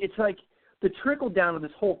 You know what I mean? It's like the trickle down of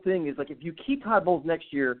this whole thing is like if you keep Todd Bowles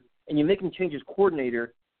next year and you make him change his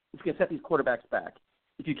coordinator, it's going to set these quarterbacks back.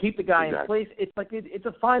 If you keep the guy in place, it's like it's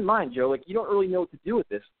a fine line, Joe. Like, you don't really know what to do with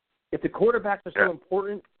this. If the quarterbacks are so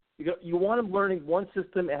important, you want him learning one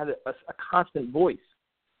system and have a constant voice,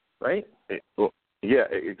 right? Yeah,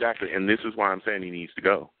 exactly. And this is why I'm saying he needs to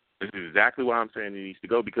go. This is exactly why I'm saying he needs to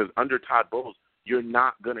go, because under Todd Bowles, you're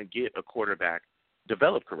not going to get a quarterback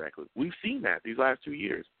developed correctly. We've seen that these last 2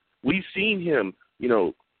 years. We've seen him,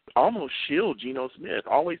 almost shield Geno Smith,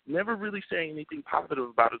 always never really saying anything positive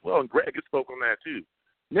about it as well. And Greg has spoken on that too.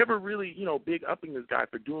 Never really, big upping this guy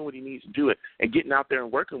for doing what he needs to do it and getting out there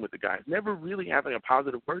and working with the guys. Never really having a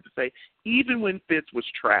positive word to say, even when Fitz was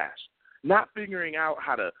trash. Not figuring out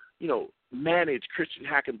how to, manage Christian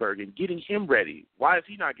Hackenberg and getting him ready. Why is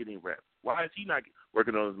he not getting reps? Why is he not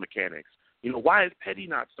working on his mechanics? Why is Petty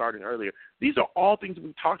not starting earlier? These are all things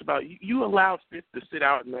we talked about. You allowed Fitz to sit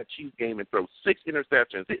out in that Chiefs game and throw 6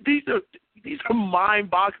 interceptions. These are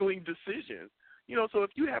mind-boggling decisions. So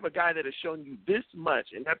if you have a guy that has shown you this much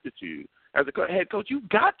ineptitude as a head coach, you've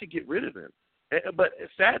got to get rid of him. But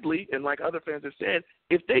sadly, and like other fans have said,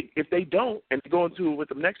 if they don't and go into it with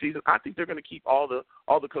him next season, I think they're going to keep all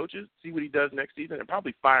the coaches, see what he does next season, and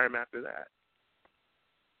probably fire him after that.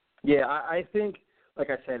 Yeah, I think, like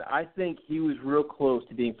I said, I think he was real close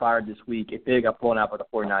to being fired this week if they got blown out by the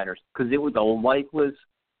 49ers, because it was a lifeless,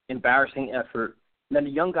 embarrassing effort. And then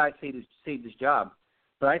the young guy saved his job.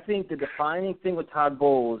 But I think the defining thing with Todd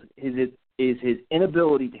Bowles is his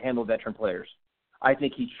inability to handle veteran players. I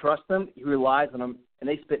think he trusts them, he relies on them, and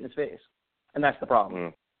they spit in his face. And that's the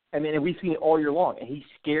problem. I mean, and we've seen it all year long, and he's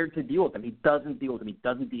scared to deal with them. He doesn't deal with them. He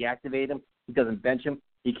doesn't deactivate them. He doesn't bench him.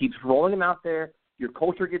 He keeps rolling them out there. Your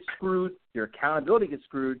culture gets screwed. Your accountability gets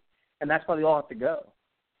screwed, and that's why they all have to go.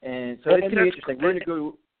 And so it's going to be interesting. We're going to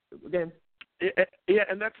go again. Yeah,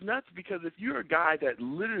 and that's nuts, because if you're a guy that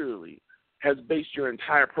literally has based your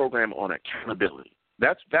entire program on accountability,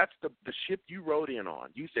 that's the ship you rode in on.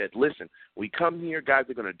 You said, listen, we come here, guys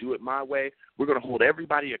are going to do it my way. We're going to hold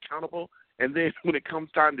everybody accountable. And then when it comes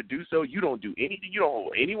time to do so, you don't do anything. You don't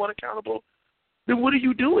hold anyone accountable. Then what are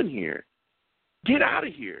you doing here? Get out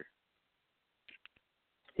of here.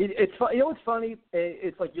 It's what's funny?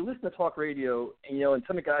 It's like you listen to talk radio, and and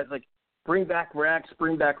some of the guys like bring back Rex,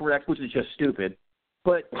 which is just stupid.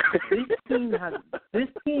 But this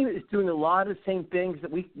team is doing a lot of the same things that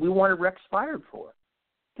we wanted Rex fired for.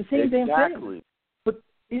 The same damn thing. But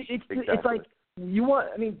it's like you want.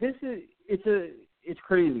 I mean, it's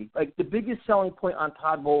crazy. Like, the biggest selling point on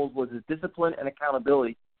Todd Bowles was his discipline and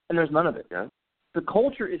accountability, and there's none of it. Yeah. The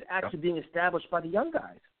culture is actually being established by the young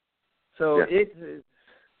guys. So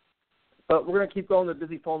but we're going to keep going to the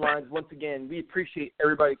busy phone lines. Once again, we appreciate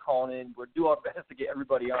everybody calling in. We'll do our best to get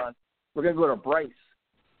everybody on. We're going to go to Bryce.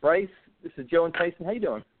 Bryce, this is Joe and Tyson. How you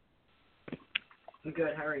doing? I'm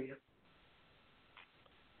good. How are you?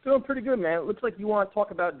 Doing pretty good, man. It looks like you want to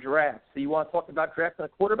talk about drafts. So you want to talk about drafting a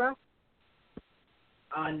quarterback?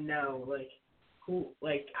 No.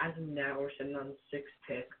 As of now, we're sitting on the 6th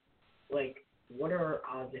pick. like, what are our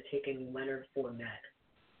odds of taking Leonard Fournette?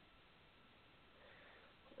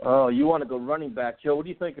 Oh, you want to go running back. Joe, what do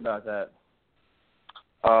you think about that?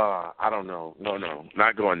 I don't know. No,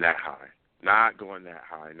 not going that high. Not going that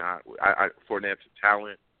high. Fournette's a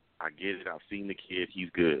talent. I get it. I've seen the kid. He's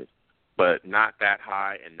good. But not that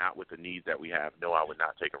high and not with the needs that we have. No, I would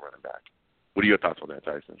not take a running back. What are your thoughts on that,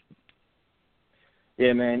 Tyson?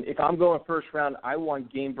 Yeah, man. If I'm going first round, I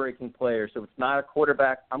want game-breaking players. So if it's not a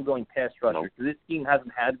quarterback, I'm going pass rusher. Because this team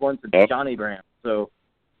hasn't had one since John Abraham. So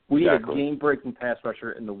we need a game-breaking pass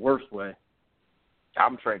rusher in the worst way.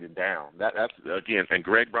 I'm trading down. That's again, and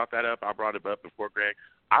Greg brought that up. I brought it up before Greg.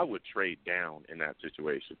 I would trade down in that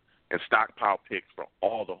situation and stockpile picks for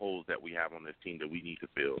all the holes that we have on this team that we need to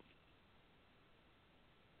fill.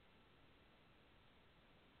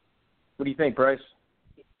 What do you think, Bryce?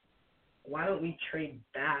 Why don't we trade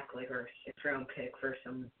back like our 6th-round pick for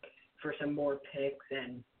some more picks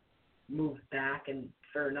and move back and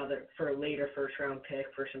for a later first-round pick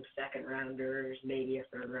for some second-rounders, maybe a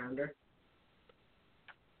third-rounder?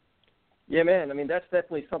 Yeah, man. I mean, that's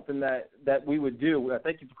definitely something that we would do.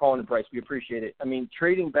 Thank you for calling it, Bryce. We appreciate it. I mean,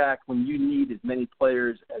 trading back when you need as many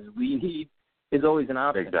players as we need is always an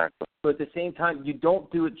option. Exactly. But at the same time, you don't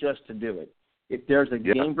do it just to do it. If there's a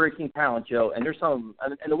game-breaking talent, Joe, and there's some –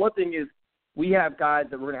 and the one thing is we have guys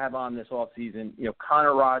that we're going to have on this offseason,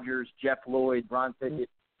 Connor Rogers, Jeff Lloyd, Ron Pickett,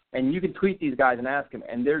 and you can tweet these guys and ask them,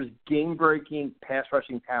 and there's game-breaking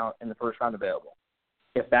pass-rushing talent in the first round available.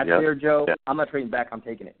 If that's there, Joe, I'm not trading back. I'm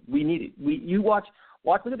taking it. We need it. You watch.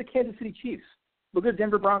 Look at the Kansas City Chiefs. Look at the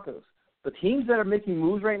Denver Broncos. The teams that are making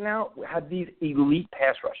moves right now have these elite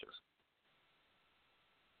pass rushes.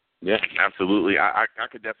 Yeah, absolutely. I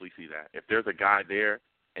could definitely see that. If there's a guy there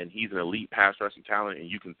and he's an elite pass rushing talent and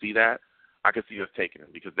you can see that, I could see us taking him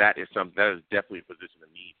because that is definitely a position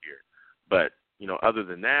of need here. But, other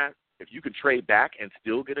than that, if you could trade back and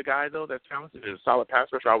still get a guy, though, that's talented and a solid pass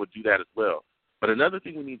rusher, I would do that as well. But another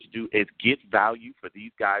thing we need to do is get value for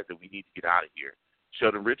these guys that we need to get out of here.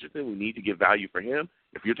 Sheldon Richardson, we need to get value for him.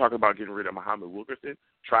 If you're talking about getting rid of Muhammad Wilkerson,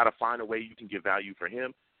 try to find a way you can get value for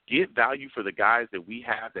him. Get value for the guys that we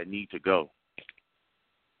have that need to go.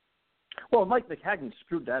 Well, Mike McCagnon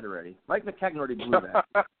screwed that already. Mike McCagnon already blew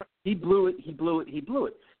that. He blew it.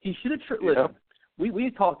 He should have listen. We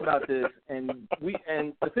talked about this, and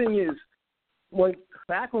the thing is,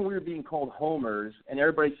 back when we were being called homers and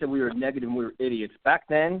everybody said we were negative and we were idiots, back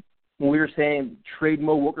then when we were saying trade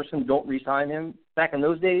Mo Wilkerson, don't re-sign him, back in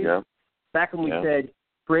those days, back when we said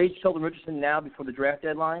trade Sheldon Richardson now before the draft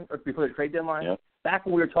deadline or before the trade deadline, back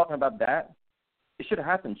when we were talking about that, it should have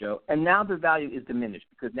happened, Joe. And now the value is diminished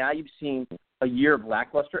because now you've seen a year of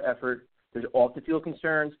lackluster effort. There's off-the-field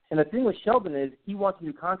concerns. And the thing with Sheldon is he wants a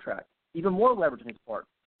new contract, even more leverage on his part.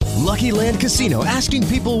 Lucky Land Casino, asking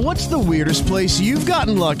people, what's the weirdest place you've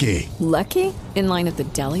gotten lucky? Lucky? In line at the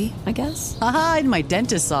deli, I guess? Aha, in my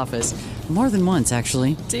dentist's office. More than once,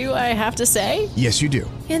 actually. Do I have to say? Yes, you do.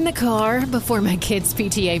 In the car before my kids'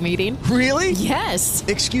 PTA meeting. Really? Yes.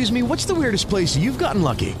 Excuse me, what's the weirdest place you've gotten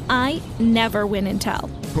lucky? I never win and tell.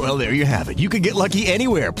 Well, there you have it. You can get lucky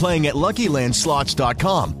anywhere, playing at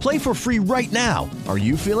LuckyLandSlots.com. Play for free right now. Are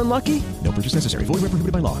you feeling lucky? No purchase necessary. Void where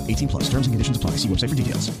prohibited by law. 18+. Terms and conditions apply. See website for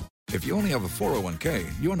details. If you only have a 401k,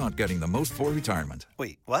 you're not getting the most for retirement.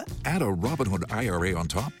 Wait, what? Add a Robinhood IRA on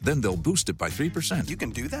top, then they'll boost it by 3%. You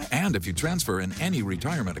can do that? And if you transfer in any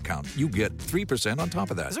retirement account, you get 3% on top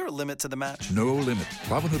of that. Is there a limit to the match? No limit.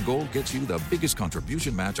 Robinhood Gold gets you the biggest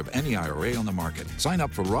contribution match of any IRA on the market. Sign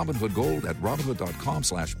up for Robinhood Gold at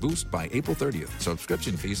Robinhood.com/boost by April 30th.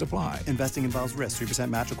 Subscription fees apply. Investing involves risk. 3%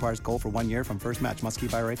 match requires gold for 1 year from first match. Must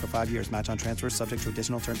keep IRA for 5 years. Match on transfers subject to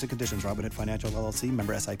additional terms and conditions. Robinhood Financial LLC,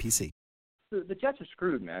 member SIPC. The Jets are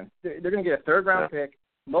screwed, man. They're going to get a third-round pick.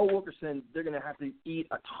 Mo Wilkerson, they're going to have to eat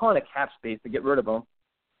a ton of cap space to get rid of him.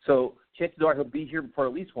 So chances are he'll be here for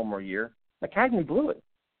at least 1 more year. McCagnon blew it.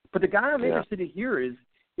 But the guy I'm interested to hear is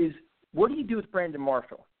what do you do with Brandon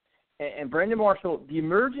Marshall? And Brandon Marshall, the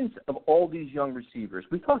emergence of all these young receivers,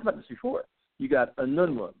 we've talked about this before. You got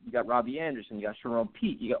Anunwa, you got Robbie Anderson, you got Sharon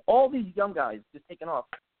Pete, you got all these young guys just taking off,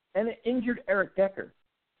 and an injured Eric Decker.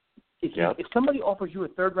 If somebody offers you a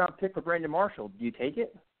third-round pick for Brandon Marshall, do you take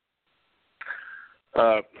it?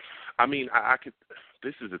 I mean, I could.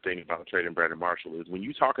 This is the thing about trading Brandon Marshall is when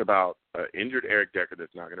you talk about injured Eric Decker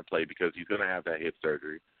that's not going to play because he's going to have that hip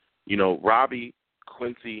surgery. Robbie,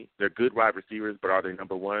 Quincy, they're good wide receivers, but are they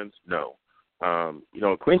number ones? No.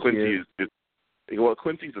 Quincy's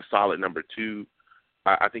a solid number 2.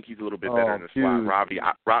 I think he's a little bit better in the slot. Robbie,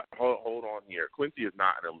 hold on here. Quincy is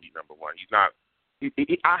not an elite number 1. He's not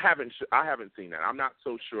I haven't seen that. I'm not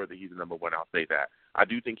so sure that he's the number one. I'll say that. I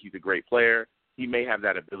do think he's a great player. He may have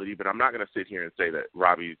that ability, but I'm not going to sit here and say that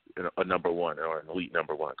Robbie's a number one or an elite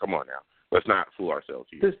number one. Come on now. Let's not fool ourselves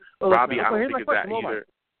here. Robbie, I don't think it's that either.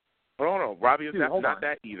 No. Robbie is not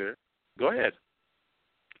that either. Go ahead.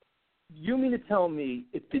 You mean to tell me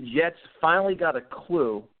if the Jets finally got a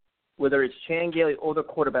clue, whether it's Chan Gailey or the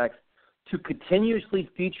quarterbacks, to continuously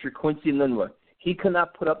feature Quincy Enunwa, he could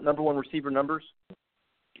not put up number one receiver numbers?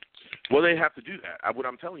 Well, they have to do that. What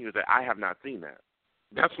I'm telling you is that I have not seen that.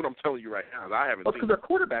 That's what I'm telling you right now. I haven't seen because their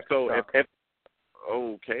quarterbacks. So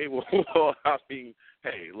okay, well, I mean,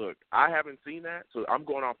 hey, look, I haven't seen that, so I'm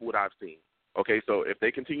going off of what I've seen. Okay, so if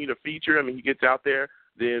they continue to feature him and he gets out there,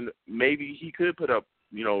 then maybe he could put up,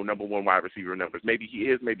 number one wide receiver numbers. Maybe he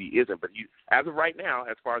is, maybe he isn't. But as of right now,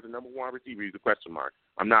 as far as the number one wide receiver, he's a question mark.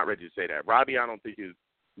 I'm not ready to say that. Robbie, I don't think is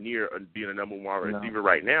near being a number one wide receiver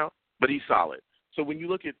right now, but he's solid. So when you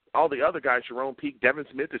look at all the other guys, Jerome Peake, Devin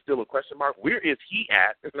Smith is still a question mark. Where is he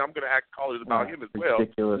at? And I'm going to ask callers about him as well.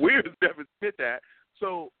 Ridiculous. Where is Devin Smith at?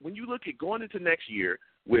 So when you look at going into next year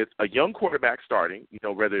with a young quarterback starting,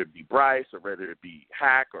 whether it be Bryce or whether it be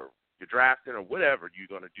Hack or you're drafting or whatever you're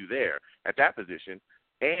going to do there at that position,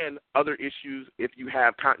 and other issues if you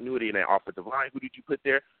have continuity in that offensive line, who did you put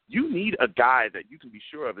there? You need a guy that you can be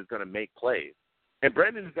sure of is going to make plays. And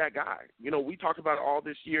Brandon is that guy. We talked about it all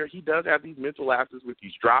this year. He does have these mental lapses with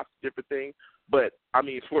these drops, different things. But, I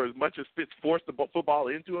mean, for as much as Fitz forced the football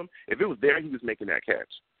into him, if it was there, he was making that catch.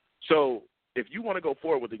 So if you want to go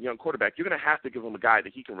forward with a young quarterback, you're going to have to give him a guy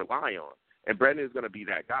that he can rely on. And Brandon is going to be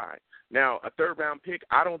that guy. Now, a third-round pick,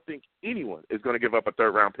 I don't think anyone is going to give up a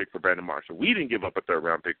third-round pick for Brandon Marshall. We didn't give up a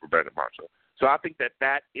third-round pick for Brandon Marshall. So I think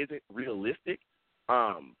that isn't realistic.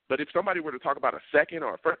 But if somebody were to talk about a second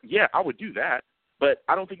or a first, yeah, I would do that. But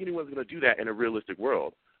I don't think anyone's going to do that in a realistic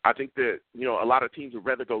world. I think that, a lot of teams would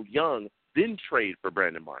rather go young than trade for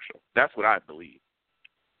Brandon Marshall. That's what I believe.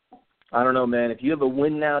 I don't know, man. If you have a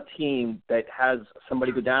win-now team that has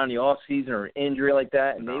somebody go down in the offseason or an injury like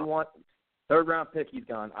that and they want third-round pick, he's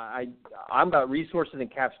gone. I'm about resources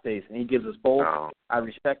and cap space, and he gives us both. No. I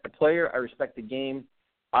respect the player. I respect the game.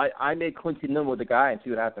 I made Quincy Enunwa the guy and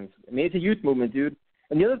see what happens. I mean, it's a youth movement, dude.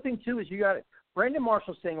 And the other thing, too, is Brandon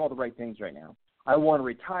Marshall's saying all the right things right now. I want to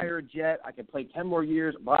retire a Jet. I can play 10 more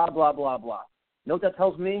years, blah, blah, blah, blah. You know what that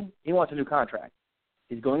tells me? He wants a new contract.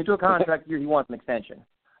 He's going into a contract year. He wants an extension. And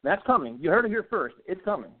that's coming. You heard it here first. It's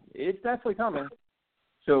coming. It's definitely coming.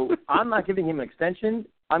 So I'm not giving him an extension.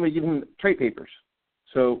 I'm going to give him trade papers.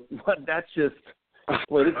 So that's just the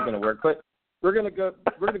way this is going to work. But we're going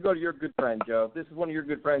to go to your good friend, Joe. This is one of your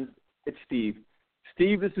good friends. It's Steve.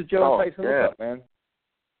 Steve, this is Joe Tyson. Yeah. What's up, man?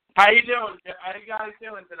 How you doing? How you guys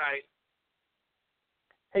doing tonight?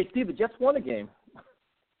 Hey, Steve, the Jets won a game.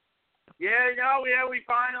 Yeah, we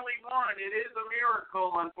finally won. It is a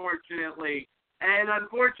miracle, unfortunately. And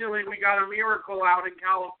unfortunately, we got a miracle out in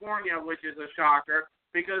California, which is a shocker,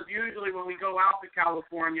 because usually when we go out to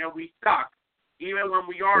California, we suck, even when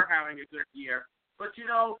we are having a good year. But,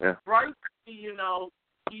 Bryce, he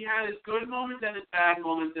had his good moments and his bad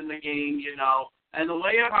moments in the game, and the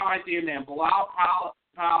way of how I see him, Bilal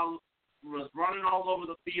Powell was running all over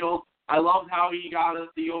the field. I loved how he got us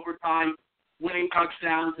the overtime winning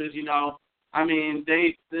touchdown because,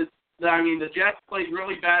 the Jets played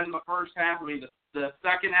really bad in the first half. The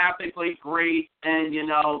second half they played great, and,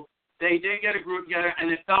 they did get a group together,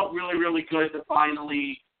 and it felt really, really good to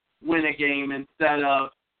finally win a game instead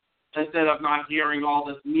of not hearing all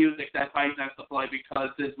this music that Tyson has to play because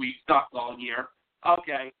this week sucked all year.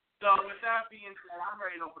 Okay, so with that being said, I'm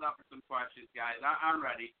ready to open up for some questions, guys. I'm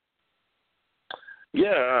ready.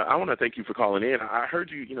 Yeah, I want to thank you for calling in. I heard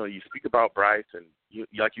you, you speak about Bryce, and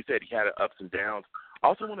like you said, he had ups and downs. I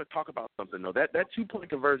also want to talk about something, though. That two-point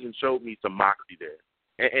conversion showed me some moxie there,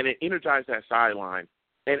 and it energized that sideline,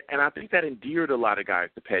 and I think that endeared a lot of guys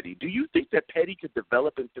to Petty. Do you think that Petty could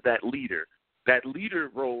develop into that leader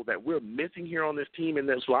role that we're missing here on this team in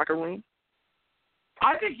this locker room?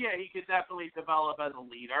 I think, he could definitely develop as a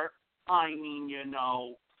leader.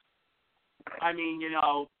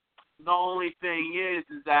 The only thing is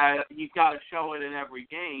that he's got to show it in every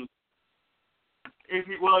game if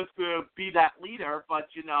he was to be that leader. But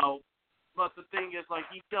the thing is,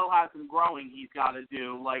 he still has some growing he's got to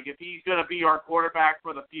do. If he's going to be our quarterback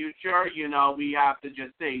for the future, we have to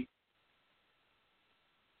just see.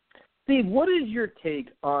 Steve, what is your take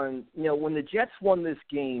on, when the Jets won this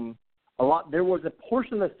game, there was a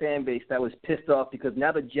portion of the fan base that was pissed off because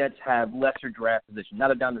now the Jets have lesser draft position. Now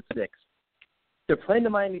they're down to 6. They're playing the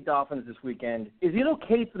Miami Dolphins this weekend. Is it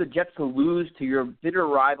okay for the Jets to lose to your bitter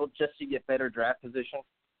rival just to get better draft position?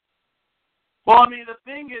 Well, I mean, the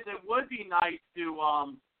thing is, it would be nice to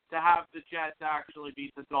have the Jets actually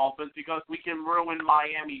beat the Dolphins because we can ruin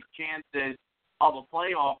Miami's chances of a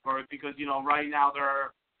playoff berth because, right now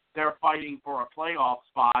they're fighting for a playoff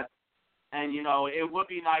spot. And, it would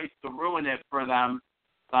be nice to ruin it for them.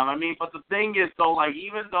 But the thing is,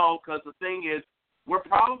 though, because the thing is, we're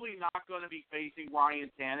probably not going to be facing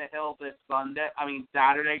Ryan Tannehill this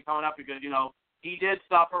Saturday coming up because, he did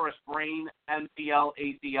suffer a sprained MCL,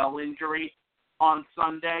 ACL injury on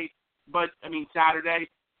Saturday. But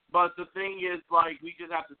the thing is, we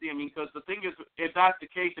just have to see. Because the thing is, if that's the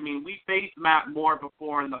case, we faced Matt Moore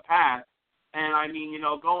before in the past. And,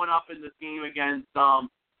 going up in this game against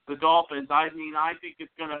the Dolphins, I think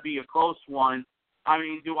it's going to be a close one.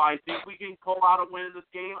 Do I think we can pull out a win in this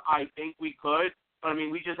game? I think we could. But,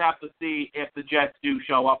 we just have to see if the Jets do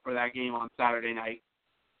show up for that game on Saturday night.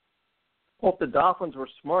 Well, if the Dolphins were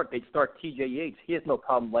smart, they'd start T.J. Yates. He has no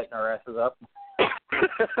problem lighting our asses up.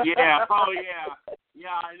 Yeah. Oh, yeah.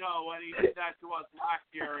 Yeah, I know. When he did that to us last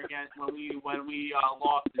year against when we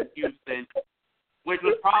lost in Houston, which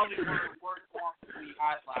was probably one of the worst losses we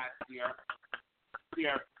had last year.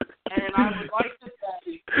 And I would like to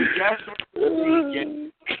say suggestion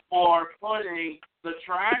for putting the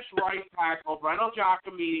trash right tackle, Breno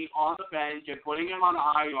Giacomini, on the bench and putting him on the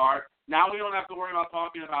IR. Now we don't have to worry about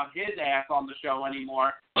talking about his ass on the show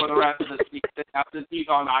anymore for the rest of the season after he's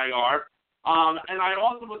on IR. And I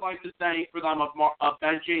also would like to say for them of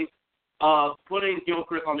benching, putting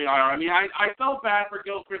Gilchrist on the IR. I felt bad for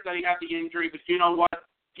Gilchrist that he had the injury, but you know what?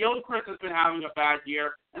 Gilchrist has been having a bad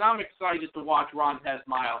year, and I'm excited to watch Rontez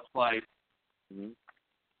Miles play. Mm-hmm.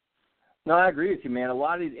 No, I agree with you, man. A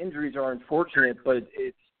lot of these injuries are unfortunate, but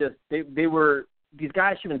it's just these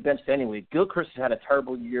guys should have been benched anyway. Gilchrist has had a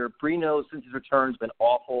terrible year. Breno, since his return, has been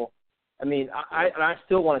awful. I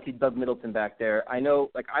still want to see Doug Middleton back there. I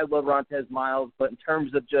know, I love Rontez Miles, but in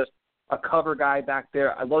terms of just a cover guy back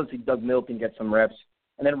there, I'd love to see Doug Middleton get some reps.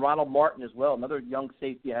 And then Ronald Martin as well, another young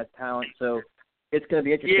safety that has talent. So it's going to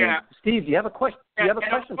be interesting. Yeah. Steve, do you have a question?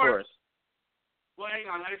 For us? Well, hang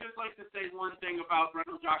on. I'd just like to say one thing about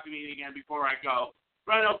Breno Giacomini again before I go.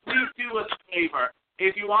 Breno, please do us a favor.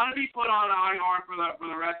 If you want to be put on IR for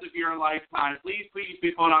the rest of your lifetime, please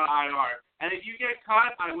be put on IR. And if you get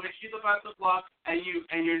cut, I wish you the best of luck, and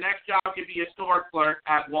your next job could be a store clerk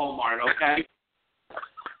at Walmart, okay?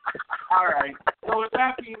 All right. So with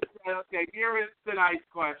that being said, okay, here is tonight's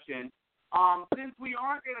question. Since we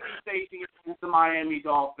are going to be facing against the Miami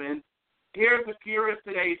Dolphins, here is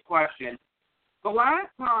today's question. The last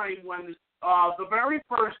time the very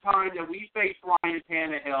first time that we faced Ryan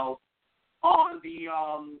Tannehill on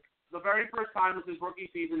the very first time was his rookie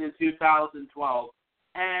season in 2012.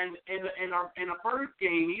 And in the first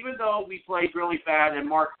game, even though we played really bad and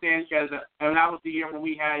Mark Sanchez, and that was the year when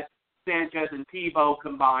we had Sanchez and Tebow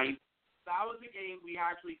combined, that was the game we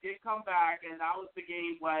actually did come back, and that was the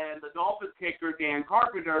game when the Dolphins kicker, Dan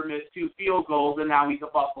Carpenter, missed 2 field goals, and now he's a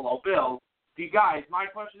Buffalo Bill. So you guys, my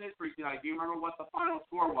question is for you tonight, do you remember what the final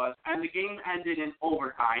score was? And the game ended in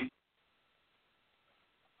overtime.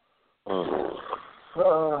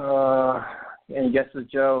 Any guesses,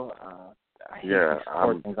 Joe? I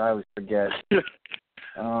always forget.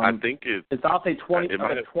 I think I'll say 20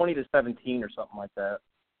 to 17 or something like that.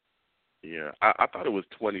 Yeah, I thought it was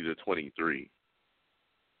 20-23.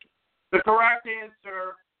 The correct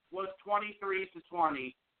answer was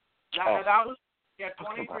 23-20. That was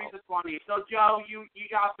 23-20. So Joe, you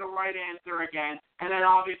got the right answer again, and then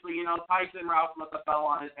obviously Tyson Rouse must have fell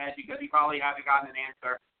on his head because he probably hasn't gotten an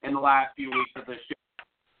answer in the last few weeks of this show.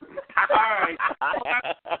 All right.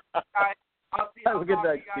 Guys, I'll see you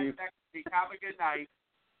guys next week. Have a good night.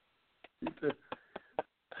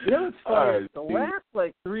 It's funny. The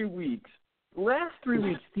last 3 weeks,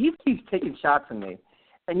 Steve keeps taking shots at me.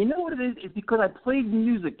 And you know what it is? It's because I played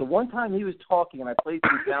music. The one time he was talking and I played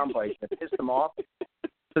some sound bites and it pissed him off.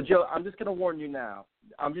 So, Joe, I'm just going to warn you now.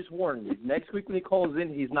 I'm just warning you. Next week when he calls in,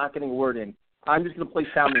 he's not getting a word in. I'm just going to play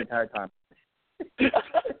sound the entire time.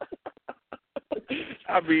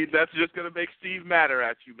 That's just going to make Steve madder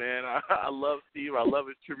at you, man. I love Steve. I love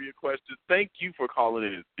his trivia questions. Thank you for calling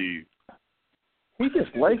in, Steve. He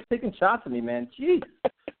just likes taking shots at me, man. Jeez.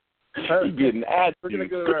 He's getting at We're going to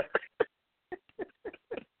go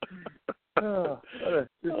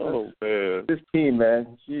man. This team,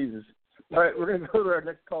 man. Jesus. All right, we're going to go to our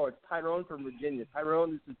next caller. It's Tyrone from Virginia.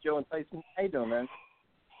 Tyrone, this is Joe and Tyson. How you doing, man?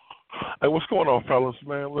 Hey, what's going on, fellas,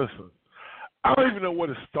 man? Listen, I don't even know where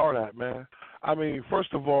to start at, man.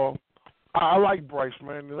 First of all, I like Bryce,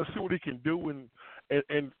 man. Let's see what he can do and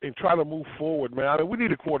try to move forward, man. We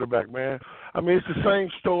need a quarterback, man. It's the same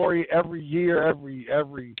story every year,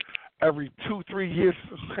 every every 2-3 years.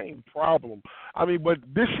 It's the same problem. I mean, but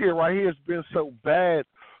this year right here has been so bad.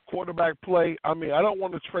 Quarterback play. I mean, I don't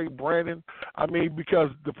want to trade Brandon. I mean, because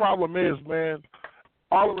the problem is, man,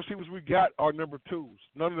 all the receivers we got are number 2s.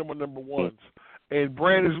 None of them are number 1s. And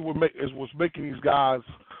Brandon is what's making these guys,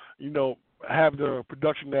 have the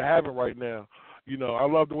production they're having right now. I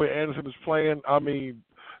love the way Anderson is playing. I mean,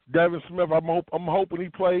 Devin Smith, I'm hoping he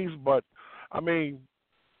plays, but I mean,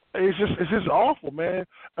 it's just awful, man.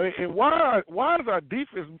 I mean, and why is our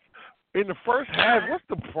defense in the first half? What's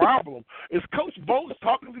the problem? Is Coach Bowles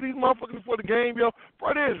talking to these motherfuckers before the game, yo?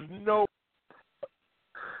 Bro, there's no.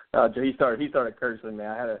 He started cursing,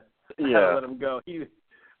 man. I had to let him go.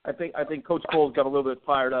 I think Coach Cole's got a little bit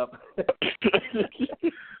fired up.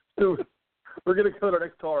 So we're gonna go to our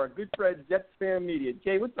next caller. Good friend, Jets Fan Media.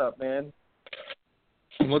 Jay, what's up, man?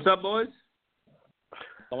 What's up, boys?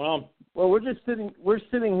 What's going on? Well, we're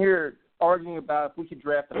sitting here arguing about if we should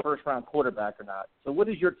draft a first-round quarterback or not. So what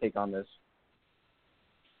is your take on this?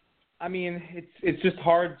 I mean, it's just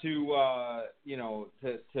hard to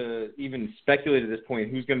to even speculate at this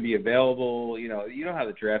point who's going to be available. You know how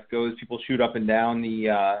the draft goes. People shoot up and down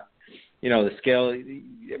the the scale.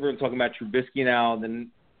 Everyone's talking about Trubisky now.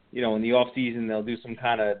 Then in the off season they'll do some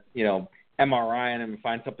kind of MRI on him and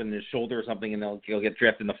find something in his shoulder or something, and he'll get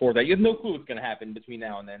drafted in the 4th. You have no clue what's going to happen between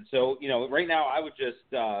now and then. So right now I would just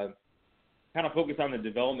kind of focus on the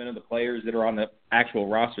development of the players that are on the actual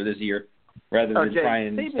roster this year, rather than try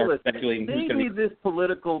and start speculating who's going to be. Save me this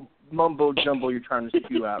political mumbo jumbo you're trying to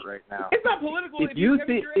spew out right now. It's not political. If you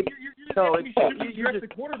think you draft the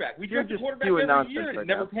quarterback. We draft the quarterback every year, and it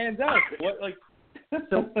never pans out.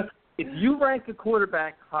 So if you rank a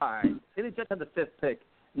quarterback high, say the Jets have the 5th pick,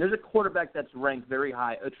 and there's a quarterback that's ranked very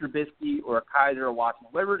high, a Trubisky or a Kaiser or Watson,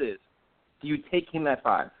 whoever it is, do you take him at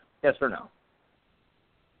 5? Yes or no?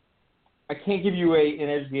 I can't give you an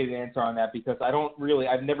educated answer on that because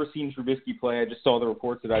I've never seen Trubisky play. I just saw the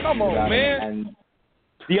reports that I've seen about him. And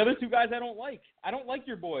the other 2 guys I don't like. I don't like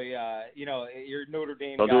your boy, your Notre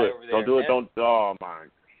Dame guy over there. Don't do it. Don't. Oh, my.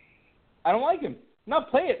 I don't like him. No,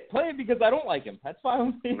 play it. Play it because I don't like him. That's fine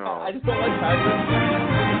with me. No. I just don't like Kaiser.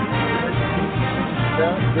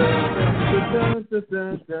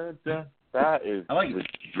 That is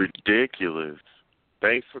ridiculous.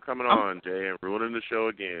 Thanks for coming on, Jay, and ruining the show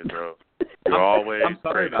again, bro. You're always I'm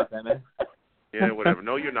sorry about that, man. Yeah, whatever.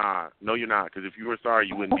 No, you're not. Because if you were sorry,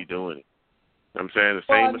 you wouldn't be doing it. I'm saying the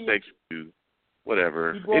same mistakes you do.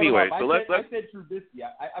 Whatever. Anyway, so let's. I said Trubisky.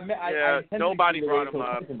 I nobody brought him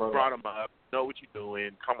up. Know what you're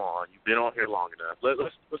doing. Come on, you've been on here long enough.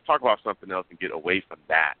 Let's talk about something else and get away from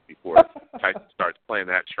that before Tyson starts playing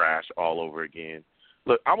that trash all over again.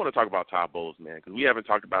 Look, I want to talk about Todd Bowles, man, because we haven't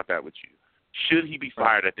talked about that with you. Should he be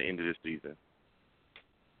fired at the end of this season?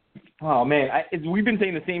 Oh man, we've been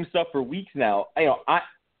saying the same stuff for weeks now.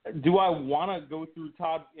 Do I want to go through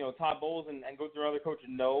Todd Bowles and go through another coach?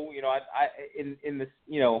 No. In this,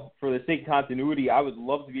 for the sake of continuity, I would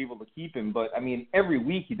love to be able to keep him. But I mean, every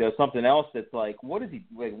week he does something else that's like, what are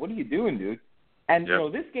you doing, dude? And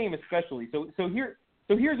this game especially. So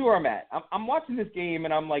here's where I'm at. I'm watching this game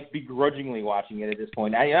and I'm like begrudgingly watching it at this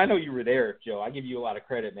point. I know you were there, Joe. I give you a lot of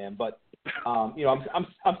credit, man. But I'm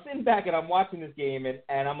sitting back and I'm watching this game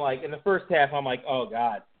and I'm like, in the first half, I'm like, oh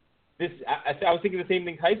God. I was thinking the same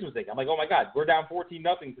thing Tyson was thinking. I'm like, oh, my God, we're down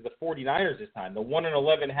 14-0 to the 49ers this time. The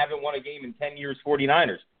 1-11 haven't won a game in 10 years,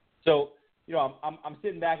 49ers. So, I'm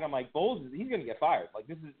sitting back and I'm like, Bowles, he's going to get fired. Like,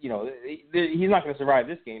 this is, he's not going to survive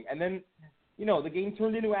this game. And then, the game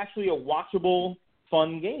turned into actually a watchable,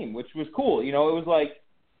 fun game, which was cool. It was like,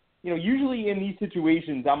 usually in these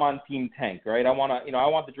situations, I'm on team tank, right? I want to, I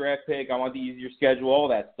want the draft pick. I want the easier schedule, all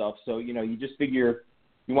that stuff. So, you just figure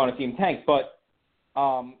you want a team tank. But,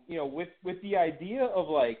 with the idea of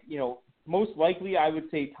most likely I would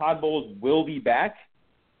say Todd Bowles will be back.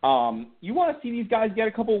 You want to see these guys get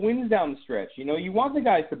a couple wins down the stretch. You want the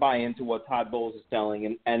guys to buy into what Todd Bowles is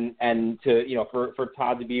selling and to, for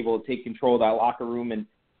Todd to be able to take control of that locker room. And,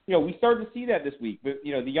 we started to see that this week. But,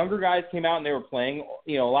 the younger guys came out and they were playing,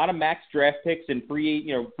 a lot of max draft picks and free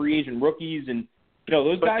agent rookies and,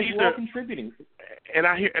 those guys were all contributing. And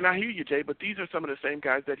I hear you, Jay, but these are some of the same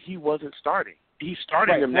guys that he wasn't starting. He's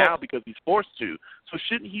starting them now because he's forced to. So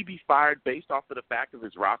shouldn't he be fired based off of the fact of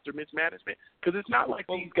his roster mismanagement? Because it's not like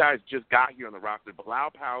these guys just got here on the roster. Bilal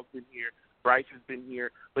Powell's been here. Bryce has been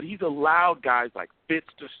here. But he's allowed guys like Fitz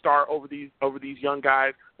to start over these young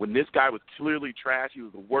guys when this guy was clearly trash. He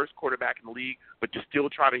was the worst quarterback in the league, but to still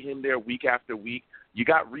try to him there week after week. You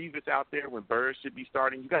got Revis out there when Burrs should be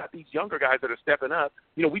starting. You got these younger guys that are stepping up.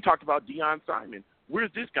 We talked about Deion Simon. Where's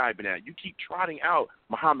this guy been at? You keep trotting out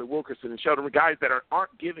Muhammad Wilkerson and Sheldon, guys that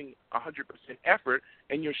aren't giving 100% effort,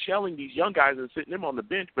 and you're shelling these young guys and sitting them on the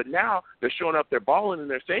bench. But now they're showing up, they're balling, and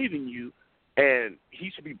they're saving you, and he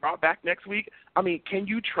should be brought back next week. I mean, can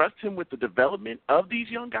you trust him with the development of these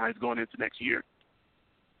young guys going into next year?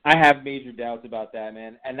 I have major doubts about that,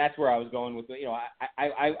 man, and that's where I was going with it. You know,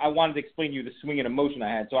 I wanted to explain to you the swing in emotion I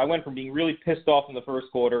had. So I went from being really pissed off in the first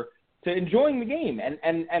quarter to enjoying the game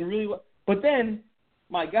and really – but then,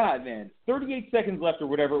 my God, man, 38 seconds left or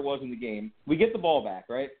whatever it was in the game, we get the ball back,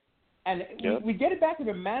 right? And we get it back in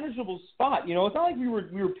a manageable spot. You know, it's not like we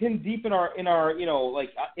were pinned deep in our you know, like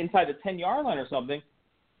inside the 10-yard line or something.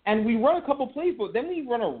 And we run a couple plays, but then we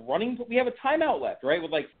run a running – we have a timeout left, right,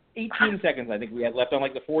 with like 18 seconds I think we had left on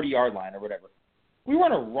like the 40-yard line or whatever. We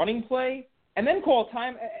run a running play and then call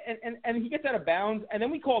time and he gets out of bounds, and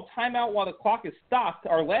then we call timeout while the clock is stopped,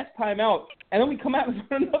 our last timeout, and then we come out and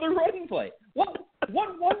run another running play. What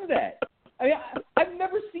was that? I mean, I've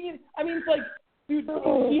never seen – I mean, it's like, dude,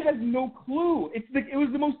 he has no clue. It was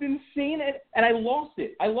the most insane – and I lost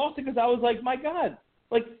it. I lost it because I was like, my God.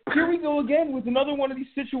 Like, here we go again with another one of these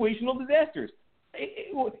situational disasters.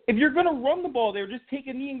 If you're going to run the ball there, just take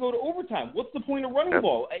a knee and go to overtime. What's the point of running the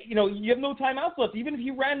ball? You know, you have no timeouts left. Even if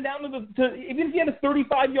he ran down even if he had a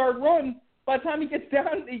 35-yard run, by the time he gets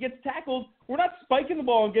down, he gets tackled, we're not spiking the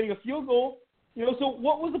ball and getting a field goal. You know, so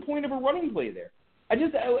what was the point of a running play there?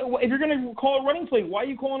 If you're going to call a running play, why are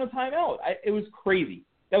you calling a timeout? It was crazy.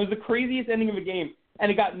 That was the craziest ending of a game,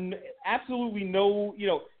 and it got absolutely no, you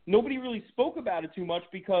know, nobody really spoke about it too much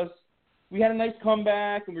because we had a nice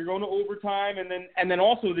comeback and we were going to overtime, and then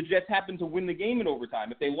also the Jets happened to win the game in overtime.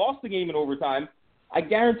 If they lost the game in overtime, I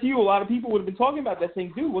guarantee you a lot of people would have been talking about that,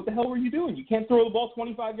 saying, dude, what the hell were you doing? You can't throw the ball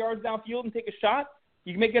 25 yards downfield and take a shot?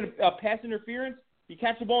 You can make it a pass interference? You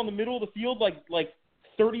catch the ball in the middle of the field like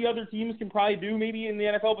 30 other teams can probably do maybe in the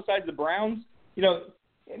NFL besides the Browns? You know,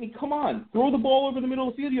 I mean, come on. Throw the ball over the middle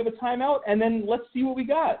of the field. You have a timeout, and then let's see what we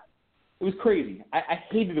got. It was crazy. I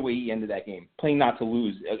hated the way he ended that game, playing not to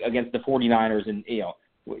lose against the 49ers, and you know,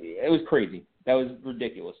 it was crazy. That was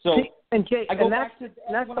ridiculous. So, and Jay, I go and back that's to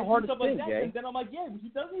that's when the I see hardest stuff thing, like that, Jay. and then I'm like, yeah, he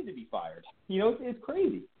does need to be fired. You know, it's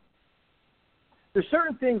crazy. There's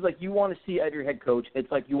certain things like you want to see out of your head coach.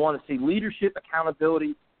 It's like you want to see leadership,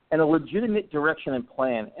 accountability, and a legitimate direction and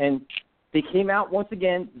plan. And they came out once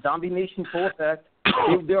again, Zombie Nation full effect.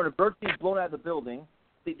 They're on a bird being blown out of the building.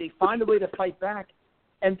 They find a way to fight back.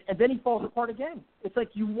 And then he falls apart again. It's like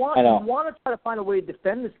you want to try to find a way to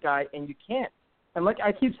defend this guy, and you can't. And like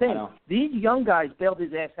I keep saying, these young guys bailed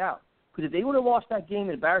his ass out. Because if they would have lost that game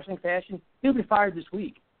in embarrassing fashion, he would be fired this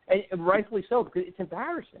week. And rightfully so, because it's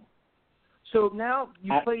embarrassing. So now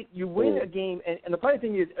you win a game, and the funny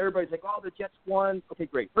thing is everybody's like, oh, the Jets won. Okay,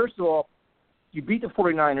 great. First of all, you beat the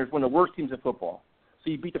 49ers, one of the worst teams in football.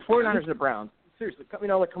 So you beat the 49ers and the Browns. Seriously, you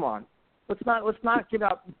know, like, come on. Let's not give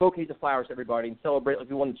out bouquets of flowers to everybody and celebrate like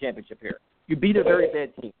we won the championship here. You beat a very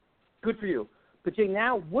bad team. Good for you. But, Jay,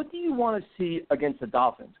 now what do you want to see against the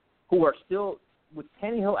Dolphins, who are still, with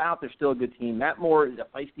Tannehill out, they're still a good team. Matt Moore is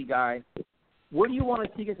a feisty guy. What do you want to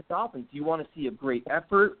see against the Dolphins? Do you want to see a great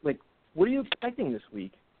effort? Like, what are you expecting this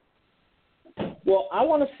week? Well, I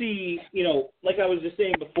want to see, you know, like I was just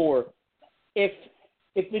saying before, if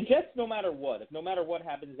the Jets, no matter what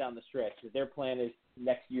happens down the stretch, if their plan is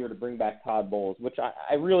next year to bring back Todd Bowles, which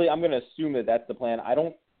I'm going to assume that that's the plan. I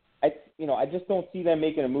just don't see them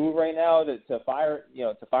making a move right now to fire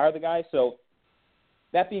the guy. So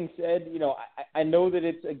that being said, you know, I know that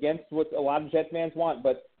it's against what a lot of Jets fans want,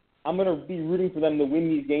 but I'm going to be rooting for them to win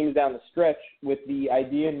these games down the stretch with the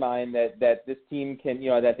idea in mind that this team can, you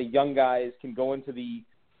know, that the young guys can go into the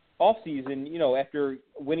offseason, you know, after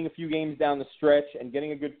winning a few games down the stretch and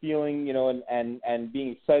getting a good feeling, you know, and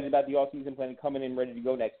being excited about the offseason plan and coming in ready to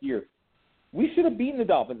go next year. We should have beaten the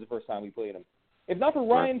Dolphins the first time we played them. If not for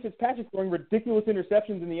Ryan Fitzpatrick throwing ridiculous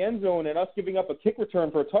interceptions in the end zone and us giving up a kick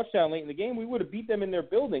return for a touchdown late in the game, we would have beat them in their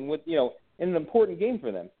building with, you know, in an important game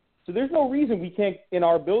for them. So there's no reason we can't, in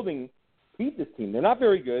our building, beat this team. They're not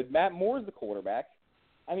very good. Matt Moore is the quarterback.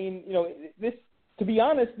 I mean, you know, to be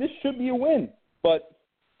honest, this should be a win. But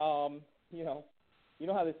you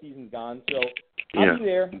know how the season's gone. So I'll be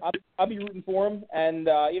there. I'll be rooting for them. And,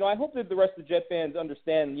 you know, I hope that the rest of the Jet fans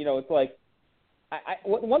understand, you know, it's like,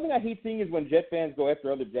 one thing I hate seeing is when Jet fans go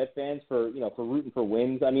after other Jet fans for rooting for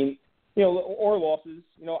wins. I mean, you know, or losses.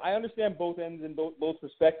 You know, I understand both ends and both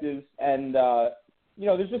perspectives. And, you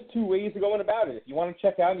know, there's just two ways of going about it. If you want to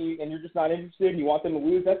check out and you're just not interested and you want them to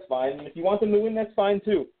lose, that's fine. And if you want them to win, that's fine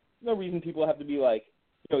too. There's no reason people have to be like,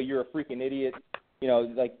 you know, you're a freaking idiot. You know,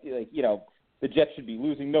 like you know, the Jets should be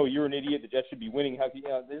losing. No, you're an idiot. The Jets should be winning.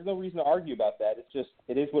 There's no reason to argue about that. It's just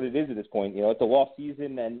it is what it is at this point. It's a lost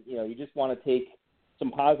season, and you just want to take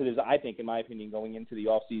some positives. I think, in my opinion, going into the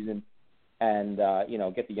off season, and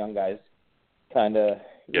get the young guys kind of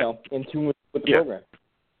in tune with the program.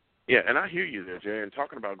 Yeah, and I hear you there, Jay. And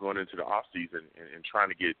talking about going into the off season and trying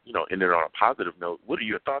to get in there on a positive note, what are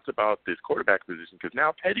your thoughts about this quarterback position? Because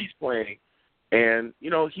now Petty's playing, and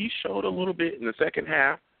he showed a little bit in the second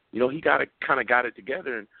half. He got it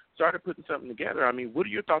together and started putting something together. I mean, what are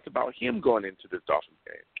your thoughts about him going into this Dolphins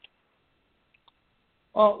game?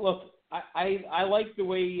 Well, look, I like the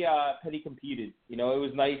way Petty competed. It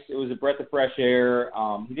was nice. It was a breath of fresh air.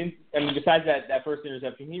 He didn't. I mean, besides that first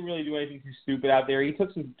interception, he didn't really do anything too stupid out there. He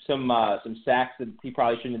took some sacks that he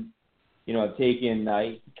probably shouldn't have taken.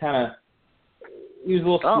 He was a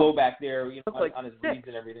little slow back there, on his reads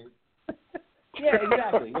and everything. Yeah,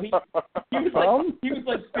 exactly. He was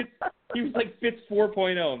like Fitz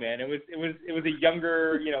 4.0, man. It was a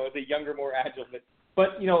younger, more agile. But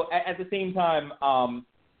at the same time,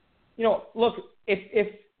 look,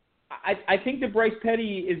 if I think that Bryce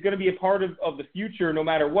Petty is going to be a part of the future, no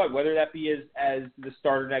matter what, whether that be as the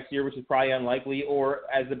starter next year, which is probably unlikely, or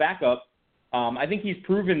as the backup. I think he's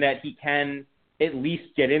proven that he can at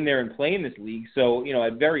least get in there and play in this league. So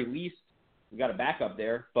at very least, we got a backup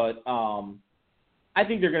there. But I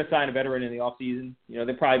think they're going to sign a veteran in the offseason.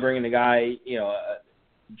 They're probably bringing the guy,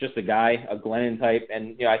 just a guy, a Glennon type.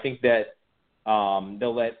 And, I think that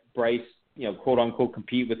they'll let Bryce, quote unquote,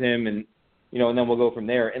 compete with him. And, and then we'll go from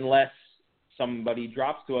there unless somebody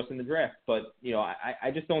drops to us in the draft. But, I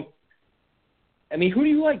just don't. I mean, who do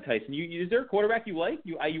you like, Tyson? Is there a quarterback you like?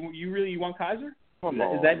 You really want Kaiser? Come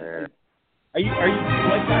on, man. Are you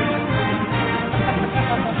like Kaiser?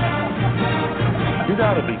 You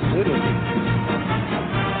got to be kidding me.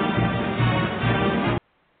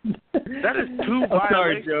 That is two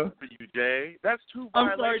violations for you, Jay. That's two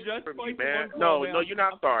violations for me, man. No, you're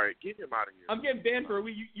not sorry. Get him out of here. I'm getting banned for a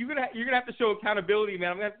week. You're gonna have to show accountability,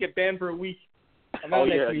 man. I'm gonna have to get banned for a week.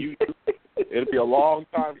 It'll be a long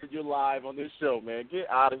time for you live on this show, man. Get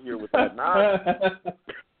out of here with that nonsense.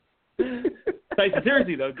 Tyson,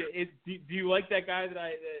 seriously though, do you like that guy that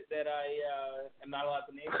I am not allowed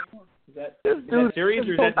to name anymore? Is that serious,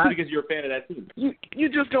 or is that because you're a fan of that team? You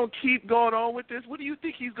just gonna keep going on with this? What do you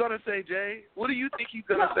think he's gonna say, Jay? What do you think he's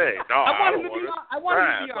gonna say? No, I want him to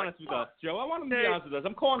be honest with us, Joe. I want him to be honest with us.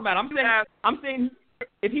 I'm calling him out. I'm saying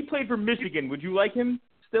if he played for Michigan, would you like him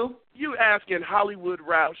still? You asking Hollywood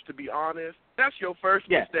Roush to be honest? That's your first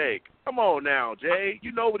mistake. Come on now, Jay.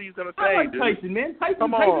 You know what he's gonna say, I like dude. Tyson, man.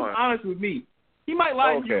 Tyson's honest with me. He might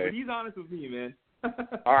lie to you, but he's honest with me, man.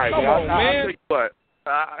 All right, man. I'll tell you what.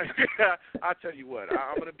 I'll tell you what.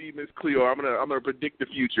 I'm gonna be Miss Cleo. I'm gonna predict the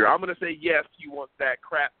future. I'm gonna say yes. He wants that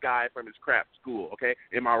crap guy from his crap school. Okay,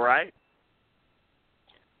 am I right?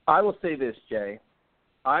 I will say this, Jay.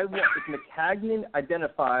 If Maccagnan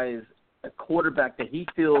identifies a quarterback that he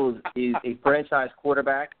feels is a franchise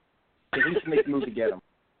quarterback, then he should make the move to get him.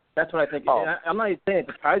 That's what I think. And I'm not even saying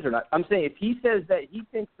it's a Kaiser or not. I'm saying if he says that he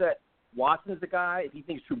thinks that Watson's the guy, if he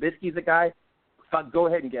thinks Trubisky's the guy, go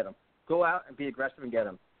ahead and get him. Go out and be aggressive and get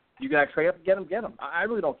him. You got to trade up and get him. I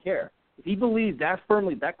really don't care. If he believes that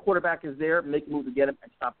firmly that quarterback is there, make a move to get him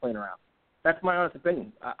and stop playing around. That's my honest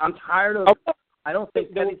opinion. I'm tired of I don't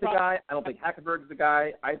think Petty's the guy. I don't think Hackenberg's the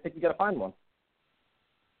guy. I think you got to find one.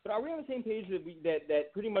 But are we on the same page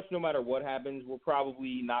that pretty much no matter what happens, we're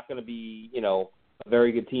probably not going to be, a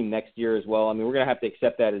very good team next year as well? I mean, we're going to have to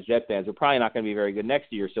accept that as Jet fans. We're probably not going to be very good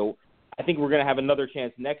next year. So I think we're going to have another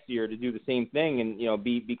chance next year to do the same thing and,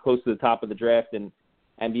 be close to the top of the draft and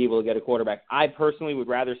be able to get a quarterback. I personally would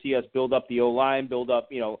rather see us build up the O-line, build up,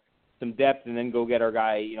 some depth, and then go get our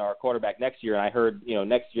guy, our quarterback next year. And I heard,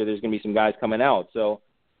 next year there's going to be some guys coming out. So,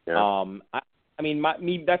 that's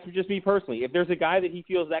just me personally. If there's a guy that he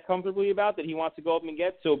feels that comfortably about that he wants to go up and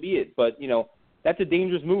get, so be it. But, that's a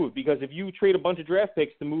dangerous move because if you trade a bunch of draft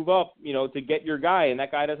picks to move up, to get your guy and that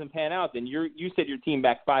guy doesn't pan out, then you set your team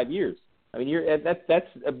back 5 years. I mean, that's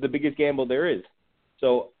the biggest gamble there is.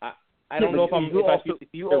 So I don't know if I'm. But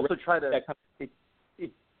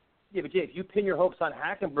Jay, if you pin your hopes on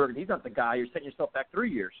Hackenberg and he's not the guy, you're setting yourself back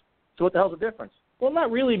 3 years. So what the hell's the difference? Well, not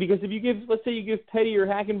really, because if let's say you give Petty or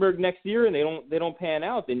Hackenberg next year and they don't pan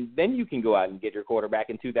out, then you can go out and get your quarterback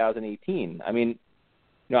in 2018. I mean,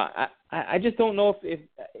 I just don't know if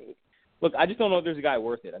look, I just don't know if there's a guy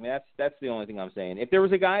worth it. I mean, that's the only thing I'm saying. If there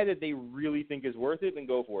was a guy that they really think is worth it, then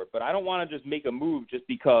go for it. But I don't want to just make a move just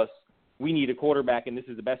because we need a quarterback and this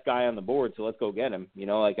is the best guy on the board, so let's go get him.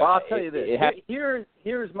 I'll tell you this. Here's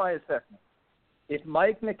my assessment. if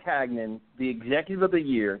Mike Maccagnan, the executive of the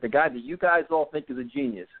year, the guy that you guys all think is a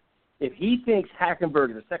genius, if he thinks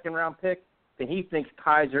Hackenberg is a second-round pick, then he thinks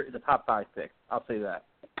Kizer is a top 5 pick. I'll say that.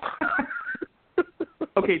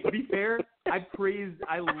 Okay, to be fair,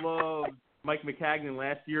 I loved Mike Maccagnan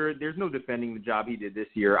last year. There's no defending the job he did this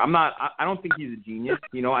year. I don't think he's a genius.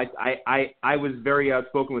 You know, I was very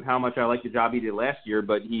outspoken with how much I liked the job he did last year,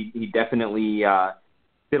 but he definitely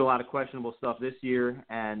did a lot of questionable stuff this year,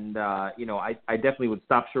 and you know, I definitely would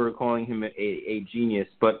stop short of calling him a genius.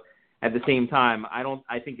 But at the same time,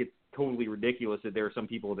 I think it's totally ridiculous that there are some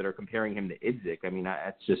people that are comparing him to Idzik. I mean,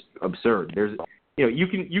 that's just absurd. You know, you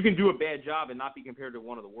can do a bad job and not be compared to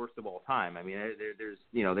one of the worst of all time. I mean,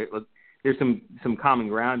 there's some common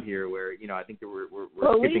ground here where, you know, I think that we're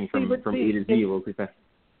skipping from A to Z a little too fast.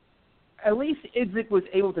 At least Idzik was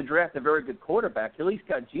able to draft a very good quarterback. He at least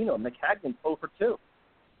got Geno. Maccagnan 0 for 2.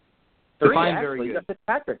 3, Define actually. very good. That's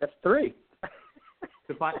Patrick. That's 3.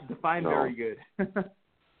 Define very good.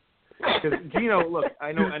 Because Geno, look,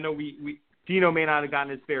 I know we Geno may not have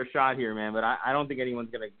gotten his fair shot here, man, but I don't think anyone's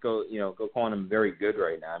gonna go calling him very good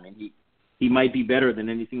right now. I mean, he might be better than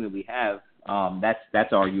anything that we have.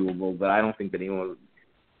 That's arguable, but I don't think that anyone would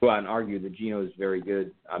go out and argue that Geno is very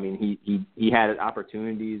good. I mean, he had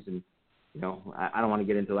opportunities, and you know, I don't want to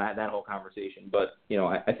get into that whole conversation, but you know,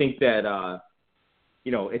 I think that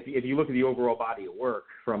you know, if you look at the overall body of work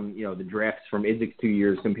from, you know, the drafts from Idzik's 2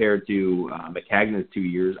 years compared to Maccagnan's 2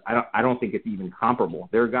 years, I don't think it's even comparable.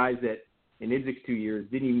 There are guys that in Idzik's 2 years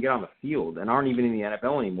didn't even get on the field and aren't even in the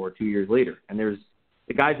NFL anymore 2 years later. And there's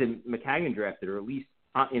the guys that Maccagnan drafted are at least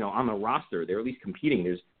on the roster. They're at least competing.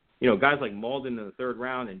 There's, you know, guys like Malden in the 3rd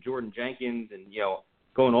round and Jordan Jenkins and, you know,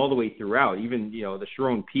 going all the way throughout. Even, you know, the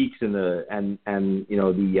Sharon Peaks and you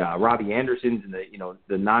know, the Robbie Andersons and the, you know,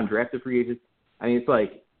 the non-drafted free agents. I mean, it's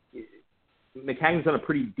like Maccagnan's done a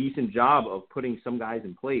pretty decent job of putting some guys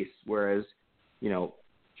in place, whereas, you know,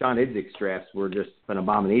 John Idzik's drafts were just an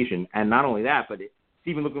abomination. And not only that, but it's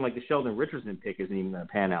even looking like the Sheldon Richardson pick isn't even going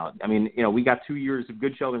to pan out. I mean, you know, we got 2 years of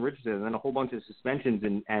good Sheldon Richardson and then a whole bunch of suspensions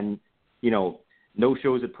and you know, no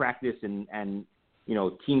shows at practice and you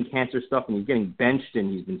know, team cancer stuff, and he's getting benched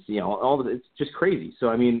and he's been, you know, all of it. It's just crazy. So,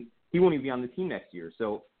 I mean, he won't even be on the team next year.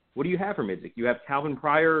 So, what do you have from Idzik? You have Calvin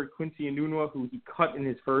Pryor, Quincy Enunwa, who he cut in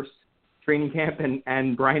his first training camp,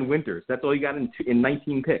 and Brian Winters. That's all you got in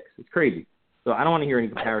 19 picks. It's crazy. So I don't want to hear any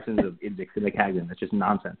comparisons of Idzik to Maccagnan. That's just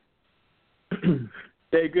nonsense.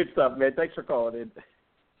 Hey, good stuff, man. Thanks for calling in.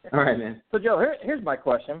 All right, man. So, Joe, here's my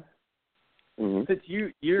question. Mm-hmm. Since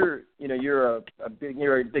you're a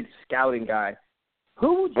big scouting guy,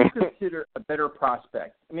 who would you consider a better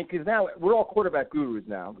prospect? I mean, because now we're all quarterback gurus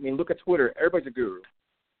now. I mean, look at Twitter. Everybody's a guru.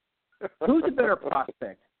 Who's a better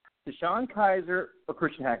prospect, DeShone Kizer or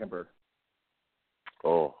Christian Hackenberg?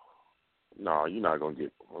 Oh, no, you're not going to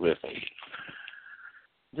get – listen.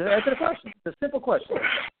 Just answer the question. It's a simple question.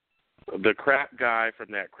 The crap guy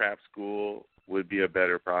from that crap school would be a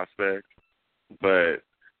better prospect, but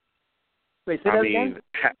Wait, say that again?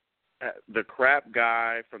 The crap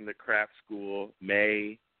guy from the crap school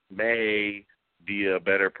may be a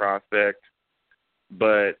better prospect,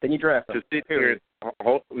 but then you draft him. To sit here,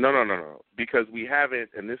 no, because we haven't,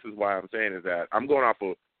 and this is why I'm saying is that I'm going off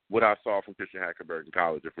of what I saw from Christian Hackenberg in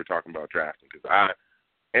college. If we're talking about drafting, because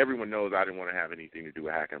everyone knows I didn't want to have anything to do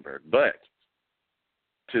with Hackenberg, but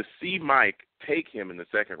to see Mike take him in the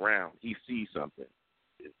 2nd round, he sees something.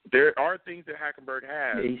 There are things that Hackenberg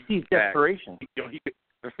has. Yeah, he sees desperation.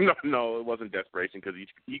 No, it wasn't desperation because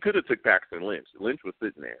he could have took Paxton Lynch. Lynch was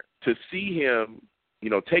sitting there. To see him,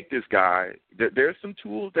 you know, take this guy, there's some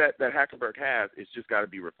tools that Hackenberg has. It's just got to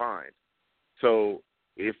be refined. So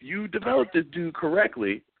if you develop this dude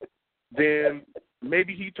correctly, then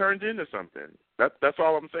maybe he turns into something. That's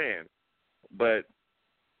all I'm saying. But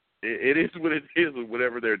it is what it is with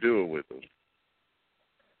whatever they're doing with him.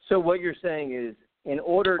 So what you're saying is, in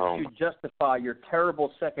order to justify your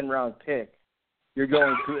terrible 2nd-round pick, you're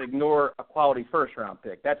going to ignore a quality 1st-round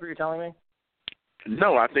pick. That's what you're telling me?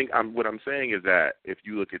 No, I think what I'm saying is that if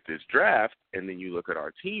you look at this draft and then you look at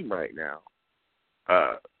our team right now,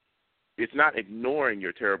 it's not ignoring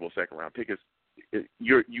your terrible 2nd-round pick.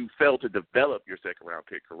 You failed to develop your 2nd-round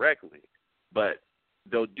pick correctly, but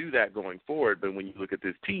they'll do that going forward. But when you look at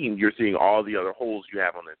this team, you're seeing all the other holes you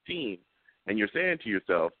have on this team, and you're saying to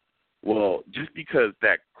yourself, well, just because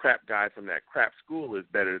that crap guy from that crap school is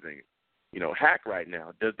better than, you know, Hack right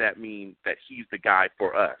now, does that mean that he's the guy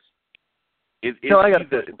for us? Is he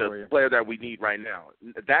the player that we need right now?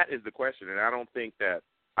 That is the question, and I don't think that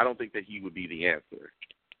he would be the answer.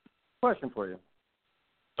 Question for you.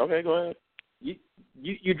 Okay, go ahead.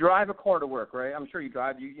 You drive a car to work, right? I'm sure you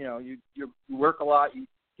drive. You work a lot. You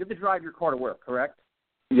have to drive your car to work, correct?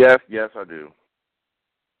 Yes, I do.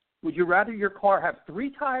 Would you rather your car have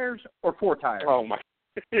 3 tires or 4 tires? Oh my!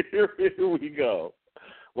 Here we go.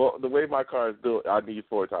 Well, the way my car is built, I need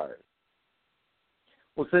 4 tires.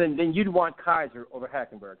 Well, so then you'd want Kaiser over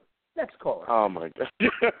Hackenberg. Next caller. Oh my God!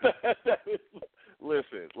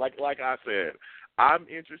 Listen, like I said, I'm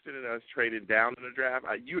interested in us trading down in the draft.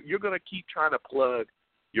 You're going to keep trying to plug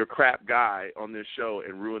your crap guy on this show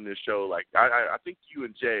and ruin this show. Like I think you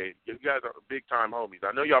and Jay, you guys are big time homies.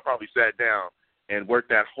 I know y'all probably sat down and worked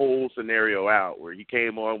that whole scenario out where he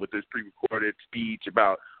came on with this pre-recorded speech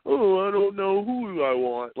about, I don't know who I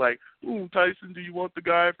want. Like, Tyson, do you want the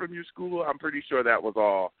guy from your school? I'm pretty sure that was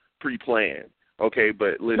all pre-planned. Okay,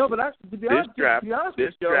 but listen. No, but to be honest,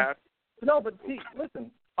 No, but see,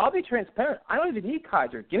 listen. I'll be transparent. I don't even need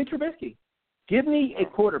Kaiser. Give me Trubisky. Give me a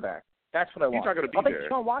quarterback. That's what I want. He's not going to be I'll there.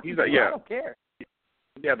 Sean Watson. I don't care.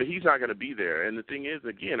 Yeah, but he's not going to be there. And the thing is,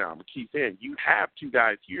 again, I'm going to keep saying, you have 2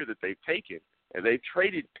 guys here that they've taken, and they've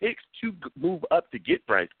traded picks to move up to get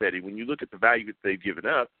Bryce Petty. When you look at the value that they've given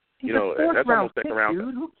up, He's that's almost second round.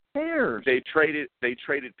 Dude. Who cares? They traded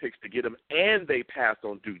picks to get him, and they passed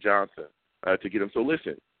on Duke Johnson to get him. So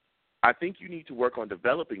listen, I think you need to work on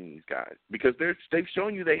developing these guys because they've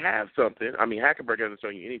shown you they have something. I mean, Hackenberg hasn't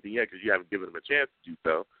shown you anything yet because you haven't given them a chance to do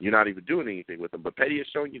so. You're not even doing anything with them. But Petty has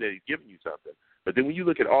shown you that he's giving you something. But then when you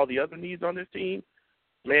look at all the other needs on this team,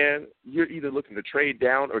 man, you're either looking to trade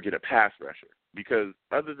down or get a pass rusher because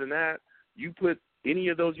other than that, you put any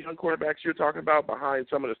of those young quarterbacks you're talking about behind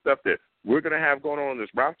some of the stuff that we're going to have going on this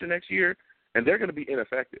roster next year, and they're going to be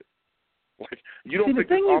ineffective. Like, you don't think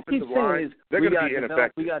this offensive line, they're going to be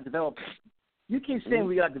ineffective. We got to develop. You keep saying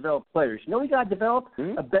we got to develop players. You know, we got to develop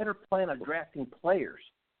a better plan of drafting players,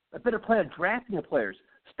 a better plan of drafting the players.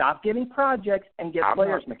 Stop getting projects and get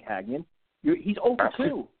players, McCagnon. He's 0 for 2.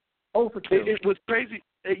 0 for 2. It was crazy.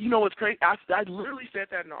 You know what's crazy? I literally said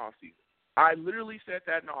that in the offseason.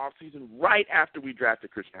 Right after we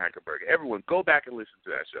drafted Christian Hackenberg. Everyone, go back and listen to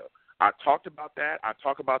that show. I talked about that. I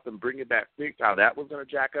talked about them bringing back picks, how that was going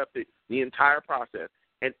to jack up the entire process.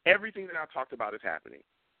 And everything that I talked about is happening.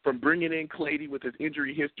 From bringing in Clady with his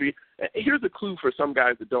injury history. Here's a clue for some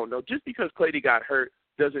guys that don't know. Just because Clady got hurt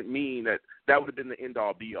doesn't mean that would have been the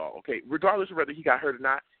end-all, be-all. Okay, regardless of whether he got hurt or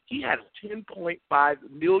not, he had a $10.5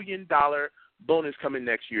 million bonus coming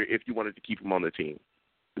next year if you wanted to keep him on the team.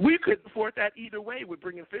 We couldn't afford that either way with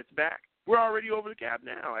bringing Fitz back. We're already over the cap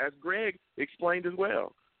now, as Greg explained as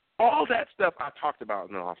well. All that stuff I talked about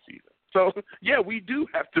in the offseason. So, yeah, we do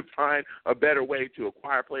have to find a better way to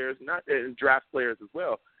acquire players and draft players as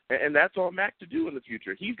well. And that's on Mac to do in the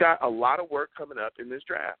future. He's got a lot of work coming up in this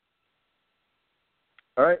draft.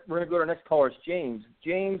 All right, we're going to go to our next caller. It's James.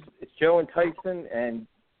 James, it's Joe and Tyson, and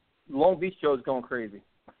Long Beach Joe is going crazy.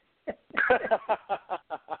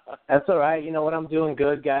 That's all right. You know what? I'm doing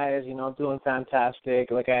good, guys. You know, I'm doing fantastic.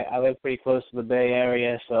 Like, I live pretty close to the Bay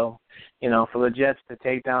Area, so, you know, for the Jets to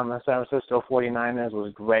take down the San Francisco 49ers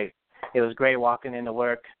was great. It was great walking into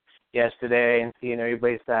work yesterday and seeing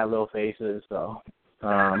everybody's sad little faces. So,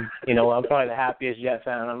 you know, I'm probably the happiest Jet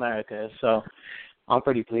fan in America, so I'm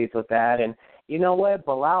pretty pleased with that. And you know what?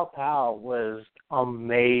 Bilal Powell was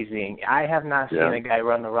amazing. I have not seen a guy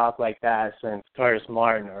run the rock like that since Curtis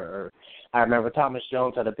Martin or I remember Thomas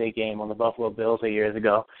Jones had a big game on the Buffalo Bills years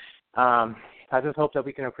ago. I just hope that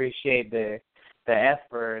we can appreciate the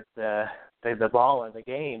effort, the ball in the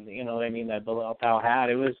game, you know what I mean, that Bilal Powell had.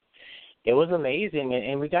 It was amazing.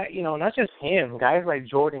 And we got, you know, not just him, guys like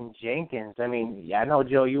Jordan Jenkins. I mean, I know,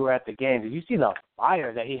 Joe, you were at the game. Did you see the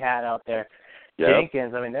fire that he had out there? Yep.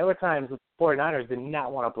 Jenkins, I mean, there were times the 49ers did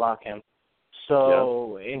not want to block him.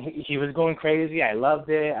 So, and he was going crazy. I loved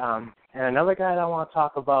it. And another guy that I want to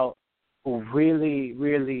talk about who really,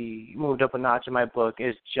 really moved up a notch in my book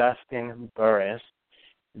is Justin Burris.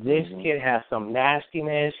 This kid has some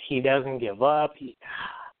nastiness. He doesn't give up.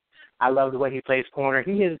 I love the way he plays corner.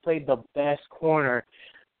 He has played the best corner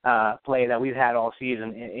play that we've had all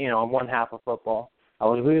season, you know, in one half of football. I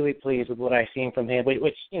was really pleased with what I've seen from him,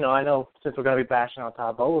 which, you know, I know since we're going to be bashing on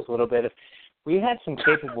Todd Bowles a little bit, if we had some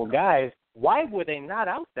capable guys, why were they not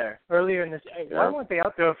out there earlier in this? Why weren't they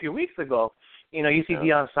out there a few weeks ago? You know, you see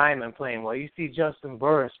Deion Simon playing well. You see Justin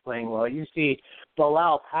Burris playing well. You see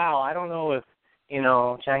Bilal Powell. I don't know if, you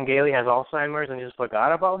know, Chan Gailey has Alzheimer's and just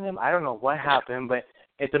forgot about him. I don't know what happened, but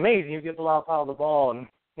it's amazing. You give Bilal Powell the ball and,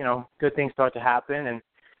 you know, good things start to happen. And,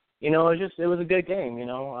 you know, it was a good game, you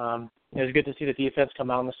know. It was good to see the defense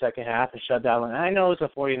come out in the second half and shut down. And I know it's the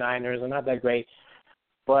 49ers. They're not that great.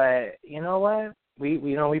 But you know what?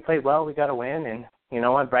 We played well. We got a win. And, you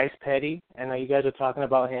know what, Bryce Petty, I know you guys are talking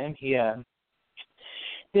about him. He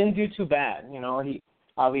didn't do too bad. You know, he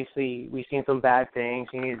obviously we've seen some bad things.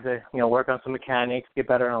 He needs to, you know, work on some mechanics, get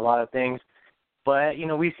better in a lot of things. But, you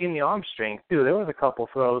know, we've seen the arm strength, too. There was a couple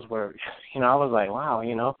throws where, you know, I was like, wow,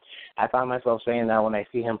 you know. I found myself saying that when I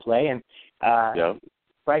see him play. And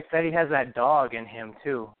Bryce Petty has that dog in him,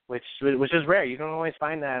 too, which is rare. You don't always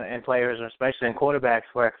find that in players, especially in quarterbacks,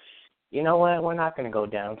 where, you know what, we're not going to go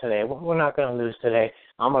down today. We're not going to lose today.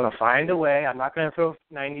 I'm going to find a way. I'm not going to throw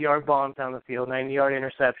 90-yard bombs down the field, 90-yard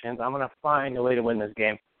interceptions. I'm going to find a way to win this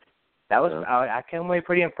game. That was I came away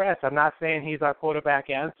pretty impressed. I'm not saying he's our quarterback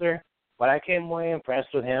answer, but I came away impressed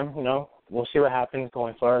with him. You know, we'll see what happens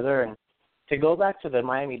going further. And to go back to the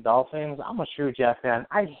Miami Dolphins, I'm a true Jeff fan.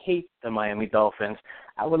 I hate the Miami Dolphins.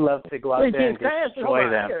 I would love to go out there and destroy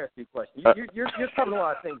them. I got to ask you a question. You're covering a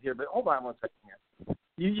lot of things here, but hold on one second here.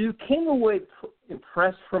 You came away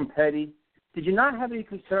impressed from Petty. Did you not have any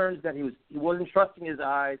concerns that he wasn't trusting his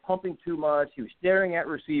eyes, pumping too much, he was staring at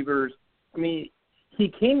receivers? I mean,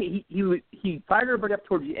 he fired everybody up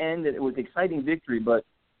towards the end, and it was an exciting victory, but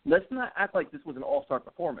let's not act like this was an all-star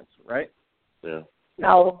performance, right? Yeah.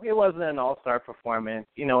 No, it wasn't an all-star performance,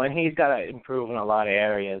 you know, and he's got to improve in a lot of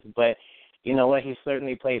areas. But you know what? He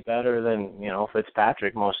certainly played better than, you know,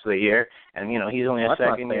 Fitzpatrick most of the year. And, you know, he's only a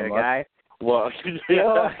second-year guy. Well,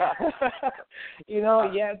 you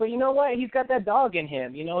know, yeah, but you know what? He's got that dog in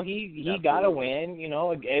him. You know, he got to win, you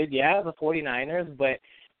know, the 49ers, but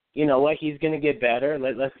you know what? He's going to get better.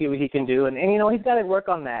 Let's see what he can do. And you know, he's got to work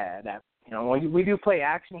on that. You know, when we do play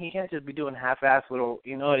action, he can't just be doing half-ass little,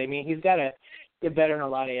 you know what I mean? He's got to get better in a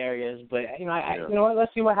lot of areas. But, you know, you know what?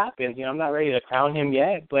 Let's see what happens. You know, I'm not ready to crown him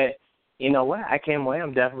yet, but you know what? I came away.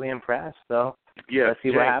 I'm definitely impressed. So let's see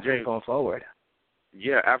what happens going forward.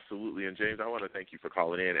 Yeah, absolutely. And James, I want to thank you for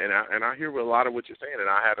calling in. And I hear a lot of what you're saying, and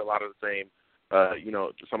I had a lot of the same, you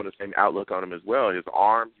know, some of the same outlook on him as well. His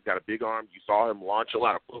arm, he's got a big arm. You saw him launch a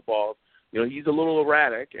lot of footballs. You know, he's a little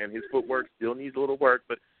erratic, and his footwork still needs a little work,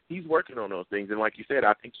 but he's working on those things. And like you said,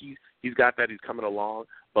 I think he's got that. He's coming along.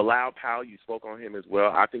 Bilal Powell, you spoke on him as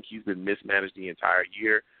well. I think he's been mismanaged the entire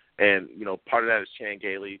year. And, you know, part of that is Chan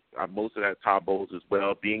Gailey. Most of that is Todd Bowles as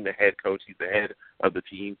well. Being the head coach, he's the head of the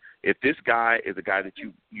team. If this guy is a guy that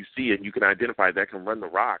you see and you can identify that can run the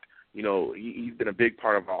rock, you know, he's been a big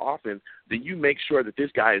part of our offense, then you make sure that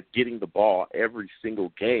this guy is getting the ball every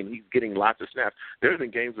single game. He's getting lots of snaps. There's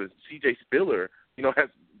been games where C.J. Spiller, you know, has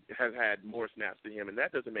had more snaps than him, and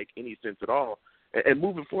that doesn't make any sense at all. And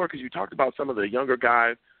moving forward, because you talked about some of the younger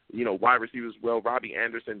guys, you know, wide receivers as well, Robbie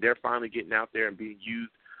Anderson, they're finally getting out there and being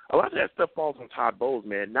used. A lot of that stuff falls on Todd Bowles,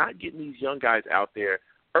 man, not getting these young guys out there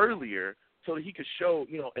earlier so that he could show,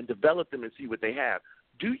 you know, and develop them and see what they have.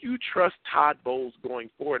 Do you trust Todd Bowles going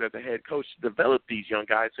forward as a head coach to develop these young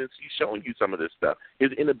guys since he's showing you some of this stuff,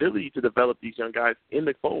 his inability to develop these young guys in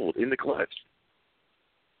the fold, in the clutch?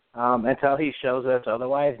 Until he shows us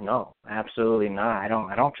otherwise, no, absolutely not. I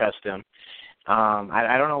don't trust him.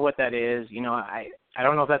 I don't know what that is. You know, I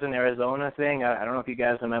don't know if that's an Arizona thing. I don't know if you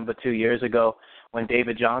guys remember 2 years ago when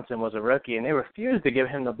David Johnson was a rookie, and they refused to give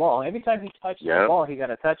him the ball. Every time he touched the ball, he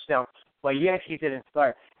got a touchdown. Well, yes, he didn't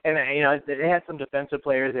start. And, you know, they had some defensive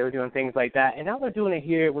players. They were doing things like that. And now they're doing it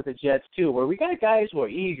here with the Jets, too, where we got guys who are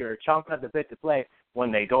eager, chomping at the bit to play.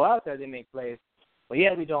 When they go out there, they make plays. But,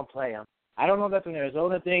 yeah, we don't play them. I don't know if that's an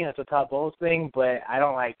Arizona thing, that's a Todd Bowles thing, but I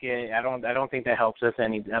don't like it. I don't think that helps us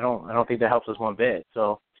any. I don't think that helps us one bit.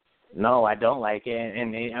 So, no, I don't like it.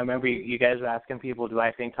 And I remember you guys were asking people, do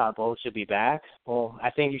I think Todd Bowles should be back? Well, I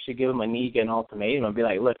think you should give him a Negan ultimatum and be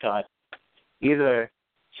like, look, Todd, either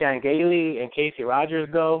Chan Gailey and Casey Rogers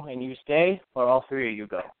go and you stay, or all three of you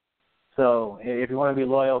go. So if you want to be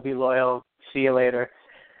loyal. See you later.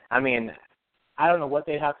 I mean, I don't know what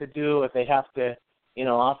they'd have to do if they have to, you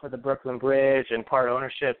know, offer the Brooklyn Bridge and part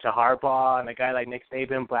ownership to Harbaugh and a guy like Nick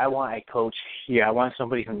Saban, but I want a coach here. I want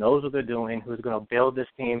somebody who knows what they're doing, who's going to build this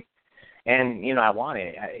team, and, you know, I want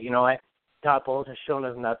it. You know what? Todd Bowles has shown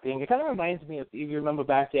us nothing. It kind of reminds me of, if you remember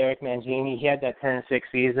back to Eric Mangini, he had that 10-6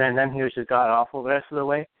 season, and then he was just god-awful the rest of the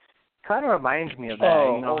way. Kind of reminds me of that.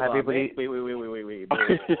 You know, everybody. Wait.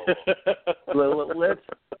 Let's.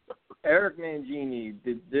 Eric Mangini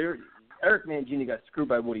Eric Mangini got screwed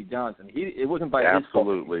by Woody Johnson. It wasn't by his fault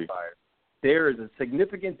he was fired. There is a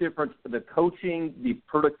significant difference in the coaching, the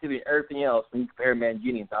productivity, and everything else when you compare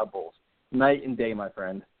Mangini and Todd Bowles. Night and day, my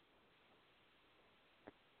friend.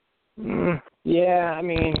 Yeah, I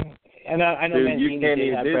mean, and I know Mangini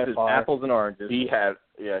did have Brett Favre. Apples and oranges. He had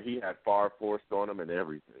Favre forced on him and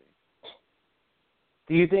everything.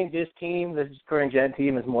 Do you think this team, this current Jet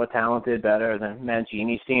team, is more talented, better than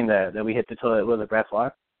Mangini's team that we hit the toilet with at Brett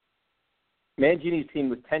Favre? Mangini's team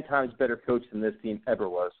was 10 times better coached than this team ever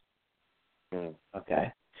was.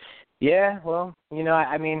 Okay. Yeah, well,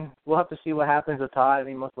 I mean, we'll have to see what happens with Todd. I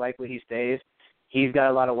mean, most likely he stays. He's got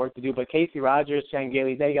a lot of work to do. But Casey Rogers, Chan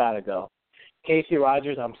Gailey, they got to go. Casey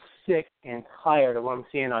Rogers, I'm sick and tired of what I'm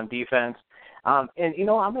seeing on defense. And,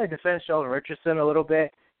 I'm going to defend Sheldon Richardson a little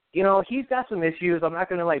bit. He's got some issues. I'm not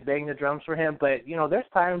going to, bang the drums for him. But, there's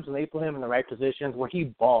times when they put him in the right positions where he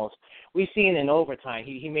balls. We've seen in overtime.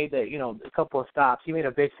 He made a couple of stops. He made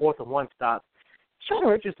a big 4th-and-1 stop. Sheldon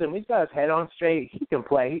Richardson, he's got his head on straight. He can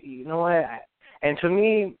play. You know what? And to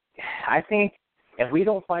me, I think if we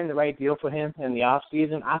don't find the right deal for him in the off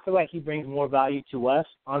season, I feel like he brings more value to us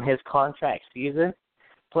on his contract season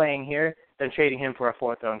playing here than trading him for a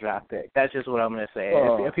 4th-round draft pick. That's just what I'm going to say.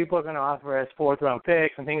 If people are going to offer us 4th-round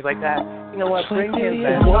picks and things like that, you know what? Bring him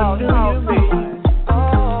back.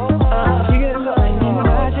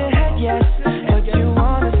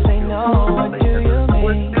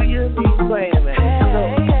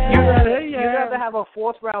 You'd rather have a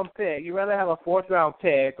 4th-round pick. You'd rather have a 4th-round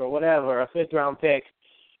pick or whatever, a 5th-round pick,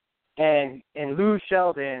 and lose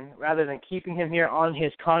Sheldon rather than keeping him here on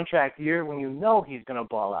his contract year when he's going to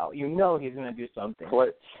ball out. He's going to do something.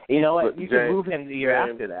 You know what? You can move him the year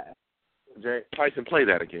after that. Jay, Tyson, play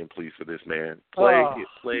that again, please, for this man. Play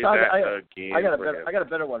that again. I got a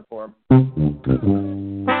better one for him.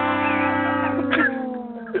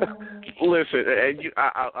 Listen, and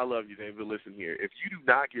I love you, Dave. But listen here: if you do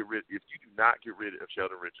not get rid of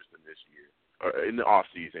Sheldon Richardson this year or in the off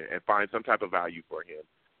season and find some type of value for him,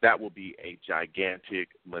 that will be a gigantic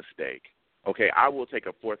mistake. Okay, I will take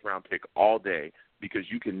a 4th-round pick all day because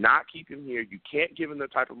you cannot keep him here. You can't give him the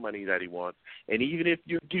type of money that he wants, and even if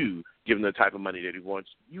you do give him the type of money that he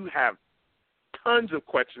wants, you have tons of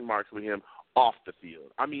question marks with him off the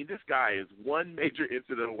field. I mean, this guy is one major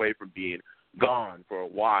incident away from being gone for a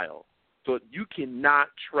while. So you cannot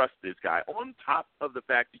trust this guy, on top of the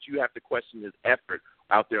fact that you have to question his effort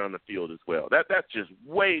out there on the field as well. That's just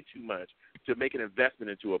way too much to make an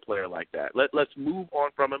investment into a player like that. Let's move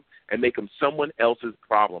on from him and make him someone else's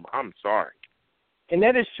problem. I'm sorry. And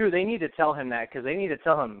that is true. They need to tell him that because they need to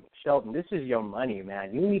tell him, Sheldon, this is your money,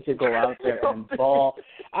 man. You need to go out there and ball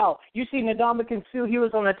out. You see Ndamukong Suh, he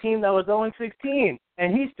was on a team that was 0-16,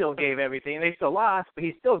 and he still gave everything. They still lost, but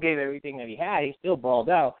he still gave everything that he had. He still balled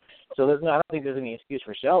out. So I don't think there's any excuse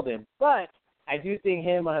for Sheldon. But I do think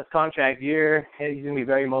him on his contract year, he's going to be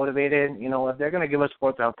very motivated. If they're going to give us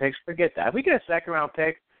 4th-round picks, forget that. If we get a 2nd-round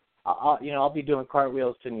pick, I'll be doing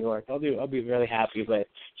cartwheels to New York. I'll be really happy. But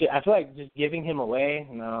I feel like just giving him away,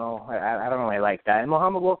 no, I don't really like that. And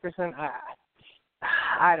Muhammad Wilkerson,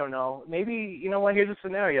 I don't know. Maybe, here's a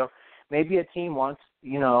scenario. Maybe a team wants,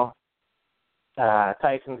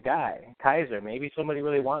 Tyson's guy, Kaiser. Maybe somebody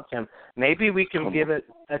really wants him. Maybe we can give it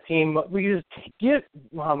a team. We just give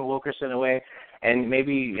Muhammad Wilkerson away, and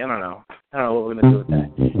maybe I don't know what we're gonna do with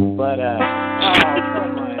that. But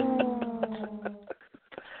come on.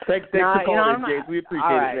 Thanks for calling, James. We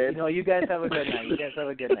appreciate it, man. You guys have a good night.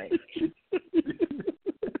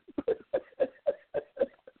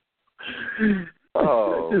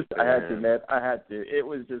 I had to, man.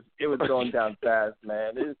 It was going down fast,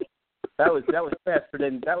 man. That was faster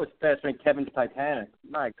than Kevin's Titanic.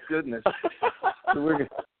 My goodness. So we're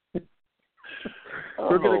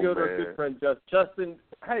gonna go to our good friend Justin. Justin,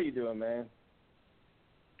 how you doing, man?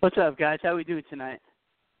 What's up, guys? How we doing tonight?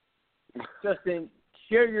 Justin,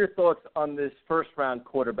 share your thoughts on this 1st-round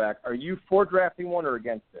quarterback. Are you for drafting one or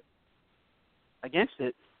against it? Against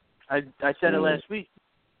it. I said it last week.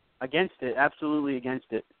 Against it. Absolutely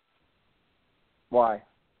against it. Why?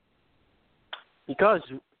 Because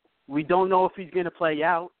we don't know if he's going to play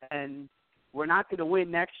out, and we're not going to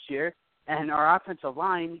win next year. And our offensive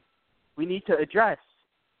line, we need to address.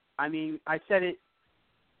 I mean, I said it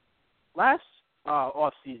last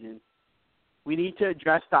off season. We need to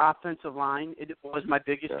address the offensive line. It was my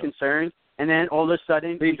biggest concern. And then all of a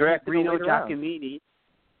sudden, Reno Giacomini.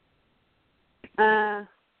 I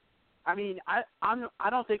mean, I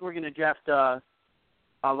don't think we're going to draft a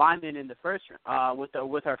lineman in the first with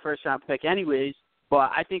our 1st-round pick, anyways.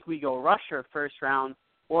 But I think we go rusher 1st round,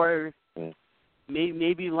 or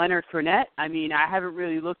maybe Leonard Fournette. I mean, I haven't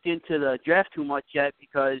really looked into the draft too much yet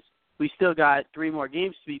because we still got 3 more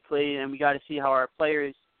games to be played, and we got to see how our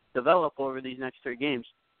players develop over these next 3 games.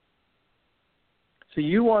 So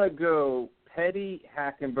you want to go Petty,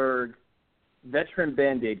 Hackenberg, veteran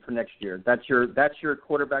Band-Aid for next year. That's your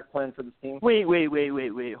quarterback plan for the team? Wait.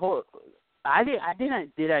 Hold on.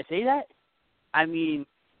 Did I say that? I mean,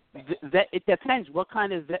 it depends. What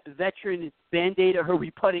kind of veteran Band-Aid are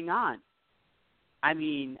we putting on? I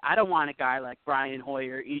mean, I don't want a guy like Brian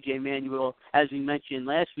Hoyer, E.J. Manuel, as we mentioned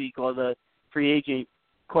last week, all the free agent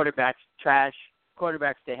quarterbacks, trash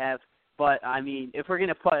quarterbacks they have. But, I mean, if we're going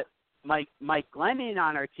to put Mike Glennon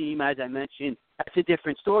on our team, as I mentioned, that's a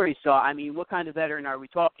different story. So, I mean, what kind of veteran are we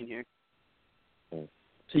talking here?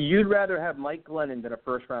 So you'd rather have Mike Glennon than a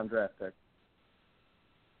first-round draft pick?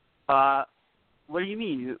 What do you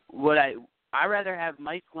mean? I'd rather have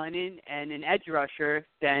Mike Glennon and an edge rusher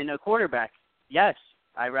than a quarterback. Yes,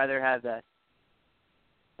 I'd rather have that.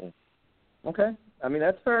 Okay. I mean,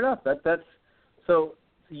 that's fair enough. That's so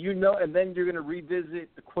you know, and then you're going to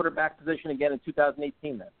revisit the quarterback position again in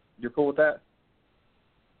 2018 then. You're cool with that?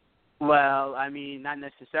 Well, I mean, not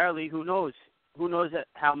necessarily. Who knows? Who knows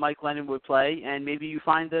how Mike Glennon would play, and maybe you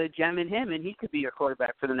find the gem in him, and he could be your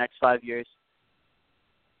quarterback for the next 5 years.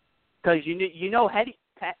 Because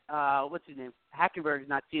what's his name? Hackenberg is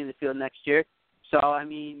not seeing the field next year. So, I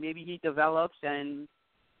mean, maybe he develops, and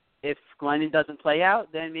if Glennon doesn't play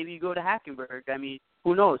out, then maybe you go to Hackenberg. I mean,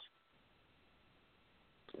 who knows?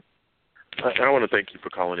 I want to thank you for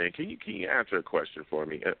calling in. Can you answer a question for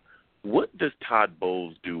me? What does Todd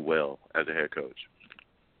Bowles do well as a head coach?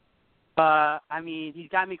 I mean, he's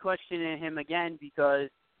got me questioning him again because,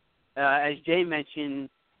 as Jay mentioned,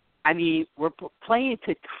 I mean, we're playing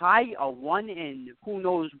to tie a one and who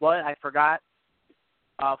knows what, I forgot,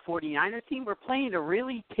 49er team. We're playing to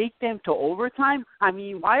really take them to overtime. I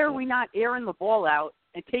mean, why are we not airing the ball out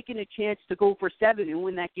and taking a chance to go for 7 and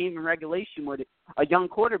win that game in regulation with a young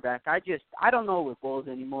quarterback? I don't know with Bowles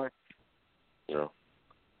anymore.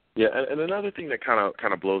 Yeah, and another thing that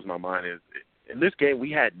kind of blows my mind is in this game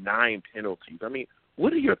we had 9 penalties. I mean,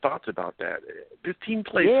 what are your thoughts about that? This team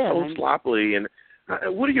plays so sloppily, and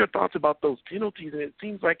what are your thoughts about those penalties? And it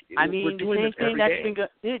seems like we're doing this every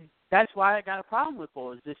game. That's why I got a problem with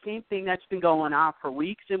Bowles. The same thing that's been going on for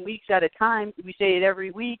weeks and weeks at a time. We say it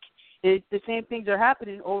every week. The same things are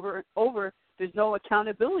happening over and over. There's no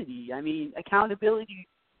accountability. I mean, accountability,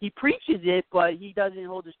 he preaches it, but he doesn't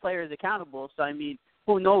hold his players accountable. So, I mean,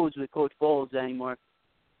 who knows with Coach Bowles anymore?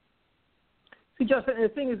 See, Justin, the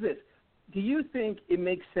thing is this. Do you think it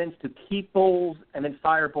makes sense to keep Bowles and then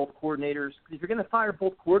fire both coordinators? If you're going to fire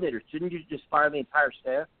both coordinators, shouldn't you just fire the entire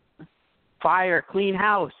staff? Fire, clean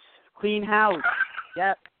house. Clean house.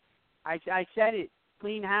 Yep. I said it.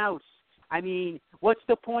 Clean house. I mean, what's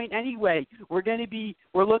the point anyway? We're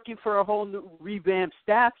looking for a whole new revamped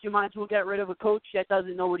staff. You might as well get rid of a coach that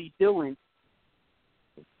doesn't know what he's doing.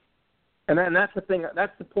 And that's the thing.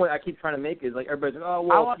 That's the point I keep trying to make is like everybody's like, oh,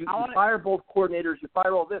 well, you fire both coordinators, you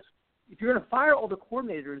fire all this. If you're going to fire all the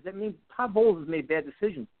coordinators, that means Todd Bowles has made bad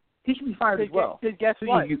decisions. He should be fired as well. Because guess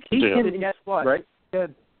what? You keep him. Guess what? Right?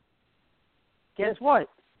 Guess what?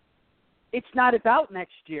 It's not about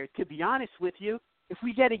next year, to be honest with you. If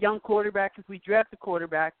we get a young quarterback, if we draft a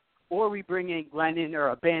quarterback, or we bring in Glennon or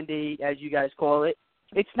a Band-Aid, as you guys call it,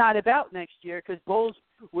 it's not about next year because Bowles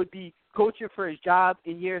would be coaching for his job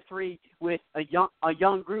in year 3 with a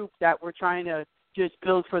young group that we're trying to just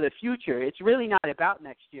build for the future. It's really not about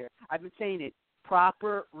next year. I've been saying it.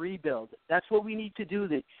 Proper rebuild. That's what we need to do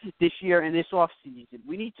this year and this offseason.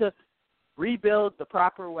 We need to rebuild the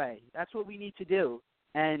proper way. That's what we need to do.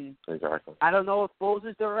 And exactly. I don't know if Bowles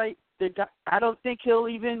is the right. I don't think he'll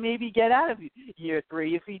even maybe get out of year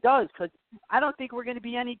 3 if he does, because I don't think we're going to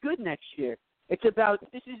be any good next year. This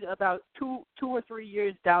is about 2 or 3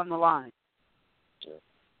 years down the line.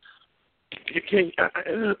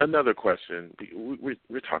 Another question.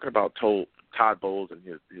 We're talking about Todd Bowles and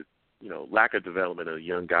his lack of development of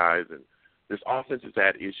young guys, and this offense has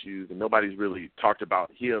had issues, and nobody's really talked about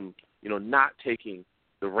him, not taking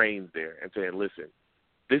the reins there and saying, listen,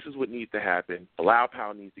 this is what needs to happen. Bilal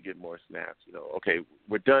Powell needs to get more snaps. Okay,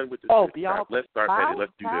 we're done with this. Let's start ready.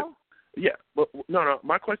 Let's do this. Yeah, but no.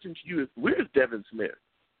 My question to you is, where's Devin Smith?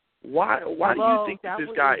 Why do you think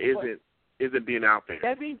this guy isn't being out there?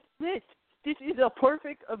 Devin Smith. This is a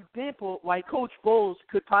perfect example why Coach Bowles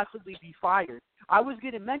could possibly be fired. I was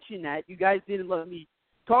going to mention that. You guys didn't let me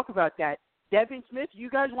talk about that. Devin Smith, you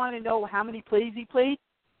guys want to know how many plays he played?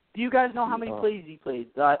 Do you guys know how many plays he played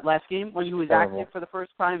last game when he was active for the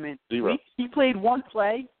first time in 0? He played 1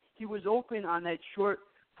 play. He was open on that short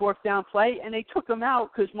 4th down play, and they took him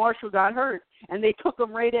out because Marshall got hurt, and they took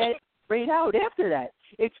him right out after that.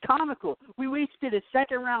 It's comical. We wasted a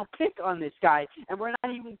 2nd-round pick on this guy, and we're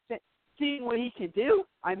not even seeing what he can do.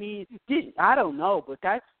 I mean, I don't know, but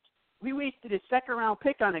we wasted a 2nd-round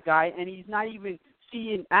pick on a guy, and he's not even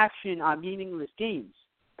seeing action on meaningless games.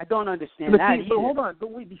 I don't understand that either. But hold on. But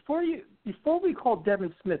wait, before we call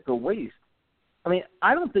Devin Smith a waste, I mean,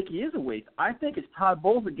 I don't think he is a waste. I think it's Todd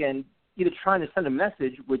Bowles again, either trying to send a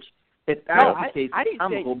message, which If that was the case, I didn't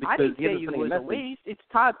say he it was a waste. It's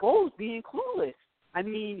Todd Bowles being clueless. I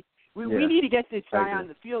mean, we need to get this guy on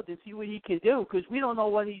the field and see what he can do because we don't know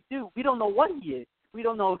what he's do. We don't know what he is. We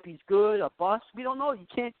don't know if he's good, a bust. We don't know. You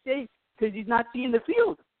can't say because he's not seeing the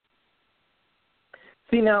field.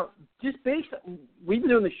 See, now, just we've been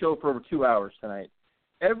doing the show for over 2 hours tonight.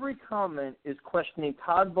 Every comment is questioning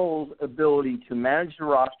Todd Bowles' ability to manage the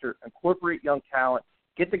roster, incorporate young talent,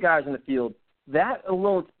 get the guys in the field. That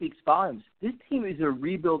alone speaks volumes. This team is a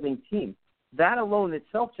rebuilding team. That alone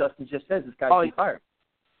itself, Justin, just says this guy's being fired.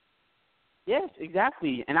 Yes,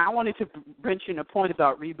 exactly. And I wanted to mention a point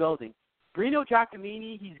about rebuilding. Bruno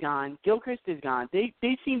Giacomini, he's gone. Gilchrist is gone.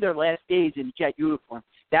 They've seen their last days in Jet uniform.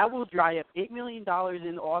 That will dry up $8 million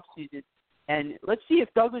in the offseason. And let's see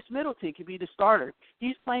if Douglas Middleton can be the starter.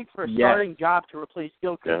 He's playing for a starting job to replace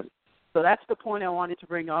Gilchrist. Yeah. So that's the point I wanted to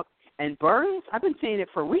bring up. And Burns, I've been saying it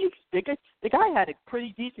for weeks. The guy had a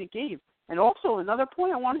pretty decent game. And also another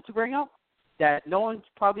point I wanted to bring up that no one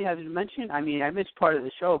probably hasn't mentioned. I mean, I missed part of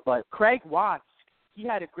the show, but Craig Watts, he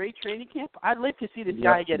had a great training camp. I'd like to see this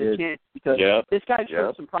guy get a chance because this guy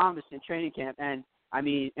showed some promise in training camp. And, I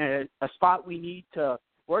mean, a spot we need to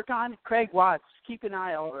work on, Craig Watts, keep an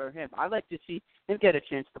eye over him. I'd like to see him get a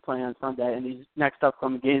chance to play on Sunday in these next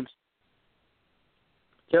upcoming games.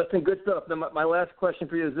 Justin, good stuff. Now, my last question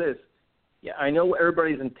for you is this. Yeah, I know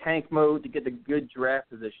everybody's in tank mode to get the good draft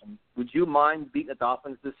position. Would you mind beating the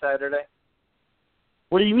Dolphins this Saturday?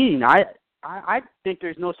 What do you mean? I think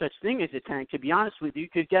there's no such thing as a tank, to be honest with you,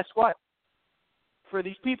 because guess what? For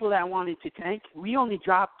these people that wanted to tank, we only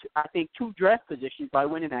dropped, I think, 2 draft positions by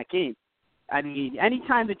winning that game. I mean,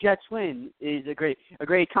 anytime the Jets win is a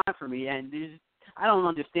great time for me, and I don't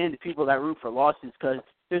understand the people that root for losses because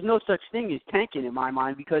there's no such thing as tanking in my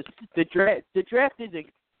mind because the draft is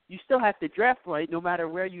you still have to draft right no matter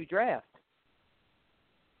where you draft.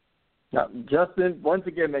 Now, Justin, once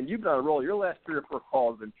again, man, you've been on a roll. Your last 3 or 4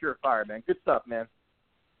 calls have been pure fire, man. Good stuff, man.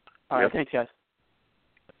 All right, thanks, guys.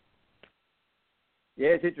 Yeah,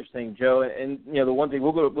 it's interesting, Joe. And you know, the one thing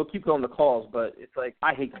we'll keep going the calls, but it's like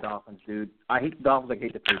I hate the Dolphins, dude. I hate the Dolphins. I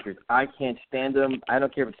hate the Patriots. I can't stand them. I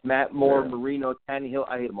don't care if it's Matt Moore, Marino, Tannehill.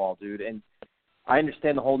 I hate them all, dude. And I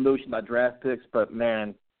understand the whole notion about draft picks, but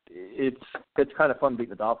man, it's kind of fun beating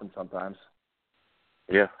the Dolphins sometimes.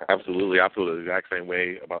 Yeah, absolutely. I feel the exact same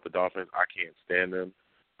way about the Dolphins. I can't stand them.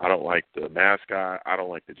 I don't like the mascot. I don't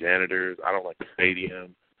like the janitors. I don't like the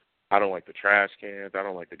stadium. I don't like the trash cans. I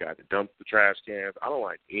don't like the guy that dumps the trash cans. I don't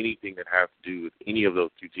like anything that has to do with any of those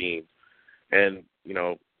 2 teams. And, you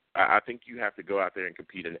know, I think you have to go out there and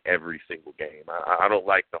compete in every single game. I don't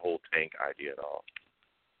like the whole tank idea at all.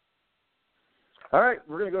 All right,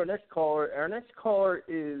 we're going to go to our next caller. Our next caller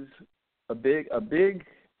is a big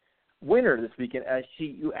winner this weekend as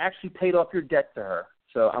you actually paid off your debt to her.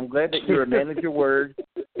 So I'm glad that you're a man of your word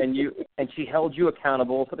and she held you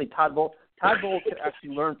accountable. Something Todd Bowles can actually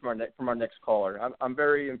learn from our next caller. I'm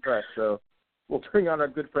very impressed. So we'll bring on our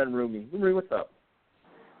good friend Rumi. Rumi, what's up?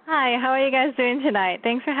 Hi, how are you guys doing tonight?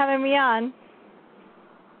 Thanks for having me on.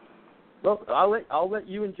 Well, I'll let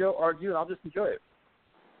you and Joe argue, and I'll just enjoy it.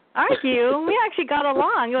 Argue? We actually got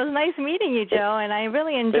along. It was nice meeting you, Joe, and I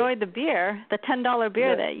really enjoyed the beer, the $10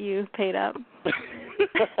 beer that you paid up.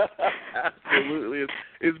 Absolutely.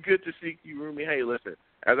 It's good to see you, Rumi. Hey, listen,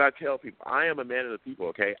 as I tell people, I am a man of the people,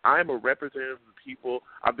 okay? I am a representative of the people.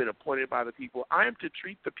 I've been appointed by the people. I am to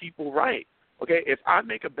treat the people right, okay? If I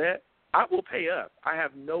make a bet, I will pay up. I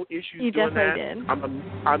have no issues doing that. Did.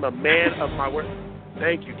 I'm a man of my word.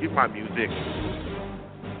 Thank you. Give my music.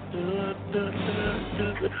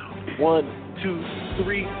 1, 2,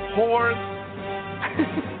 3, horns.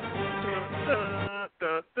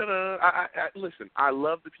 Listen, I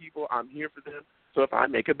love the people. I'm here for them. So if I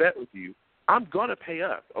make a bet with you, I'm going to pay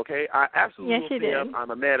up, okay? I absolutely will pay up.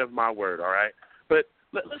 I'm a man of my word, all right? But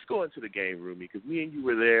let's go into the game, Rumi, because me and you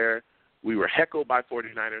were there. We were heckled by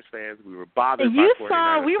 49ers fans. We were bothered by 49ers fans. You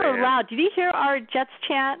saw we were loud. Did you hear our Jets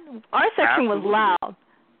chant? Our section was loud.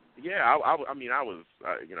 Yeah, I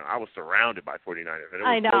was surrounded by 49ers.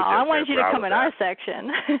 I know. I wanted you to come in our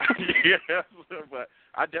section. Yeah, but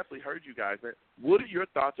I definitely heard you guys. What are your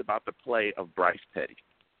thoughts about the play of Bryce Petty?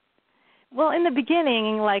 Well, in the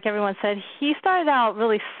beginning, like everyone said, he started out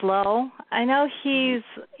really slow. I know he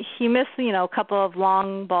missed, a couple of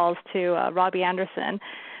long balls to Robbie Anderson.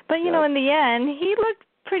 But, in the end, he looked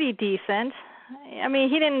pretty decent. I mean,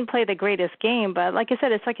 he didn't play the greatest game, but like I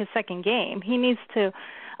said, it's like his second game. He needs to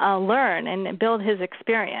learn and build his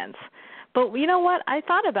experience. But you know what? I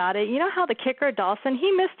thought about it. You know how the kicker, Dawson,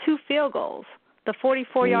 he missed 2 field goals. the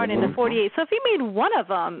 44-yard and the 48. So if he made one of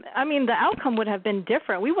them, I mean, the outcome would have been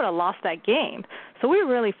different. We would have lost that game. So we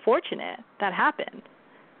were really fortunate that happened.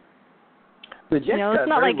 The Jets it's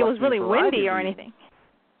not like it was really windy or anything.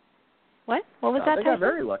 What? What was that? They got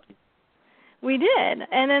very lucky. We did.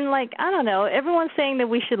 And then, I don't know, everyone's saying that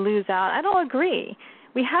we should lose out. I don't agree.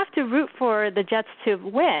 We have to root for the Jets to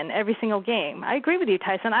win every single game. I agree with you,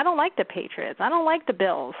 Tyson. I don't like the Patriots. I don't like the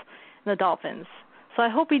Bills and the Dolphins. So I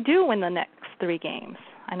hope we do win the next 3 games.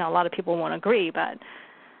 I know a lot of people won't agree, but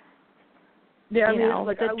yeah, I mean,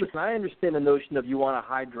 I understand the notion of you want a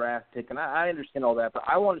high draft pick, and I understand all that, but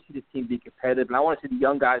I want to see this team be competitive, and I want to see the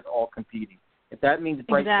young guys all competing. If that means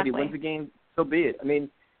Bryce Petty wins the game, so be it. I mean,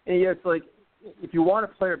 it's like if you want a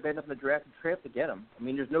player bad enough in the draft, you have to get him. I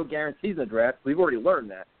mean, there's no guarantees in the draft. We've already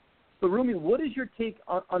learned that. But, Rumi, what is your take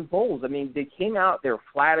on Bowles? I mean, they came out, they were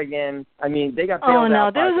flat again. I mean, they got bailed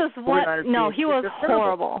out by the 49ers. No, he was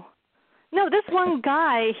horrible. No, this one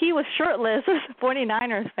guy, he was shirtless. This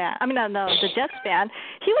 49ers fan. I mean, no, the Jets fan.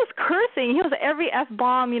 He was cursing. He was every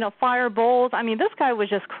F-bomb, fire Bowles. I mean, this guy was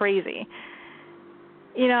just crazy.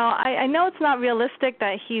 I know it's not realistic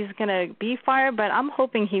that he's going to be fired, but I'm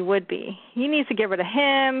hoping he would be. He needs to get rid of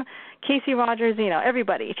him, Casey Rogers,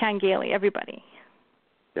 everybody, Chan Gailey, everybody.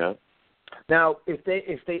 Yeah. Now, if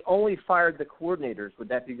they only fired the coordinators, would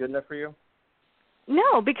that be good enough for you?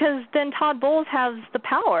 No, because then Todd Bowles has the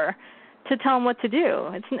power to tell him what to do.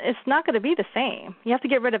 It's not going to be the same. You have to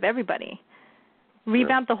get rid of everybody.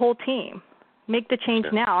 Revamp the whole team. Make the change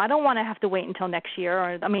now. I don't want to have to wait until next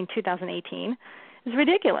year 2018. It's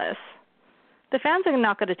ridiculous. The fans are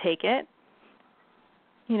not going to take it.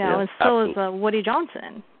 And so is Woody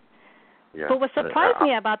Johnson. Yeah. But what surprised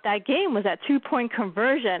me about that game was that 2-point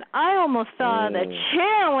conversion. I almost fell out of the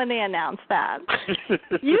chair when they announced that.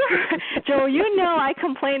 Joe, I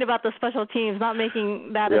complained about the special teams not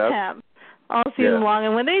making that attempt all season long.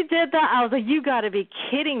 And when they did that, I was like, you got to be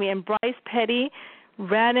kidding me. And Bryce Petty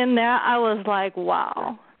ran in there. I was like,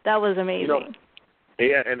 wow, that was amazing.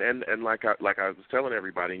 Yeah, and like I was telling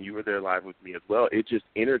everybody, and you were there live with me as well, it just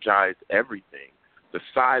energized everything. The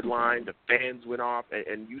sideline, the fans went off,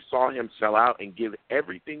 and you saw him sell out and give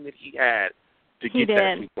everything that he had to get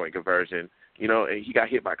that 2-point conversion. And he got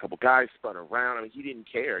hit by a couple guys, spun around. I mean, he didn't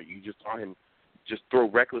care. You just saw him just throw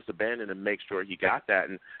reckless abandon and make sure he got that.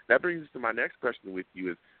 And that brings us to my next question with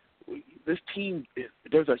you is, this team,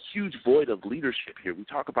 there's a huge void of leadership here. We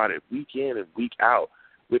talk about it week in and week out.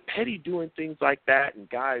 With Petty doing things like that and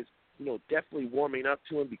guys, definitely warming up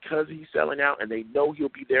to him because he's selling out and they know he'll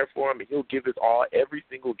be there for him and he'll give his all every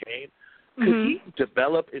single game, could he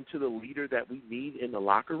develop into the leader that we need in the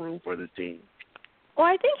locker room for this team? Well,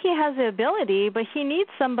 I think he has the ability, but he needs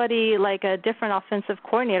somebody like a different offensive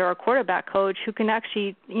coordinator or quarterback coach who can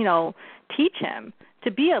actually, teach him to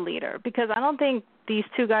be a leader, because I don't think these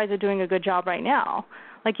two guys are doing a good job right now.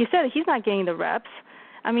 Like you said, he's not getting the reps.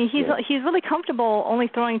 I mean, he's really comfortable only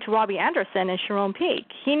throwing to Robbie Anderson and Sharon Peake.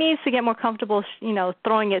 He needs to get more comfortable,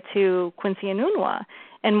 throwing it to Quincy Enunwa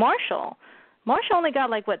and Marshall. Marshall only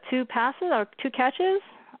got 2 passes or 2 catches?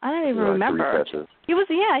 I don't even remember. 3 catches. He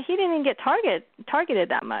didn't even get targeted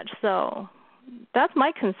that much. So that's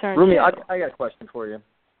my concern. Rumi, too. I got a question for you.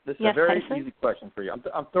 This is yes, a very Tyson? easy question for you.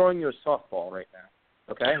 I'm throwing you a softball right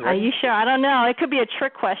now. Okay. Are you sure? I don't know. It could be a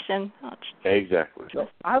trick question. Exactly. No,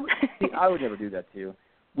 I would never do that to you.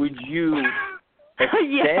 Would you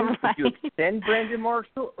extend, would you extend Brandon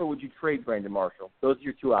Marshall, or would you trade Brandon Marshall? Those are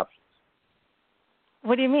your 2 options.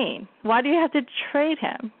 What do you mean? Why do you have to trade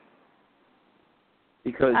him?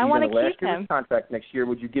 Because I want to last keep year him. his contract next year.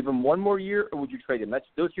 Would you give him 1 more year, or would you trade him? Those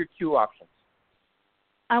are your 2 options.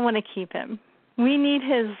 I want to keep him. We need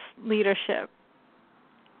his leadership.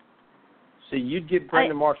 So you'd give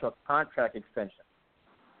Brandon Marshall a contract extension?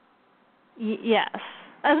 Yes.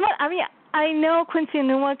 I know Quincy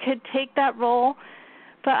Enunwa could take that role,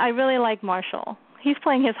 but I really like Marshall. He's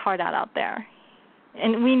playing his heart out there,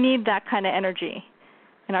 and we need that kind of energy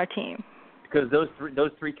in our team. Because those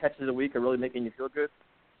 3 catches a week are really making you feel good?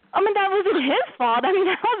 I mean, that wasn't his fault. I mean,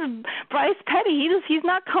 that was Bryce Petty. He's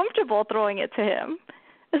not comfortable throwing it to him.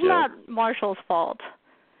 It's not Marshall's fault.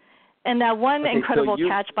 And that one incredible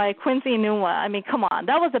catch by Quincy Enunwa, I mean, come on.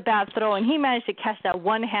 That was a bad throw, and he managed to catch that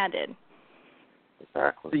one-handed.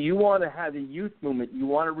 Exactly. So you want to have a youth movement, you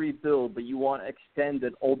want to rebuild, but you want to extend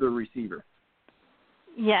an older receiver.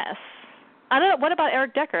 Yes. I don't know. What about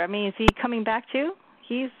Eric Decker? I mean, is he coming back too?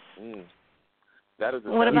 He's that is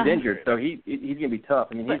he's injured, so he's going to be tough.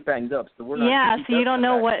 I mean, he's banged up, so we're not. Yeah, so you don't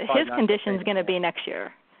know what his condition's going to be next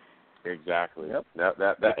year. Exactly. Yep.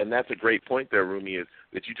 That and that's a great point there, Rumi, is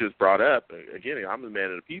that you just brought up. Again, I'm the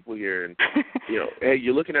man of the people here, and hey,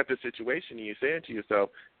 you're looking at the situation and you're saying to yourself,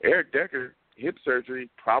 Eric Decker, hip surgery,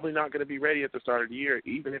 probably not going to be ready at the start of the year.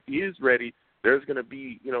 Even if he is ready, there's going to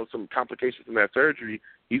be some complications from that surgery.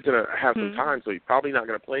 He's going to have some time, so he's probably not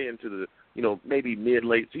going to play into the maybe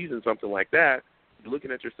mid-late season, something like that. You're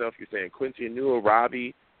looking at yourself, you're saying Quincy Enunwa,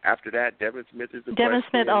 Robbie. After that, Devin Smith is the Devin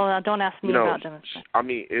question. Smith, don't ask me about Devin Smith. I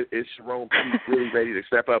mean, is Sharon Pugh really ready to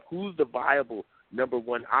step up? Who's the viable number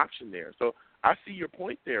one option there? So I see your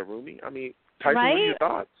point there, Rumi. I mean, Tyson, what are your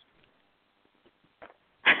thoughts?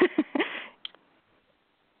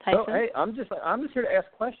 Tyson? No, hey, I'm just here to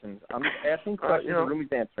ask questions. I'm just asking questions and Rumi's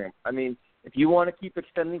answering them. I mean, if you want to keep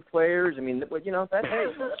extending players, I mean, that's up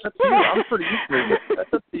to you. I'm pretty used to it.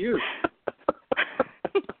 That's up to you.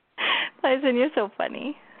 Tyson, you're so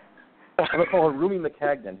funny. I'm going to call her Rumi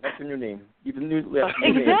McCagden. That's her new name.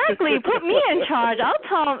 Exactly. Put me in charge. I'll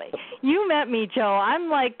tell them. You met me, Joe. I'm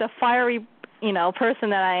like the fiery, person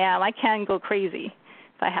that I am. I can go crazy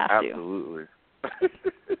if I have to. Absolutely.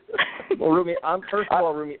 Well, Rumi, first of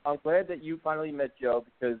all, Rumi, I'm glad that you finally met Joe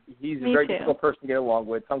because he's a very difficult person to get along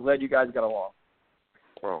with. So I'm glad you guys got along.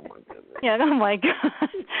 Oh, my goodness. Yeah, oh, my God.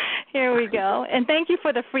 Here we go. And thank you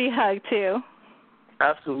for the free hug, too.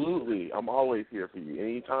 Absolutely. I'm always here for you.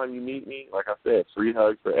 Anytime you meet me, like I said, free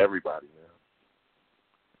hugs for everybody,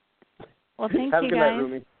 man. Well, thank Have you, a good guys. night,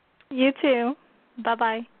 Rumi. You too.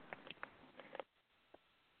 Bye-bye.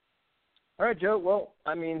 All right, Joe. Well,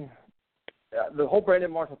 I mean, the whole Brandon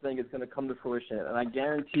Marshall thing is going to come to fruition, and I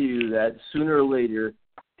guarantee you that sooner or later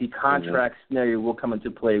the contract scenario will come into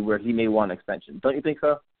play where he may want an extension. Don't you think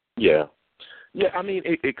so? Yeah. Yeah, I mean,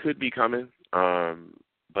 it could be coming.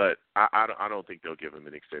 But I don't think they'll give him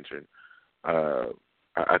an extension.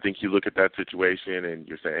 I think you look at that situation and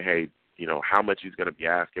you're saying, hey, how much he's going to be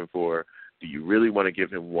asking for. Do you really want to give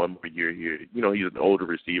him one more year here? He's an older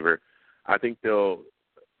receiver. I think they'll,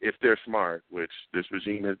 if they're smart, which this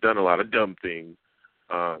regime has done a lot of dumb things,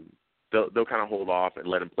 they'll kind of hold off and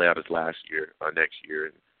let him play out his last year, next year,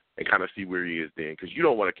 and kind of see where he is then. Because you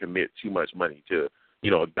don't want to commit too much money to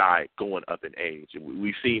a guy going up in age. And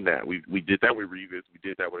we've seen that. We did that with Revis. We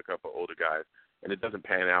did that with a couple of older guys, and it doesn't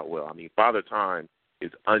pan out well. I mean, Father Time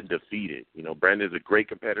is undefeated. Brandon's a great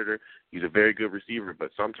competitor. He's a very good receiver, but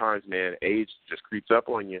sometimes, man, age just creeps up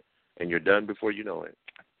on you, and you're done before you know it.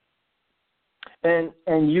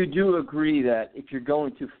 And you do agree that if you're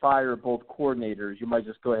going to fire both coordinators, you might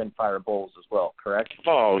just go ahead and fire Bowles as well, correct?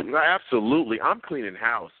 Oh, absolutely. I'm cleaning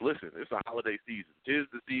house. Listen, it's a holiday season. 'Tis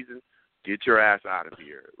the season. Get your ass out of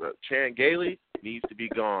here. Chan Gailey needs to be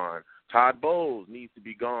gone. Todd Bowles needs to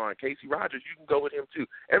be gone. Casey Rogers, you can go with him too.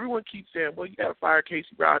 Everyone keeps saying, well, you got to fire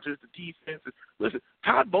Casey Rogers, the defense. Listen,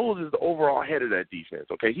 Todd Bowles is the overall head of that defense,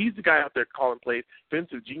 okay? He's the guy out there calling plays,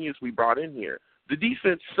 defensive genius we brought in here. The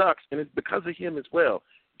defense sucks, and it's because of him as well.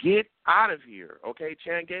 Get out of here, okay?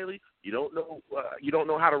 Chan Gailey, you don't know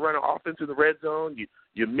how to run an offense in the red zone. You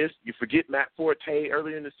forget Matt Forte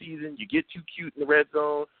earlier in the season. You get too cute in the red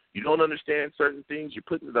zone. You don't understand certain things. You're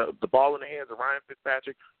putting the ball in the hands of Ryan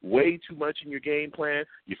Fitzpatrick way too much in your game plan.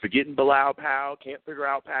 You're forgetting Bilal Powell, can't figure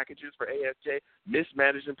out packages for ASJ,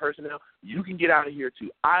 mismanaging personnel. You can get out of here,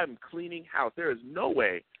 too. I'm cleaning house. There is no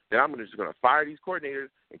way that I'm just going to fire these coordinators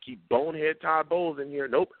and keep bonehead Todd Bowles in here.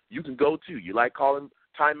 Nope, you can go, too. You like calling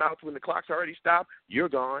timeouts when the clock's already stopped, you're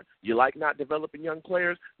gone. You like not developing young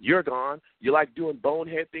players, you're gone. You like doing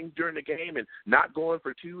bonehead things during the game and not going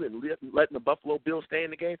for two and letting the Buffalo Bills stay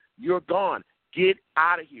in the game, you're gone. Get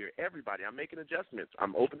out of here. Everybody, I'm making adjustments.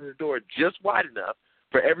 I'm opening the door just wide enough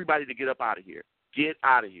for everybody to get up out of here. Get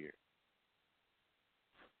out of here.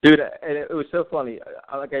 Dude, and it was so funny.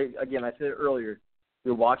 I said it earlier,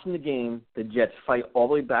 you're watching the game, the Jets fight all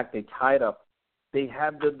the way back, they tie it up. They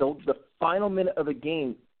have the final minute of the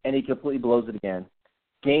game, and he completely blows it again.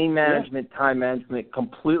 Game management, time management,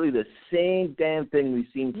 completely the same damn thing we've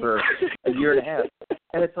seen for a year and a half.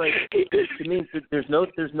 And it's like, it means that there's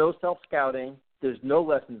no self-scouting, there's no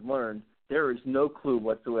lessons learned, there is no clue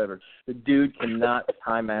whatsoever. The dude cannot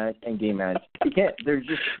time manage and game manage. He can't. There's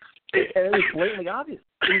just, and it was blatantly obvious.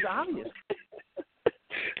 It was obvious.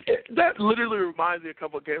 That literally reminds me of a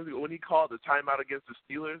couple of games ago when he called the timeout against the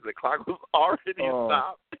Steelers. The clock was already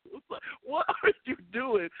stopped. It was like, what are you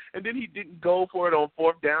doing? And then he didn't go for it on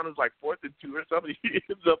fourth down. It was like 4th and 2 or something. He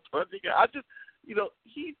ends up punting it.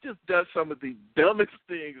 He just does some of the dumbest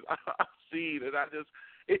things I've seen, and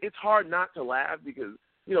it's hard not to laugh because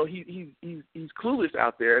he's clueless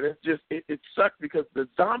out there, and it's just it sucks because the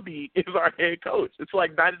zombie is our head coach. It's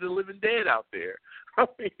like Night of the Living Dead out there. I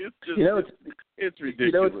mean, it's just it's ridiculous.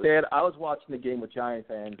 You know what's sad? I was watching the game with Giant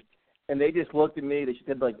fans, and they just looked at me. They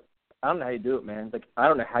said, like, I don't know how you do it, man. Like, I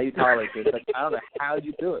don't know how you tolerate this. Like, I don't know how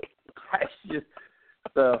you do it. I just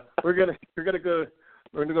so we're gonna go to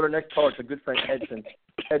our next caller. It's a good friend Edson.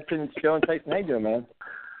 Edson, Joe, and Tyson. How you doing, man?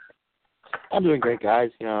 I'm doing great,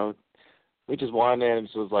 guys. You know, we just won, and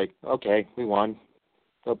it was like, okay, we won.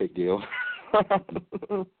 No big deal.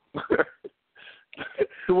 So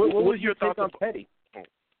what was your thoughts on Petty?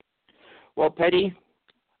 Well, Petty,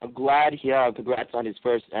 I'm glad congrats on his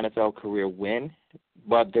first NFL career win.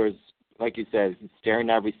 But there's, like you said, he's staring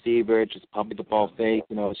at receiver, just pumping the ball fake.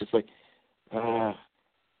 You know, it's just like, let's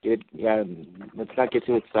not get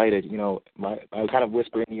too excited. You know, I kind of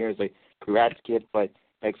whisper in the ears like, congrats, kid, but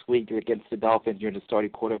next week you're against the Dolphins, you're the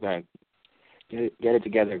starting quarterback. Get it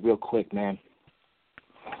together real quick, man.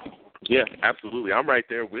 Yeah, absolutely. I'm right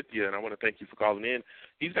there with you, and I want to thank you for calling in.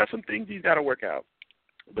 He's got some things he's got to work out.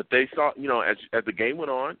 But they saw, you know, as the game went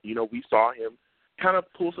on, you know, we saw him kind of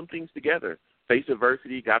pull some things together. Face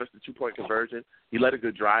adversity, got us the 2-point conversion. He led a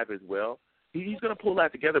good drive as well. He's going to pull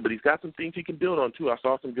that together, but he's got some things he can build on, too. I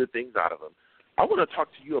saw some good things out of him. I want to talk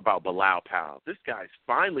to you about Bilal Powell. This guy's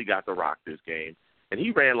finally got the rock this game, and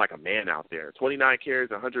he ran like a man out there. 29 carries,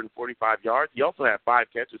 145 yards. He also had 5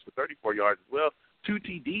 catches for 34 yards as well, 2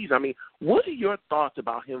 TDs. I mean, what are your thoughts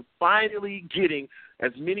about him finally getting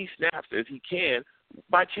as many snaps as he can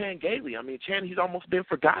by Chan Gailey? I mean, Chan, he's almost been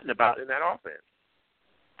forgotten about in that offense.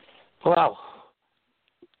 Well,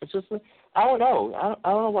 it's just I don't know. I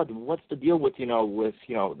don't know what's the deal with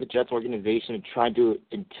the Jets organization trying to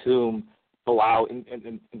entomb Bilal in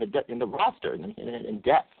the roster in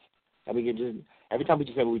depth. I mean, every time we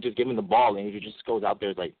just give him the ball and he just goes out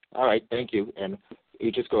there, it's like, all right, thank you, and he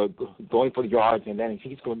just going for the yards, and then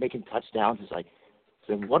he's going making touchdowns. It's like,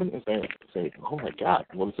 so what? Say, oh my God,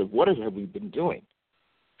 what have we been doing?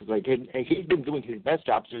 It's like, and he's been doing his best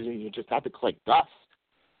job, so you just have to collect dust.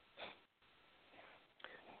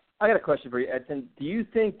 I got a question for you, Edson. Do you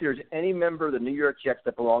think there's any member of the New York Jets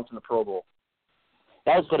that belongs in the Pro Bowl?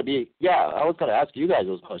 I was going to ask you guys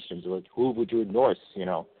those questions. Like, who would you endorse? You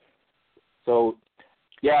know. So,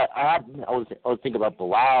 yeah, I was thinking about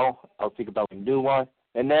Bilal. I was thinking about a new one,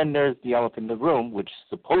 and then there's the elephant in the room, which is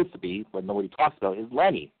supposed to be, but nobody talks about, is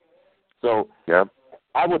Lenny. So, yeah,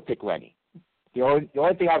 I would pick Lenny. The only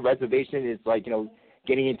thing I have reservation is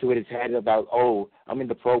getting into his head about, I'm in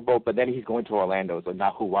the Pro Bowl, but then he's going to Orlando. So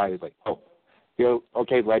not who I is like,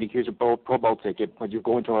 okay, Lenny, here's your Pro Bowl ticket, but you're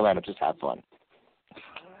going to Orlando. Just have fun.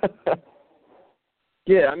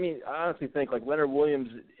 Yeah, I mean, I honestly think Leonard Williams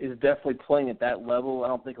is definitely playing at that level. I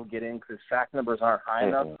don't think he'll get in because sack numbers aren't high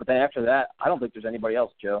enough. But then after that, I don't think there's anybody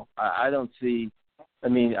else, Joe. I don't see. I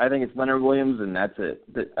mean, I think it's Leonard Williams, and that's it.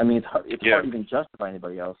 It's hard to even justify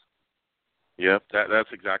anybody else. Yeah, that's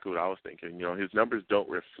exactly what I was thinking. You know, his numbers don't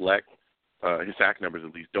reflect, his sack numbers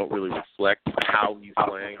at least, don't really reflect how he's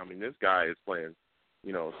playing. I mean, this guy is playing,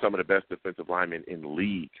 some of the best defensive linemen in the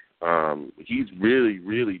league. He's really,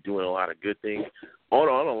 really doing a lot of good things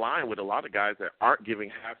on a line with a lot of guys that aren't giving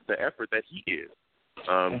half the effort that he is.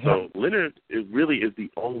 So Leonard really is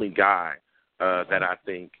the only guy that I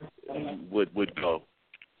think would go.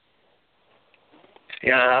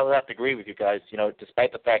 Yeah, I would have to agree with you guys.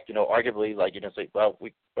 Despite the fact, arguably,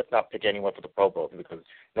 let's not pick anyone for the Pro Bowl because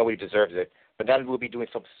nobody deserves it. But then we'll be doing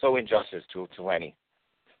so injustice to Lenny.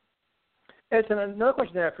 Edson, another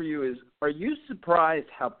question I have for you is: are you surprised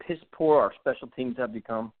how piss poor our special teams have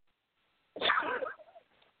become?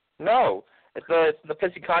 No, it's the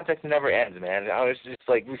pissy contest never ends, man. It's just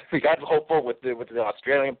we got hopeful with the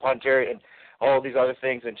Australian punter and all these other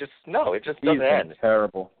things, and it just doesn't end.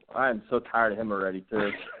 Terrible. I'm so tired of him already,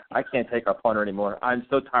 too. I can't take our punter anymore. I'm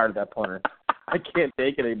so tired of that punter. I can't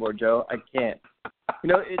take it anymore, Joe. I can't.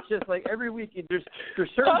 It's just every week, there's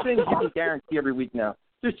certain things you can guarantee every week now.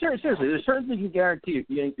 There's certain things you can guarantee.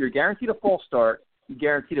 You're guaranteed a false start. You're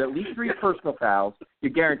guaranteed at least 3 personal fouls.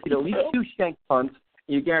 You're guaranteed at least 2 shank punts.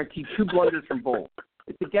 And you're guaranteed 2 blunders from Bull.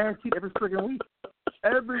 It's guaranteed every friggin' week.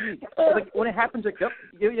 Every week. When it happens,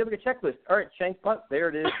 you have a checklist. All right, shank punt, there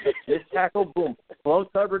it is. Missed tackle, boom. Blown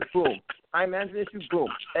coverage, boom. Time management issue, boom.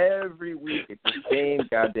 Every week, it's the same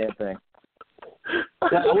goddamn thing.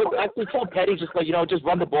 Yeah, I would tell Petty just just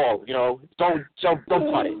run the ball. Don't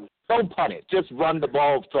punt it. Don't punt it. Just run the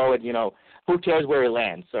ball, throw it. Who cares where it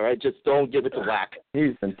lands? All right, just don't give it to Whack.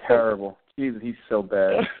 He's been terrible. Jesus, he's so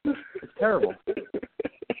bad. It's terrible.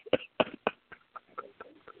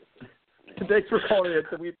 Thanks for calling it.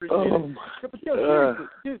 So we appreciate it.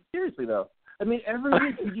 But seriously though, I mean, every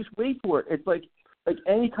week you just wait for it. It's like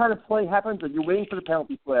any kind of play happens, you're waiting for the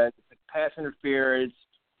penalty flag. It's pass interference,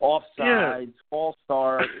 offsides, false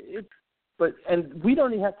start. and we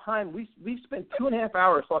don't even have time. We've spent 2.5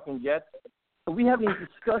 hours talking Jets, and we haven't even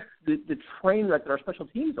discussed the train wreck that our special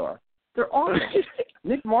teams are. They're awesome.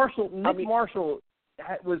 Nick Marshall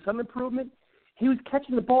was some improvement. He was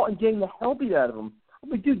catching the ball and getting the hell beat out of him. I'm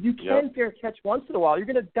like, dude, you can fair catch once in a while. You're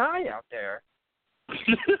going to die out there.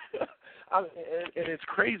 And it's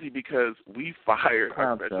crazy because we fired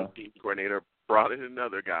our special teams coordinator, brought in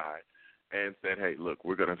another guy, and said, hey, look,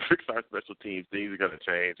 we're going to fix our special teams. Things are going to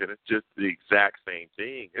change. And it's just the exact same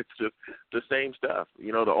thing. It's just the same stuff.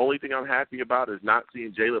 You know, the only thing I'm happy about is not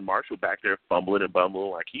seeing Jalen Marshall back there fumbling and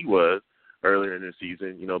bumbling like he was earlier in the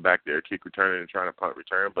season, you know, back there kick returning and trying to punt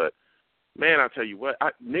return. But, man, I'll tell you what,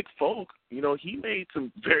 Nick Folk, you know, he made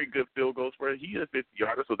some very good field goals for it. He hit a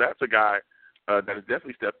 50-yarder, so that's a guy that has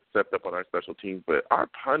definitely stepped up on our special teams. But our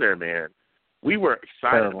punter, man, we were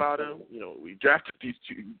excited about him. You know, we drafted these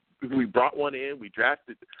two. We brought one in. We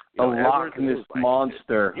drafted a Loch Ness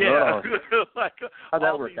monster. Yeah, like how'd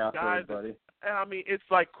that work out for you, buddy? I mean, it's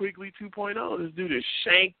like Quigley 2.0. This dude is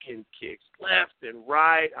shanking kicks left and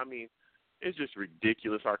right. I mean, it's just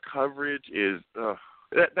ridiculous. Our coverage is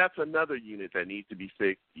that's another unit that needs to be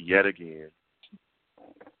fixed yet again.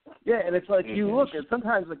 Yeah, and it's like you look, and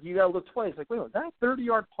sometimes like you gotta look twice. Like, wait, was that a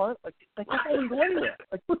 30-yard punt? Like that's not even going there.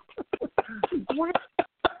 Like, what?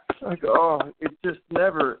 Like, oh, it just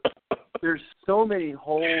never. There's so many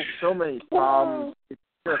holes, so many problems. It's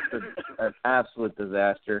just an absolute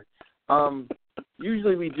disaster.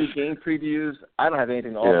 Usually we do game previews. I don't have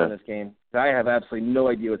anything to offer in this game. I have absolutely no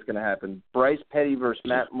idea what's going to happen. Bryce Petty versus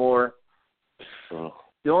Matt Moore.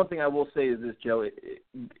 The only thing I will say is this, Joe.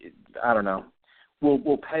 I don't know.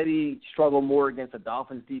 Will Petty struggle more against the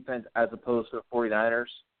Dolphins defense as opposed to the 49ers?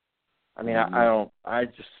 I mean, I don't. I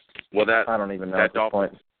don't even know at this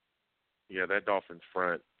point. Yeah, that Dolphins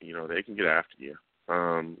front, you know, they can get after you.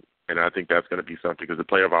 And I think that's going to be something because the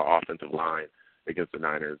play of our offensive line against the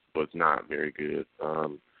Niners was not very good,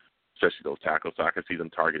 especially those tackles. So I can see them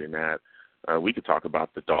targeting that. We could talk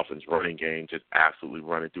about the Dolphins running game, just absolutely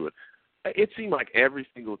running through it. It seemed like every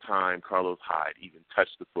single time Carlos Hyde even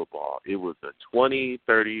touched the football, it was a 20,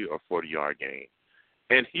 30, or 40-yard game.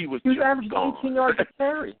 And he was averaging 18 yards a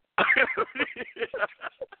carry.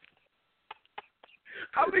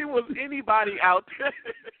 I mean, was anybody out there?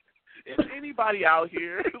 Is anybody out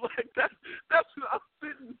here? Like that's I'm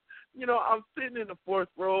sitting, you know, I'm sitting in the fourth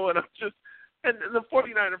row and and the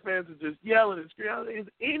 49er fans are just yelling and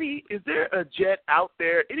screaming. Is there a Jet out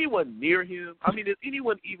there? Anyone near him? I mean,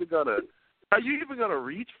 are you even gonna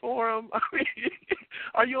reach for him? I mean,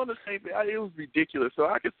 are you on the same page? It was ridiculous. So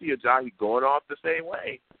I could see Ajayi going off the same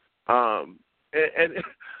way.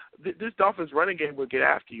 This Dolphins running game will get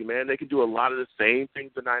after you, man. They can do a lot of the same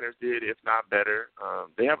things the Niners did, if not better.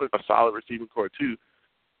 They have a solid receiving core, too.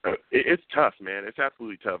 It's tough, man. It's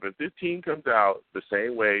absolutely tough. If this team comes out the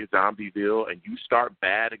same way, Zombieville, and you start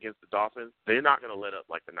bad against the Dolphins, they're not going to let up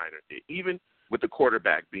like the Niners did. Even with the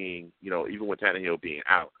quarterback being, you know, even with Tannehill being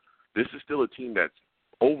out, this is still a team that's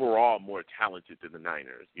overall more talented than the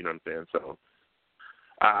Niners. You know what I'm saying? So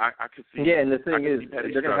I could see. Yeah, and the thing is,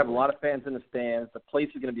 they're going to have a lot of fans in the stands. The place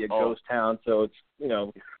is going to be a ghost town, so it's, you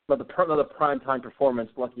know, another primetime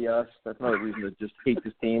performance. Lucky us. That's another reason to just hate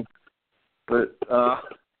this team. But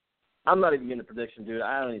I'm not even getting a prediction, dude.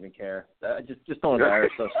 I don't even care. Just don't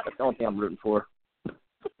embarrass us. That's the only thing I'm rooting for.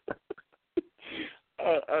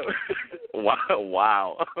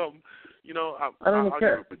 Wow. You know, I'll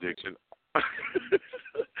give a prediction.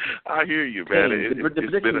 I hear you, man. The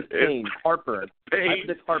prediction is pain, heartburn. Pain,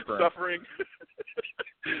 suffering.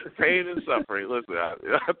 Pain and suffering. Listen,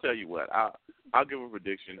 I'll tell you what. I'll give a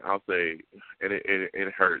prediction. I'll say, and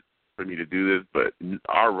it hurts for me to do this, but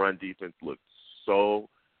our run defense looks so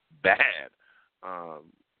bad.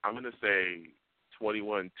 I'm going to say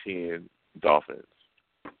 21-10 Dolphins.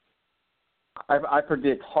 I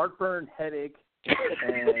predict heartburn, headache,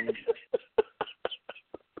 and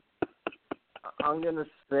I'm going to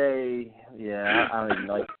say, I don't even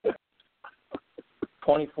like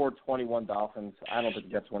 24-21 Dolphins. I don't think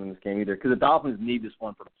the Jets win in this game either because the Dolphins need this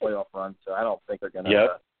one for the playoff run, so I don't think they're going to.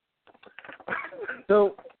 Yep.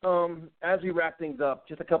 So as we wrap things up,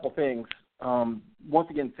 just a couple things. Once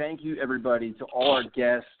again, thank you, everybody, to all our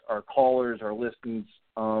guests, our callers, our listens.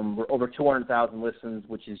 We're over 200,000 listens,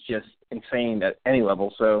 which is just insane at any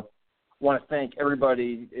level. So I want to thank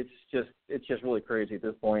everybody. It's just really crazy at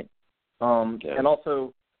this point. And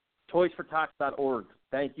also, toysfortox.org.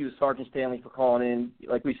 Thank you, Sergeant Stanley, for calling in.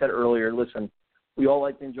 Like we said earlier, listen, we all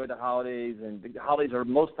like to enjoy the holidays, and the holidays are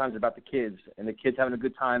most times about the kids, and the kids having a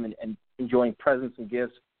good time and enjoying presents and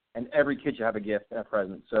gifts, and every kid should have a gift and a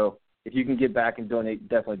present. So if you can give back and donate,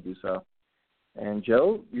 definitely do so. And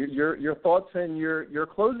Joe, your thoughts and your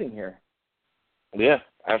closing here. Yeah,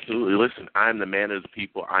 absolutely. Listen, I'm the man of the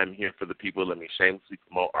people. I'm here for the people. Let me shamelessly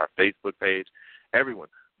promote our Facebook page. Everyone,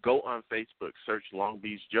 go on Facebook, search Long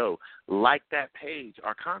Beach Joe. Like that page.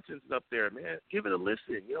 Our content's up there, man. Give it a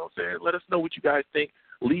listen. You know what I'm saying? Let us know what you guys think.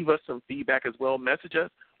 Leave us some feedback as well. Message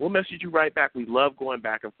us. We'll message you right back. We love going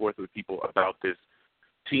back and forth with people about this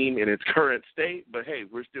team in its current state. But, hey,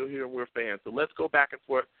 we're still here and we're fans. So let's go back and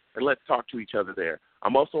forth and let's talk to each other there.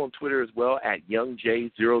 I'm also on Twitter as well at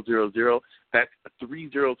YoungJ000. That's 3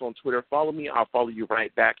 zeros on Twitter. Follow me. I'll follow you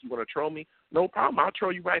right back. You want to troll me? No problem. I'll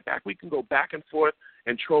troll you right back. We can go back and forth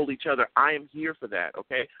and troll each other. I am here for that,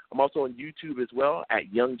 okay? I'm also on YouTube as well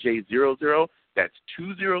at YoungJ00. That's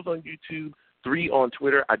 2 zeros on YouTube, 3 on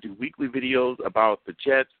Twitter. I do weekly videos about the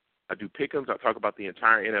Jets. I do pick-ems. I talk about the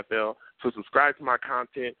entire NFL. So subscribe to my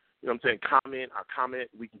content. You know what I'm saying? Comment.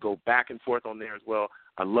 We can go back and forth on there as well.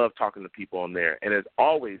 I love talking to people on there. And as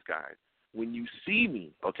always, guys, when you see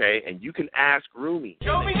me, okay, and you can ask Rumi.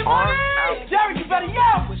 Show me the money! Jerry, you better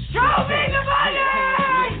yell! Show me the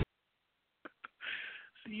money!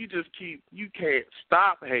 So you can't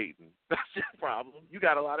stop hating. That's your problem. You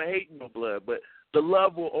got a lot of hate in your blood, but the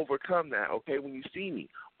love will overcome that, okay, when you see me.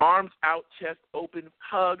 Arms out, chest open,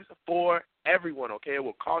 hugs for everyone, okay? It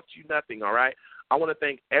will cost you nothing, all right? I want to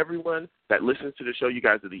thank everyone that listens to the show. You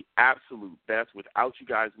guys are the absolute best. Without you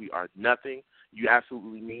guys, we are nothing. You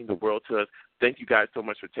absolutely mean the world to us. Thank you guys so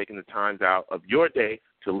much for taking the time out of your day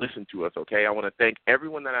to listen to us, okay? I want to thank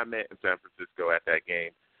everyone that I met in San Francisco at that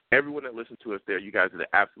game. Everyone that listened to us there, you guys are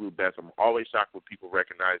the absolute best. I'm always shocked when people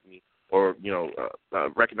recognize me or,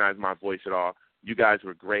 recognize my voice at all. You guys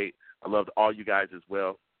were great. I loved all you guys as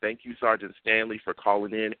well. Thank you, Sergeant Stanley, for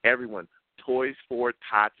calling in. Everyone,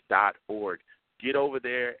 toysfortots.org. Get over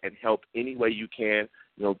there and help any way you can.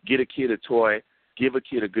 Get a kid a toy. Give a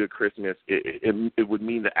kid a good Christmas. It would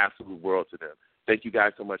mean the absolute world to them. Thank you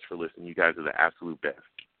guys so much for listening. You guys are the absolute best.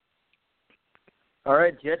 All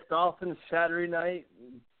right, Jets Dolphins Saturday night.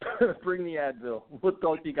 Bring the Advil. We'll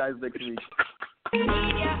talk to you guys next week.